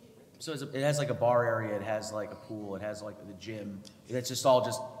 So it has like a bar area, it has like a pool, it has like the gym. It's just all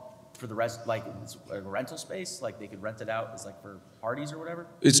just for the rest, like it's a rental space, like they could rent it out as like for parties or whatever?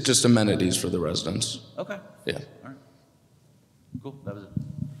 It's just amenities for the residents. Okay. Yeah. All right. Cool, that was it.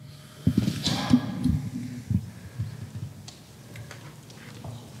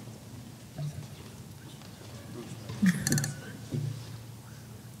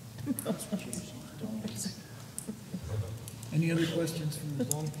 Any other questions from the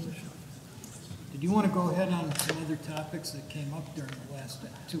zoning commission? Did you want to go ahead on some other topics that came up during the last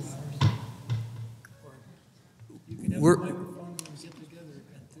 2 hours? Or you can have a microphone when we get together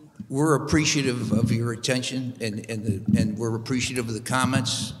again, too. We're appreciative of your attention, and we're appreciative of the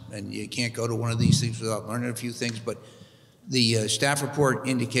comments, and you can't go to one of these things without learning a few things, but the staff report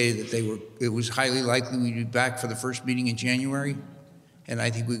indicated that it was highly likely we'd be back for the first meeting in January, and I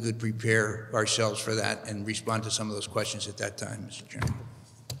think we could prepare ourselves for that and respond to some of those questions at that time, Mr. Chairman.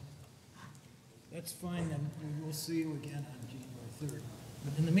 That's fine, then we'll see you again on January 3rd.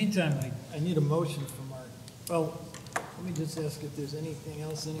 But in the meantime, I need a motion from our, well, let me just ask if there's anything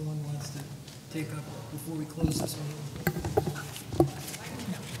else anyone wants to take up before we close this meeting.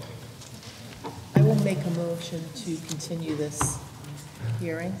 I will make a motion to continue this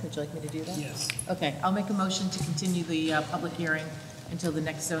hearing. Would you like me to do that? Yes. Okay, I'll make a motion to continue the public hearing until the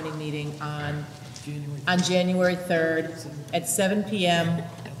next zoning meeting on January 3rd at 7 p.m.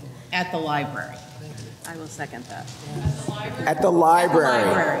 at the library. I will second that. At the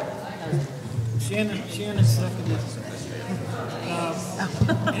library. Shannon seconded.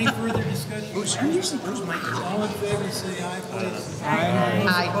 Any further discussion? All in favor, say aye, please.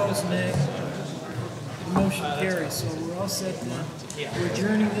 Aye. Opposed, nay. The motion carries, so we're all set then. We're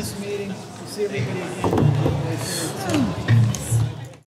adjourning this meeting. We'll see everybody again on January 3rd.